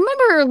you.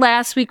 Remember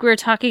last week we were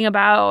talking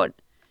about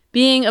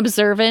being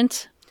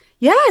observant?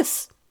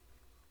 Yes.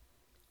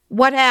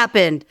 What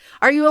happened?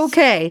 Are you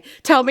okay?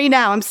 Tell me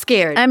now. I'm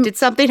scared. Did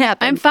something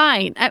happen? I'm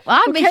fine.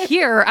 I'm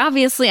here.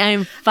 Obviously,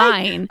 I'm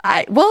fine.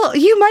 Well,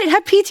 you might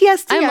have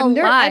PTSD. I'm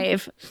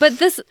alive. But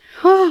this,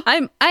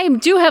 I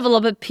do have a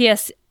little bit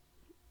PTSD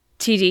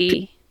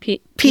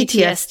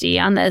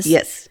on this.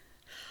 Yes.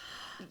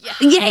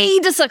 Yay,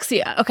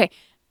 dyslexia. Okay.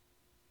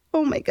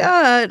 Oh my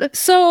God.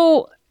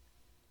 So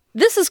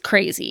this is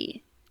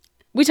crazy.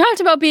 We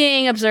talked about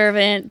being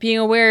observant, being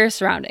aware of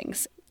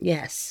surroundings.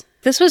 Yes.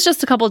 This was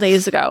just a couple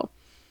days ago.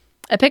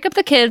 I pick up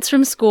the kids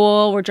from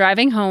school. We're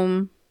driving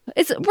home.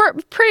 We're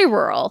pretty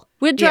rural.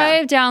 We'd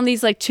drive down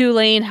these like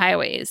 2-lane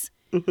highways.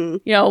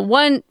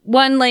 Mm-hmm.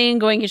 One lane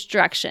going each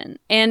direction.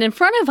 And in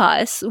front of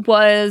us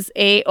was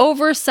a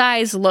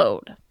oversized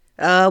load.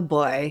 Oh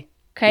boy.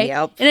 Okay.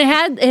 Yep.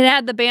 And it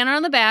had the banner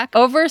on the back,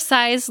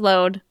 oversized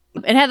load.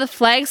 It had the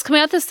flags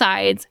coming out the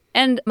sides.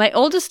 And my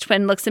oldest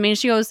twin looks at me and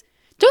she goes,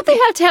 "Don't they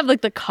have to have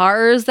like the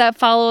cars that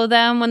follow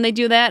them when they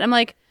do that?" I'm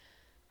like,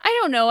 I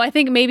don't know. I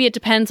think maybe it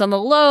depends on the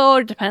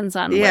load. It depends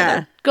on where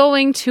they're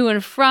going to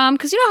and from.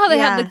 Because you know how they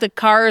have like the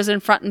cars in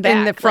front and back.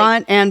 In the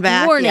front and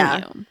back. Warning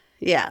you.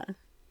 Yeah.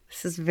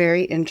 This is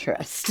very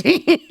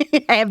interesting.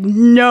 I have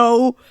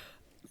no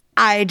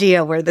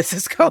idea where this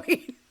is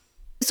going.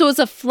 So it's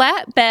a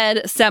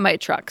flatbed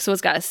semi-truck. So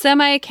it's got a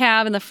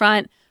semi-cab in the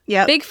front.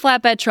 Yep. Big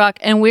flatbed truck.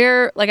 And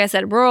we're, like I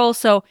said, rural.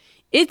 So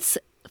it's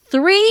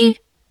 3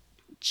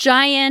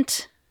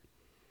 giant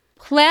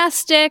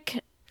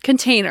plastic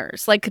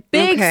containers, like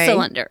big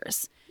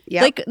cylinders.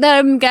 Yep. Like that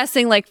I'm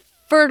guessing like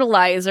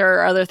fertilizer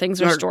or other things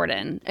are stored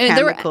in. And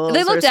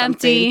they looked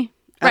empty.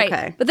 Right.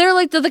 Okay. But they're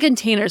like the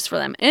containers for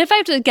them. And if I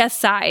have to guess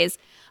size,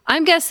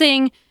 I'm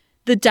guessing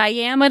the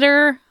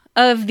diameter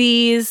of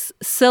these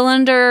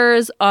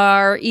cylinders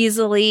are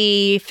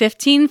easily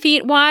 15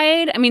 feet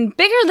wide. I mean,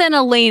 bigger than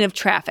a lane of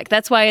traffic.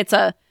 That's why it's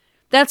a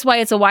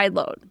wide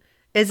load.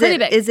 Is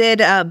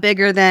it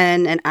bigger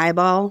than an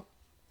eyeball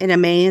in a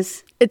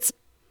maze? It's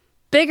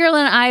bigger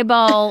than an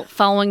eyeball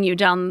following you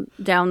down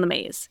the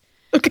maze.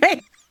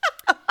 Okay.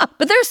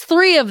 But there's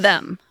 3 of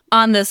them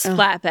on this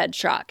flatbed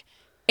truck.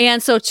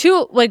 And so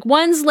 2, like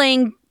one's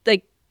laying,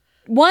 like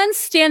one's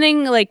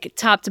standing like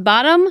top to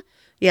bottom.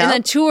 Yeah. And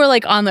then 2 are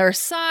like on their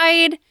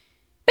side.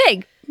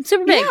 Big,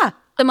 super big. Yeah.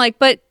 I'm like,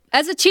 but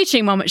as a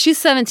teaching moment, she's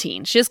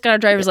 17. She just got a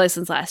driver's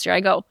license last year. I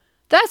go,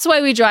 that's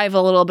why we drive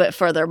a little bit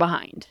further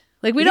behind.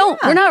 Like we're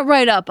not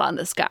right up on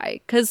this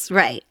guy because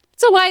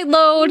it's a wide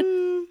load.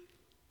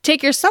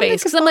 Take your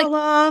space. Because I'm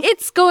like,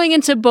 it's going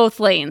into both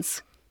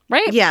lanes,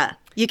 right? Yeah.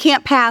 You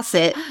can't pass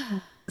it.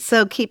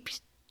 So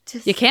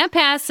you can't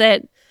pass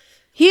it.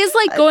 He's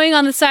like going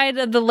on the side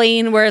of the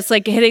lane where it's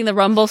like hitting the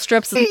rumble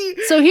strips.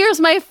 So here's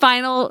my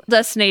final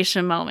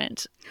destination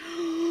moment.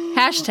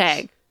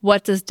 Hashtag,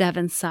 what does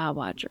Devin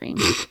Sawa dream?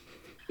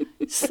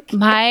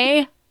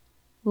 My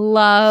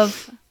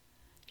love.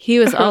 He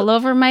was all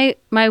over my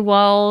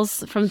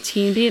walls from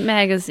Teen Beat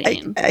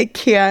magazine. I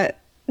can't.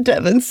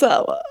 Devin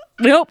Sawa.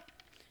 Nope.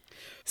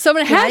 So I'm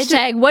going to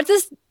hashtag, what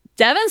does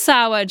Devin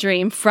Sawa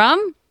dream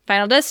from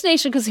Final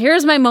Destination? Because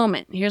here's my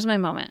moment.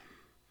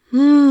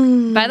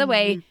 By the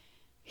way,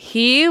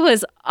 he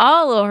was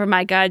all over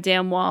my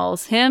goddamn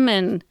walls. Him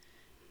and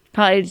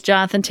probably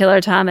Jonathan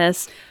Taylor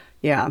Thomas.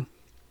 Yeah.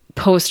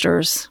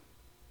 Posters.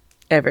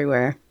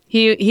 Everywhere.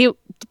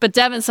 But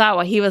Devin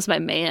Sawa, he was my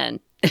man.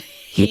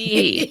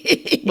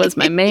 He was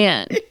my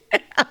man.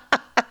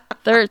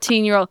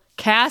 13-year-old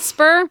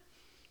Casper.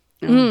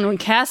 When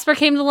Casper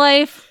came to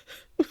life.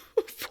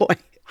 Boy.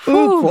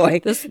 Oh,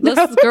 boy. This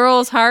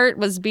girl's heart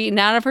was beating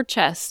out of her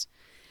chest.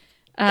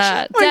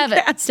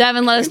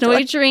 Devin, let us know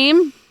what you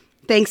dream.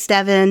 Thanks,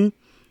 Devin.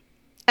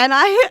 And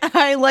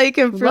I like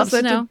him for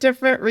such a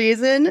different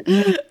reason.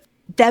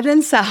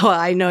 Devin Sawa,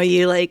 I know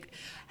you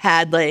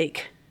had a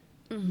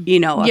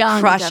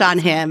crush on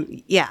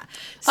him. Yeah.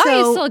 So,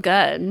 he's still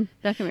good.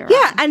 Don't get me wrong.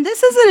 Yeah, and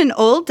this isn't an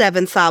old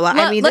Devin Sawa.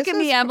 Look at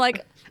me. I'm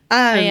like,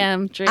 I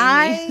am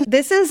dreaming.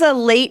 This is a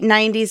late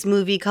 90s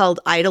movie called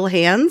Idle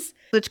Hands,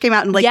 which came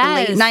out in the late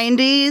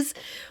 90s.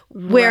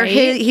 Where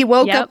he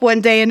woke up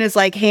one day and his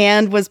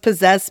hand was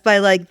possessed by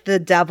the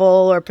devil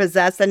or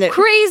possessed, and it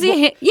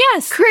crazy.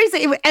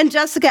 And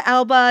Jessica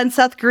Alba and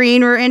Seth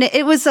Green were in it.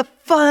 It was a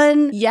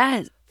fun,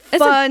 it's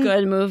a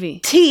good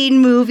movie, teen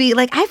movie.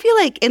 I feel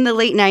like in the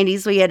late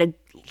 90s we had a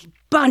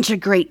bunch of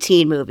great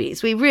teen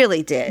movies. We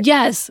really did.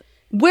 Yes.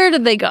 Where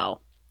did they go?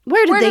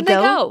 Where did they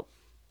go?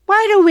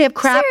 Why don't we have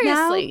crap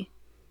Seriously. now?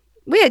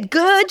 We had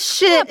good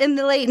shit in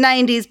the late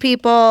 90s,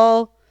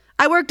 people.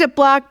 I worked at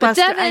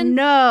Blockbuster. I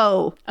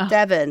know.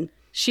 Devin.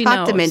 She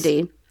knows.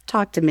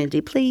 Talk to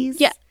Mindy,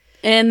 please. Yeah.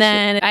 And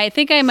then I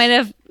think I might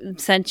have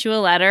sent you a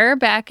letter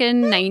back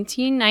in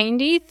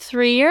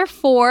 1993 or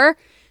 4.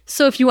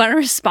 So if you want to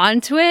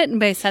respond to it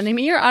by sending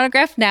me your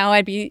autograph now,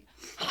 I'd be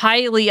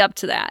highly up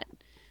to that.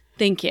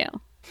 Thank you.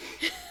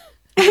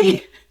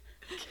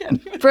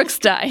 Brooke's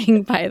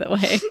dying, by the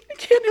way.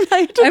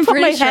 I'm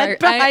pretty sure.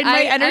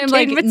 I'm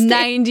like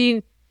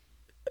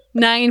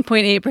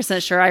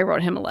 99.8% sure I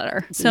wrote him a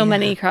letter. So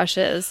many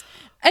crushes.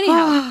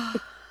 Anyhow,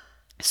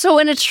 so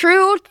in a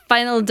true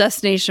Final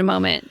Destination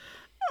moment,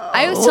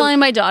 I was telling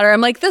my daughter,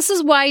 I'm like, this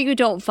is why you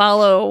don't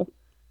follow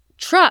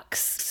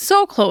trucks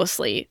so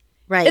closely.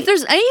 Right. If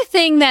there's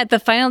anything that the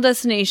Final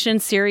Destination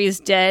series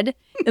did,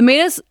 it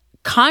made us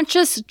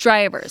conscious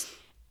drivers.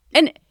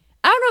 And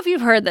I don't know if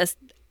you've heard this.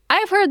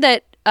 I've heard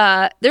that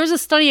there was a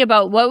study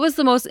about what was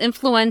the most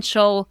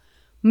influential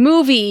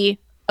movie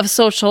of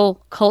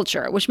social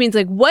culture, which means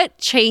what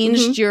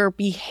changed your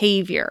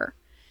behavior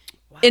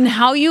and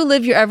how you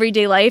live your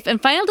everyday life.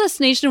 And Final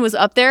Destination was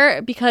up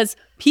there because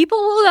people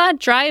will not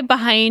drive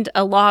behind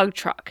a log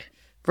truck.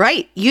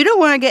 Right. You don't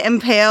want to get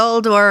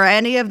impaled or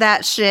any of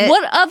that shit.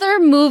 What other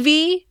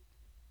movie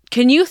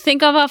can you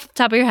think of off the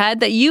top of your head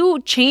that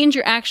you change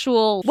your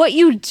actual, what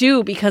you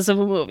do because of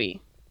a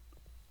movie?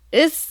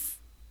 It's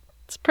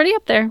pretty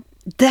up there.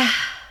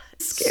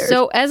 Scared.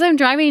 So as I'm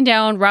driving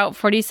down Route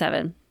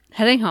 47,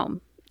 heading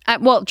home,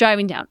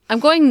 driving down, I'm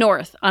going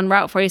north on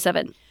Route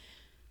 47,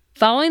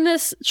 following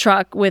this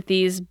truck with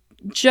these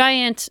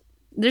giant,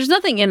 there's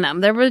nothing in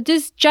them. There were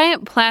these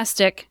giant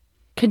plastic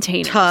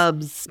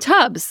containers.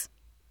 Tubs.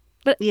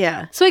 But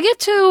yeah. So we get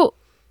to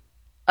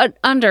an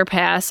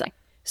underpass.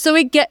 So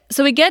we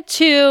get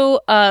to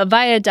a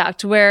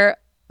viaduct where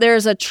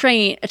there's a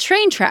train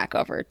track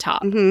over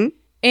top. Mm-hmm.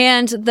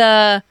 And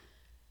the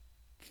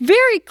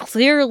very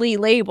clearly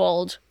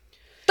labeled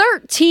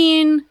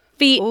 13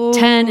 feet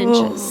 10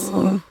 inches.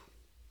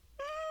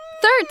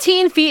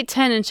 13 feet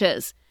 10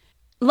 inches.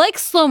 Like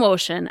slow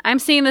motion. I'm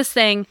seeing this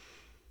thing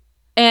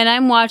and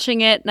I'm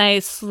watching it and I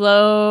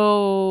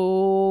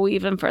slow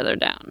even further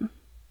down.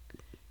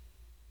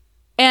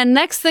 And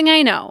next thing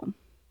I know,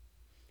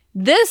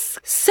 this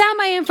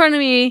semi in front of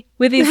me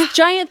with these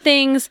giant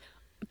things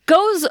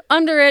goes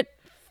under it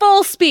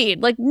full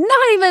speed. Like,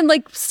 not even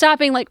like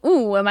stopping like,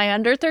 ooh, am I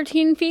under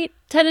 13 feet,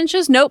 10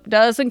 inches? Nope,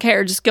 doesn't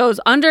care. Just goes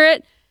under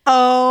it.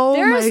 Oh,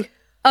 there's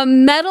a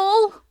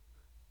metal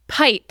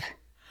pipe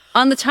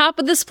on the top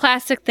of this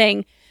plastic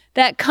thing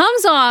that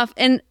comes off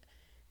and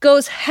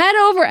goes head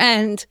over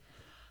end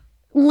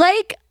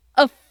like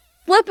a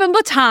flippin'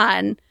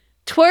 baton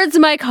towards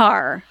my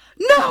car.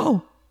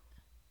 No.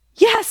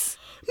 Yes.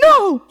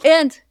 No.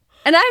 And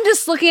I'm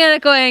just looking at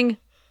it going,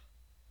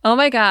 oh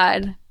my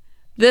God,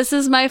 this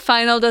is my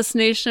final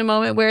destination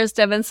moment. Where's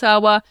Devon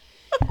Sawa?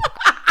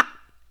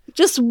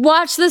 Just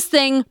watch this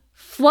thing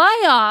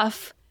fly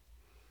off,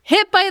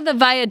 hit by the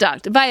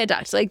viaduct,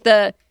 like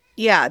the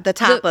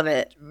top of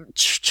it.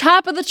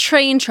 Top of the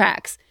train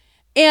tracks.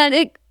 And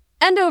it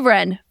end over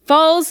end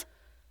falls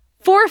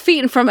 4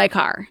 feet in front of my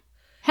car.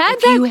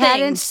 If you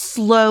hadn't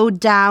slowed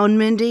down,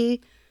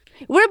 Mindy,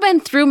 it would have been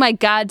through my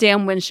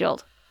goddamn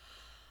windshield.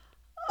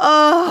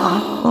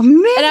 Oh,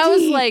 Mindy. And I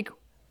was like,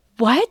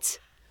 what?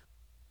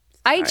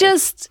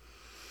 Sorry.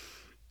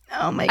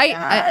 Oh my God.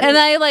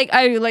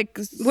 I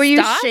were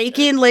you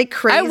shaking like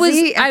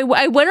crazy? I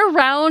went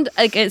around,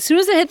 like, as soon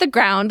as it hit the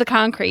ground, the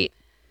concrete,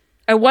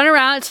 I went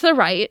around to the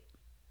right.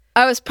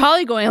 I was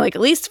probably going like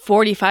at least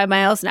 45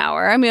 miles an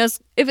hour. I mean,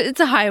 if it's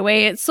a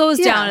highway, it slows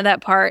down at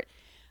that part.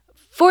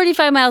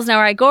 45 miles an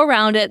hour. I go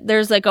around it.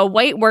 There's like a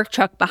white work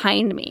truck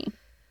behind me.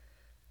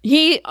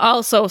 He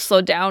also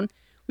slowed down.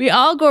 We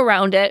all go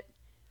around it.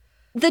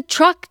 The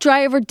truck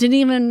driver didn't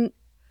even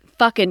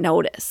fucking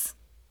notice.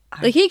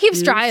 Like, he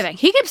keeps driving.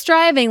 He keeps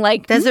driving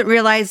like... Doesn't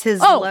realize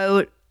his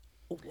load.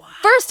 Wow.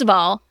 First of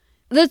all,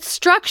 the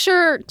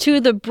structure to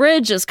the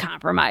bridge is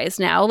compromised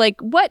now.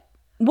 Like, what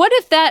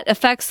if that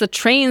affects the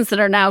trains that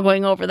are now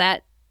going over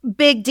that?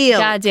 Big deal.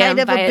 Goddamn kind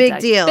of viaduct. A big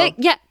deal.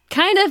 Yeah,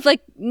 kind of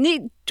like,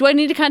 do I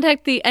need to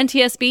contact the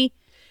NTSB?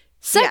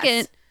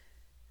 Second,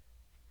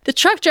 the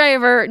truck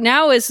driver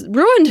now has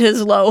ruined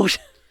his load.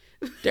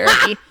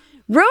 Dirty.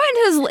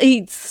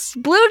 He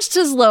splooged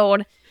his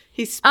load.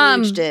 He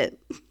splooged it.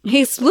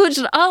 He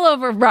splooged it all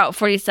over Route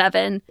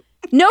 47.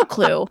 No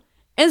clue.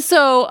 And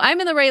so I'm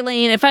in the right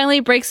lane. It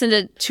finally breaks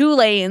into 2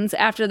 lanes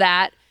after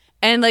that.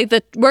 And like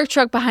the work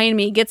truck behind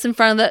me gets in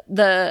front of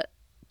the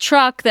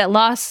truck that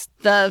lost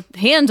the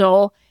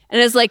handle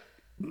and is like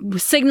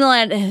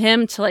signaling at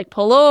him to like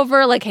pull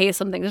over, like, hey,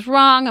 something's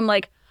wrong. I'm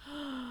like,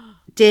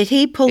 did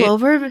he pull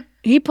over?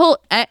 He pulled,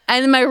 and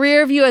in my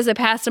rear view as I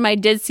passed him, I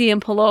did see him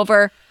pull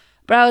over.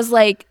 But I was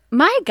like,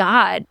 my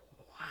God.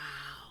 Wow.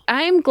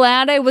 I'm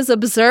glad I was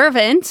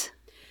observant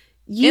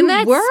in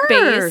that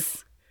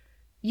space.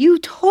 You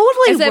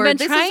totally were.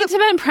 I've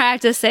been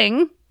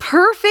practicing.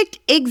 Perfect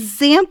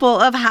example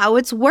of how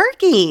it's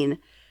working.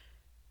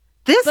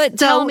 This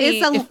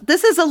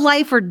is a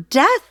life or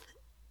death,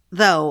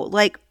 though.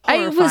 Like,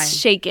 horrifying.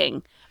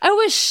 I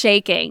was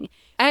shaking.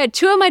 I had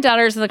 2 of my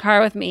daughters in the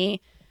car with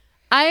me.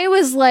 I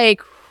was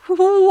like,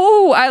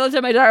 whoa. I looked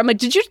at my daughter. I'm like,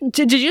 did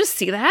you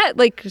see that?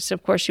 Like,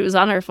 of course, she was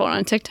on her phone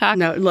on TikTok.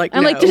 No, like,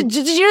 I'm like, did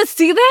you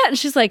see that? And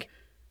she's like,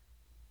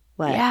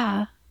 what?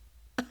 Yeah.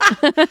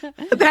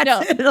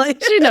 That's it.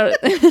 Like, she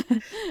noticed.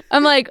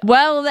 I'm like,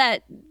 well,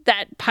 that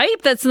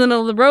pipe that's in the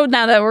middle of the road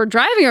now that we're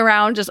driving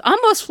around just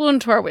almost flew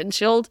into our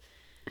windshield.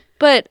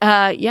 But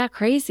yeah,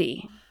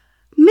 crazy.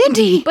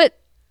 Mindy, but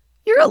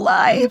you're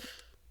alive.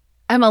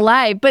 I'm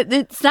alive, but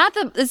it's not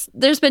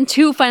there's been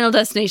 2 Final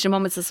Destination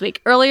moments this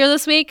week. Earlier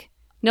this week,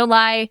 no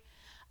lie,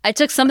 I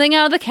took something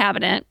out of the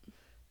cabinet.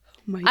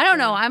 Oh I don't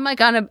know. I'm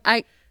like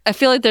I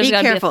feel like there's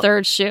got to be a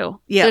third shoe.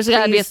 Yeah, there's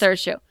got to be a third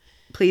shoe.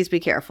 Please be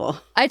careful.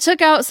 I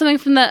took out something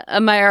from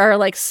our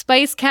like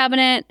spice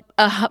cabinet.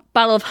 A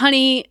bottle of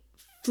honey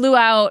flew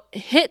out,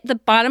 hit the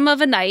bottom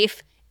of a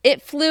knife.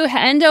 It flew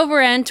end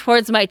over end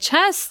towards my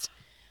chest,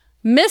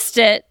 missed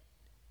it.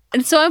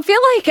 And so I feel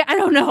like, I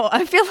don't know.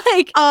 I feel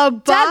like a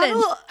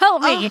Devin,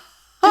 help me. Of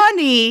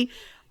honey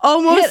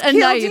almost hit a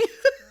knife.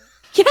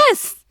 You.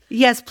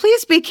 Yes,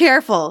 please be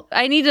careful.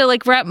 I need to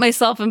like wrap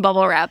myself in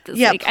bubble wrap this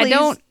week. Please I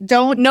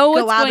don't know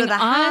what's go out going of the on.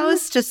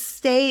 house. Just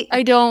stay.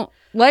 I don't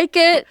like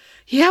it.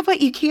 Yeah,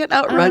 but you can't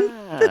outrun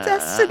the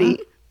destiny.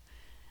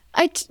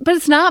 But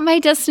it's not my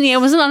destiny. I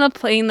wasn't on a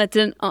plane that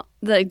didn't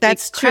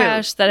that's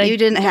crash true. that you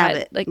didn't have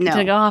it. Like no.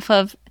 to go off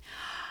of.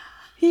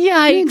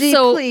 Yeah, Mindy,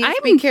 so please I'm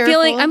be careful.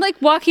 I'm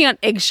like walking on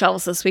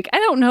eggshells this week. I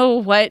don't know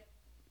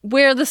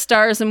where the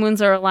stars and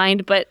moons are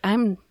aligned, but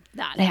I'm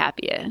not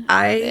happy.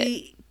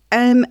 I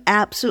am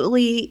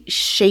absolutely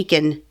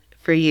shaken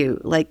for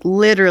you. Like,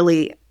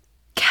 literally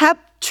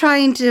kept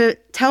trying to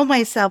tell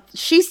myself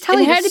she's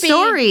telling a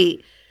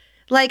story.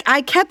 Like,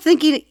 I kept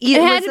thinking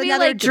it had was to be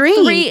another like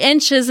dream. 3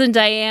 inches in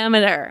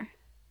diameter,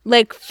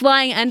 like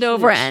flying end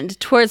over end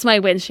towards my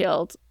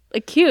windshield.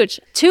 Like, huge.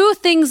 2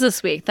 things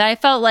this week that I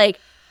felt like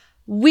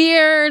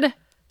weird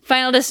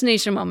Final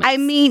Destination moments. I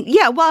mean,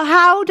 yeah, well,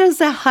 how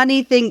does a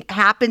honey thing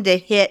happen to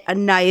hit a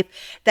knife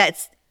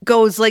that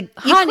goes like...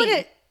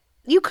 Honey.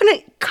 you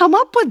couldn't come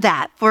up with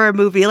that for a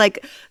movie.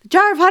 Like, the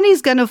jar of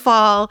honey's going to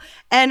fall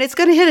and it's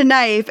going to hit a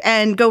knife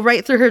and go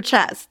right through her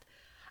chest.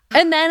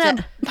 And then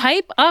a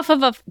pipe off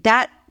of a...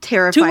 That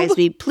terrifies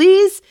me.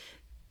 Please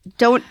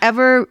don't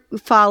ever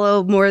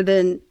follow more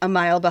than a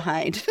mile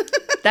behind.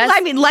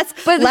 Less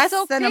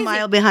so than crazy. a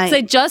mile behind. So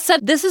I just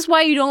said, this is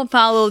why you don't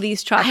follow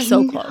these trucks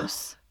so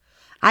close.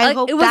 I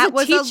hope that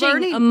was a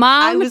learning. A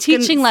mom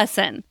teaching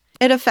lesson.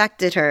 It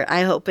affected her.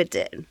 I hope it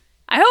did.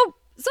 I hope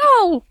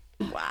so.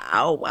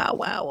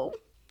 Wow.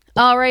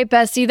 All right,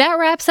 Bestie, that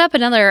wraps up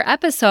another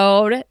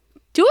episode.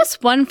 Do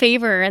us one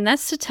favor, and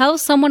that's to tell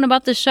someone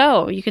about the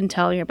show. You can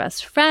tell your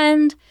best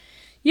friend.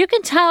 You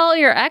can tell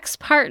your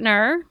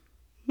ex-partner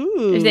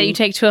that you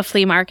take to a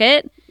flea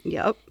market.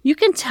 Yep. You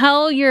can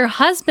tell your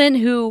husband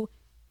who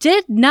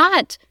did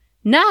not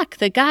knock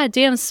the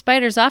goddamn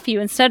spiders off you,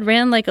 instead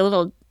ran like a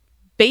little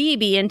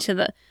baby into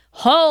the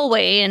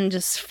hallway and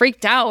just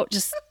freaked out.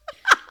 Just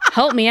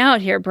help me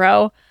out here,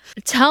 bro.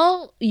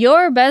 Tell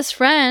your best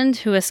friend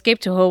who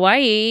escaped to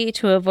Hawaii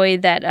to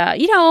avoid that,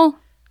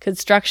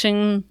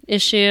 construction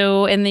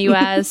issue in the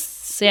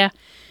U.S. Yeah.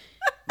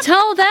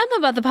 Tell them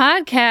about the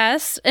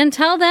podcast and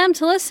tell them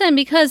to listen,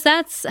 because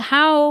that's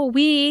how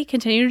we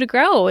continue to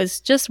grow, is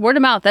just word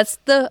of mouth. That's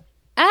the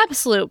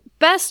absolute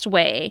best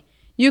way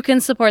you can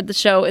support the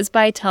show, is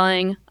by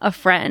telling a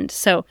friend.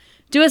 So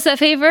do us that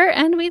favor,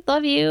 and we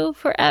love you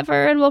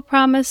forever, and we'll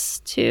promise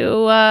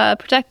to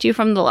protect you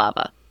from the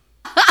lava.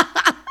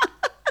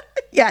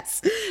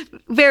 Yes,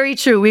 very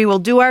true. We will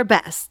do our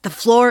best. The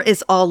floor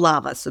is all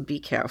lava, so be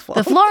careful.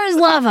 The floor is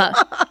lava.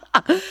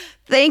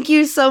 Thank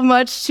you so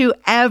much to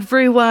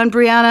everyone.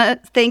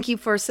 Brianna, thank you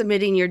for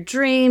submitting your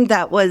dream.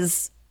 That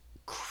was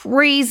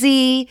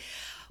crazy.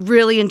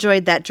 Really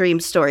enjoyed that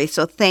dream story.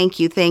 So thank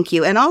you.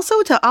 And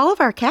also to all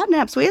of our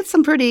catnaps. We had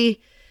some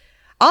pretty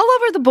all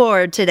over the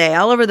board today,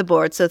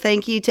 So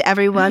thank you to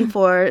everyone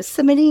for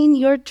submitting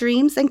your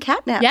dreams and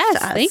catnaps to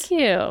us. Thank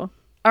you.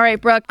 All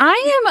right, Brooke,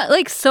 I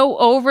am so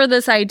over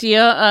this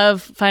idea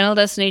of Final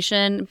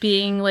Destination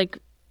being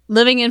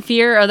living in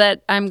fear, or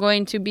that I'm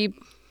going to be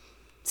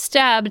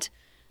stabbed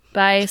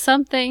by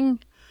something.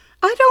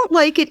 I don't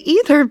like it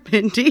either,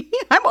 Mindy.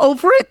 I'm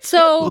over it.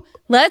 So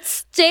let's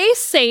stay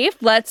safe.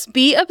 Let's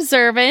be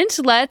observant.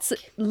 Let's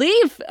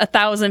leave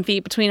 1,000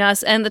 feet between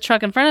us and the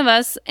truck in front of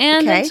us.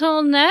 And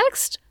until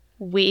next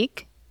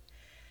week,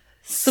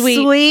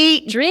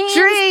 sweet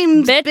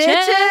dreams,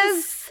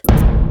 bitches.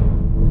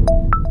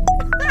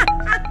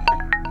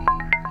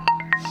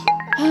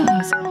 Oh,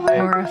 it's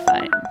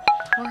horrifying.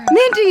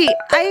 Mindy,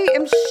 I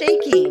am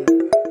shaking.